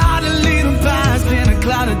 She tried to lead him past in a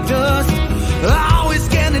cloud of dust, always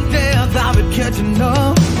scared to death of it catching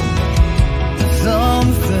up.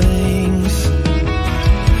 Some things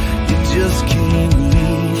you just can't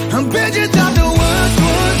believe. I bet you thought the worst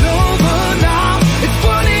was over now. It's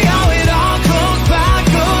funny how it all comes back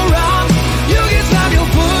around. You can slap your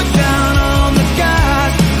foot down on the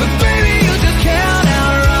gas, but baby, you just can't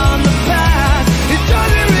outrun the past. It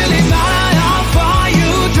doesn't really matter how far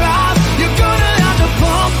you drive. You're gonna have to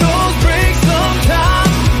pump those brakes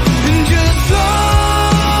sometime and just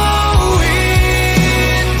slow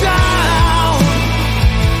it down.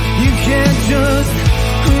 You can't just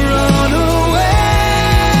run away.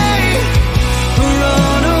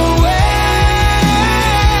 Run away.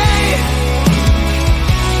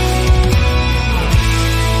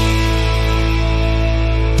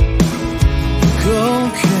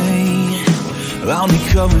 Cocaine around the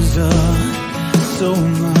covers up so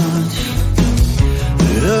much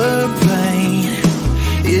that her pain,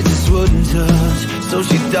 it just wouldn't touch. So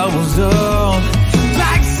she doubles up,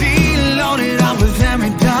 backseat loaded up with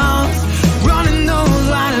hand-me-downs, running those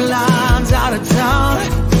white lines out of town.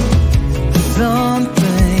 Some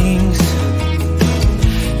things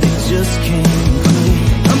you just can't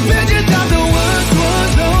believe. I bet you thought the worst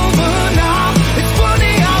was over now. It's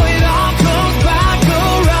funny how it all comes back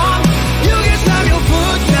around. You can slam your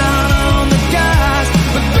foot down on the gas,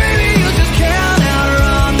 but baby, you just can't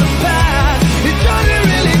outrun the past. It doesn't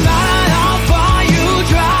really matter how far you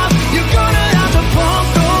drive. You're gonna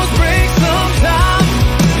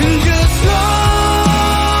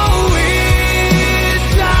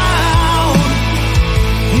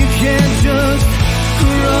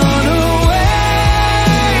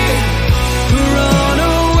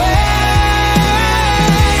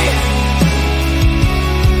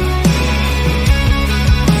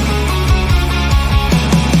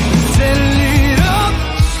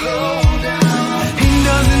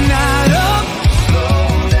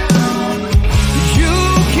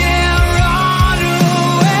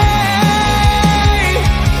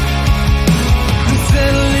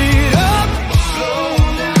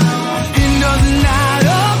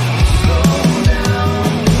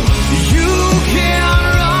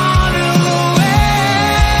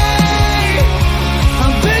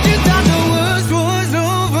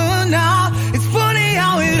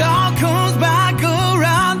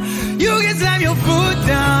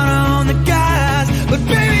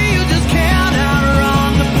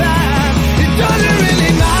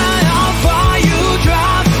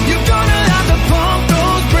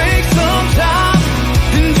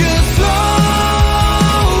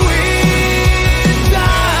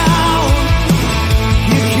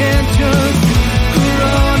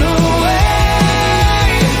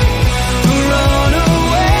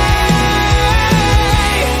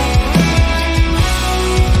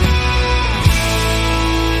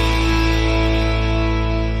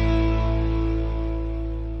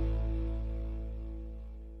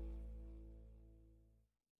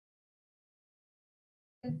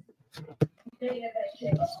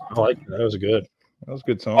I like that. That was good. That was a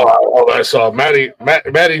good song. Oh, I saw Matty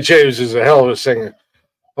James is a hell of a singer.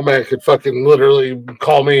 My man could fucking literally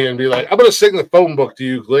call me and be like, "I'm gonna sing the phone book to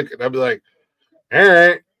you, Glick," and I'd be like, "All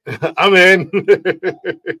right, I'm in."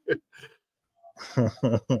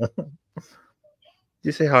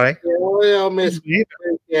 You say hi? Well, Miss,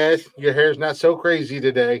 yes, your hair's not so crazy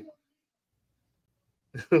today.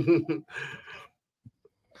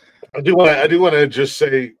 I do want to just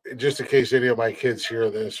say, just in case any of my kids hear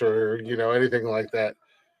this or anything like that.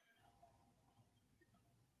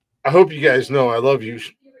 I hope you guys know I love you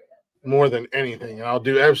more than anything, and I'll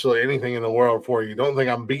do absolutely anything in the world for you. Don't think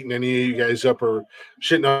I'm beating any of you guys up or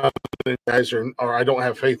shitting on you guys, or I don't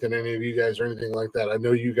have faith in any of you guys or anything like that. I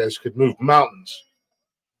know you guys could move mountains,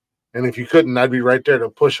 and if you couldn't, I'd be right there to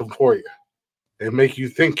push them for you and make you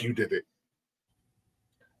think you did it.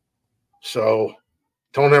 So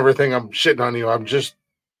don't ever think I'm shitting on you. I'm just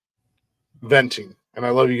venting, and I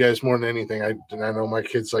love you guys more than anything. I know my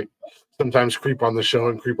kids like sometimes creep on the show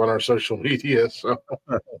and creep on our social media. So,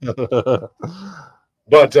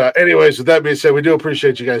 but anyways, with that being said, we do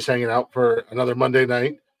appreciate you guys hanging out for another Monday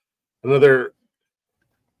night, another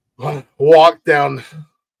walk down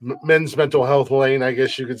men's mental health lane, I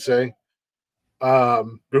guess you could say.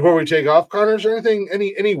 Before we take off, Connor, is there anything,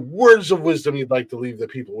 any words of wisdom you'd like to leave the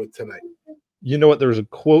people with tonight? You know what? There was a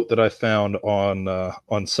quote that I found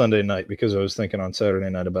on Sunday night because I was thinking on Saturday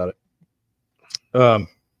night about it.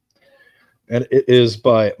 And it is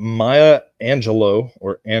by Maya Angelou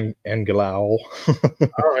or Angelou.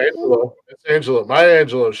 Oh, Angelou. It's Angelou. Maya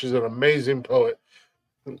Angelou. She's an amazing poet.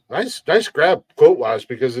 Nice grab quote-wise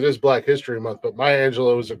because it is Black History Month, but Maya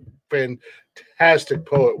Angelou is a fantastic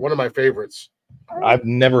poet. One of my favorites. I've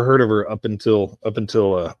never heard of her up until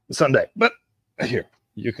Sunday, but here,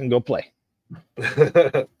 you can go play.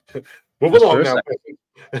 Move along now.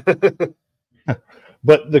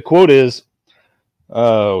 But the quote is,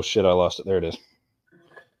 oh shit, I lost it. There it is.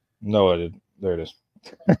 No, I didn't. There it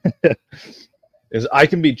is. Is I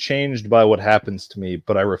can be changed by what happens to me,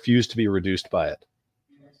 but I refuse to be reduced by it.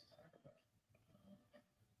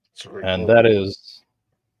 And that is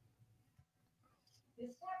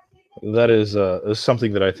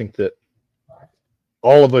something that I think that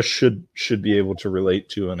all of us should be able to relate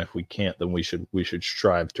to, and if we can't, then we should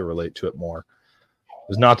strive to relate to it more.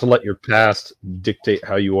 Is not to let your past dictate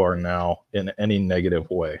how you are now in any negative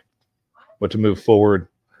way, but to move forward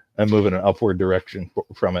and move in an upward direction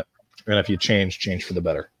from it. And if you change for the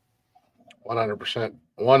better. 100%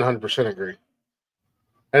 agree.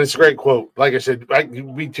 And it's a great quote. Like I said,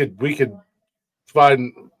 we could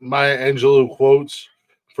find Maya Angelou quotes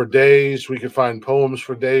for days. We could find poems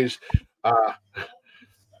for days.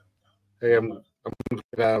 Hey, I'm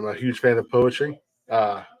a huge fan of poetry,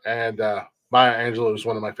 and Maya Angelou is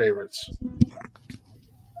one of my favorites.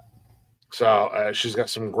 So she's got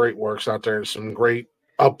some great works out there, some great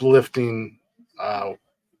uplifting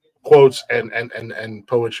quotes and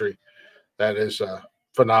poetry that is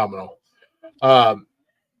phenomenal.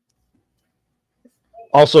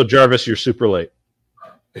 Also, Jarvis, you're super late.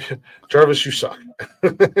 Jarvis, you suck.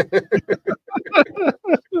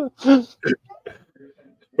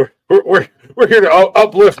 We're here to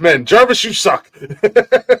uplift men. Jarvis, you suck.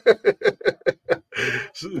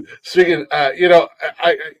 Speaking,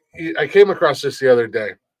 I came across this the other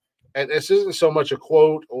day, and this isn't so much a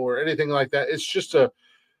quote or anything like that. It's just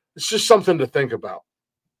something to think about.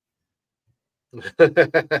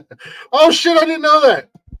 Oh shit! I didn't know that.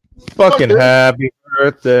 Fucking happy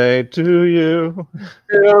birthday to you.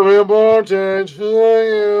 Happy birthday to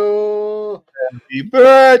you. Happy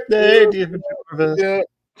birthday, dear Jarvis.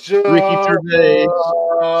 Yeah, Ricky Gervais.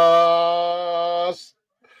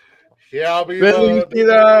 Happy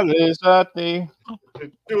Felicidades a ti.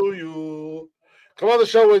 to you. Come on the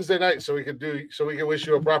show Wednesday night so we can wish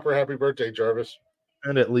you a proper happy birthday, Jarvis.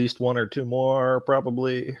 And at least one or two more,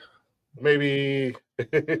 probably. Maybe.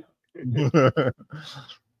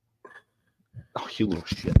 Oh, you little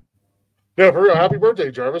shit. No, for real. Happy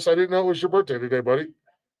birthday, Jarvis. I didn't know it was your birthday today, buddy.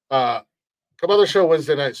 Come on the show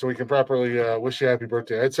Wednesday night so we can properly wish you happy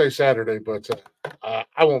birthday. I'd say Saturday, but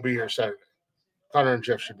I won't be here Saturday. Connor and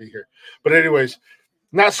Jeff should be here. But anyways,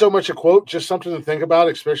 not so much a quote, just something to think about,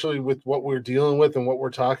 especially with what we're dealing with and what we're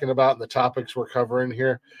talking about and the topics we're covering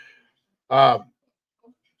here.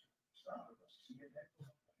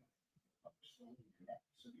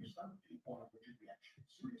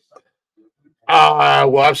 I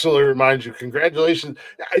will absolutely remind you. Congratulations,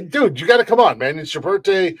 dude! You got to come on, man. It's your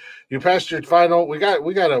birthday. You passed your final. We got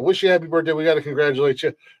to wish you happy birthday. We got to congratulate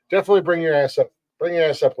you. Definitely bring your ass up. Bring your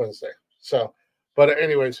ass up Wednesday. But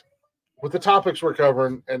anyways, with the topics we're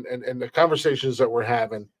covering and the conversations that we're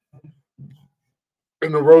having,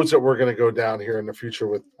 and the roads that we're going to go down here in the future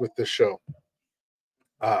with this show,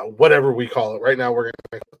 whatever we call it. Right now, we're going to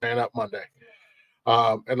make Man Up Monday.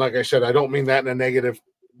 And like I said, I don't mean that in a negative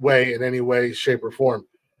way in any way, shape, or form.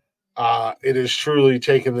 It is truly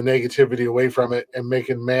taking the negativity away from it and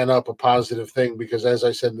making Man Up a positive thing. Because as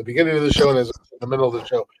I said in the beginning of the show and as in the middle of the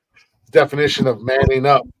show, the definition of manning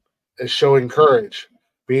up is showing courage,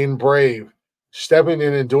 being brave, stepping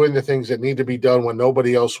in and doing the things that need to be done when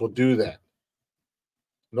nobody else will do that.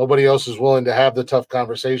 Nobody else is willing to have the tough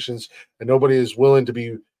conversations, and nobody is willing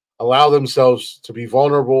to allow themselves to be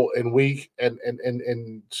vulnerable and weak and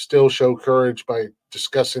still show courage by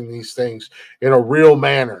discussing these things in a real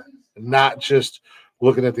manner, not just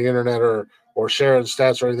looking at the internet or sharing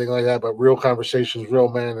stats or anything like that, but real conversations, real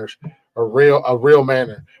manners, a real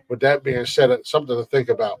manner. With that being said, it's something to think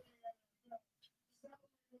about.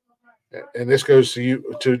 And this goes to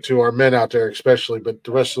you, to our men out there especially, but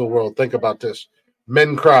the rest of the world. Think about this.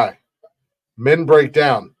 Men cry. Men break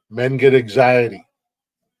down. Men get anxiety.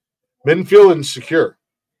 Men feel insecure.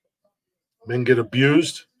 Men get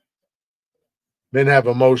abused. Men have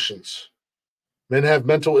emotions. Men have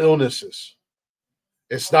mental illnesses.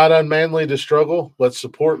 It's not unmanly to struggle. Let's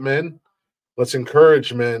support men. Let's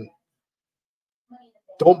encourage men.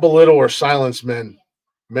 Don't belittle or silence men.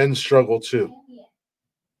 Men struggle too.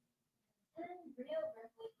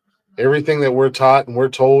 Everything that we're taught and we're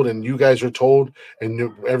told, and you guys are told, and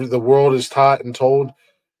the world is taught and told,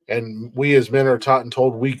 and we as men are taught and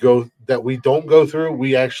told we don't go through,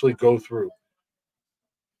 we actually go through.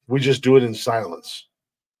 We just do it in silence.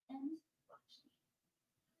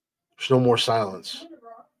 There's no more silence.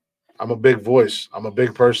 I'm a big voice. I'm a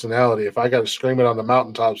big personality. If I got to scream it on the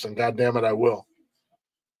mountaintops, then goddamn it, I will.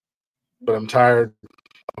 But I'm tired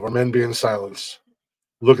of our men being silenced.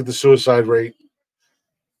 Look at the suicide rate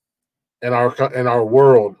in our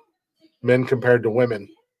world, men compared to women.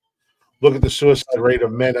 Look at the suicide rate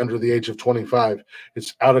of men under the age of 25.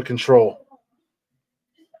 It's out of control.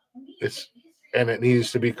 And it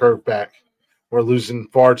needs to be curved back. We're losing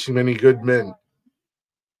far too many good men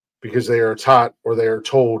because they are taught or they are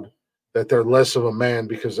told that they're less of a man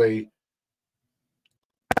because they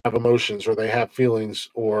have emotions or they have feelings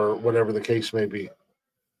or whatever the case may be.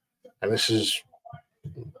 And this is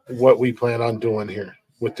what we plan on doing here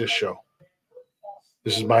with this show.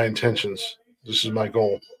 This is my intentions. This is my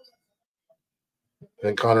goal.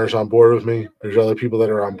 And Connor's on board with me. There's other people that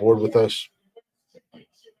are on board with us.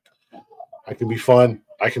 I can be fun.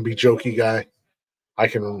 I can be jokey guy. I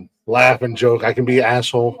can laugh and joke. I can be an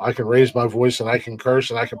asshole. I can raise my voice and I can curse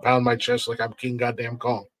and I can pound my chest like I'm King Goddamn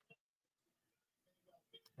Kong.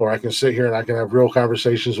 Or I can sit here and I can have real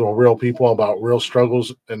conversations with real people about real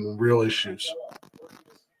struggles and real issues.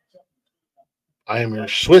 I am your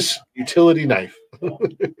Swiss utility knife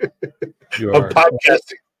You of are.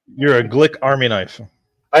 podcasting. You're a Glick Army knife.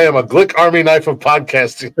 I am a Glick Army knife of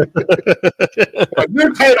podcasting. A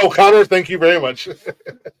new title, Connor. Thank you very much.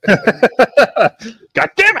 God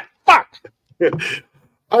damn it! Fuck.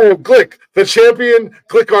 I am Glick, the champion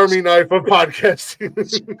Glick Army knife of podcasting.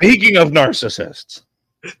 Speaking of narcissists,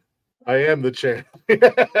 I am the champ.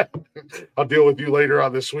 I'll deal with you later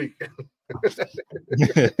on this week.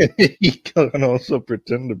 he can also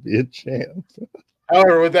pretend to be a champ.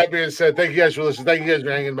 However, with that being said, thank you guys for listening. Thank you guys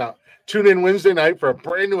for hanging out. Tune in Wednesday night for a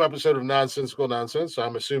brand new episode of Nonsensical Nonsense.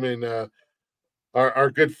 I'm assuming our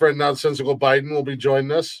good friend Nonsensical Biden will be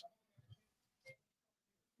joining us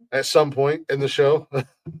at some point in the show.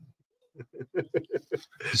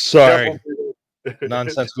 Sorry,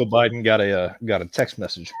 nonsensical Biden got a text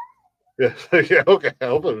message. Yeah, yeah, okay. I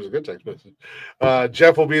hope it was a good text message.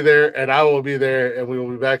 Jeff will be there, and I will be there, and we will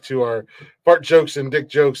be back to our fart jokes and dick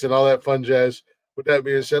jokes and all that fun jazz. With that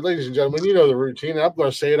being said, ladies and gentlemen, you know the routine. I'm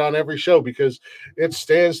going to say it on every show because it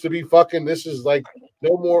stands to be fucking. This is like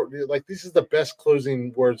no more. Like this is the best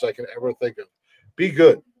closing words I can ever think of. Be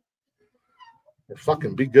good. Or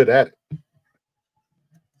fucking be good at it.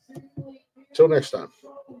 Till next time.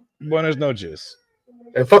 Buenas noches.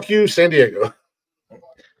 And fuck you, San Diego.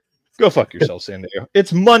 Go fuck yourself, San Diego.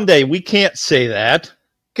 It's Monday. We can't say that.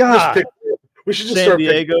 God. We should just San start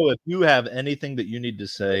Diego, if you have anything that you need to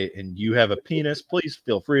say and you have a penis, please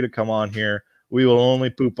feel free to come on here. We will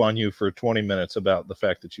only poop on you for 20 minutes about the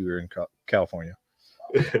fact that you are in California.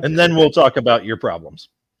 And then we'll talk about your problems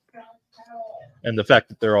and the fact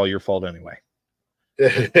that they're all your fault anyway.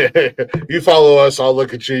 You follow us, I'll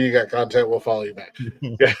look at you. You got content, we'll follow you back.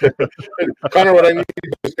 Connor, what I need to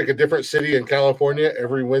do is pick a different city in California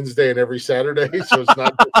every Wednesday and every Saturday, so it's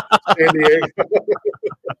not just San Diego.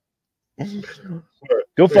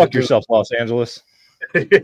 Go fuck yourself, Los Angeles.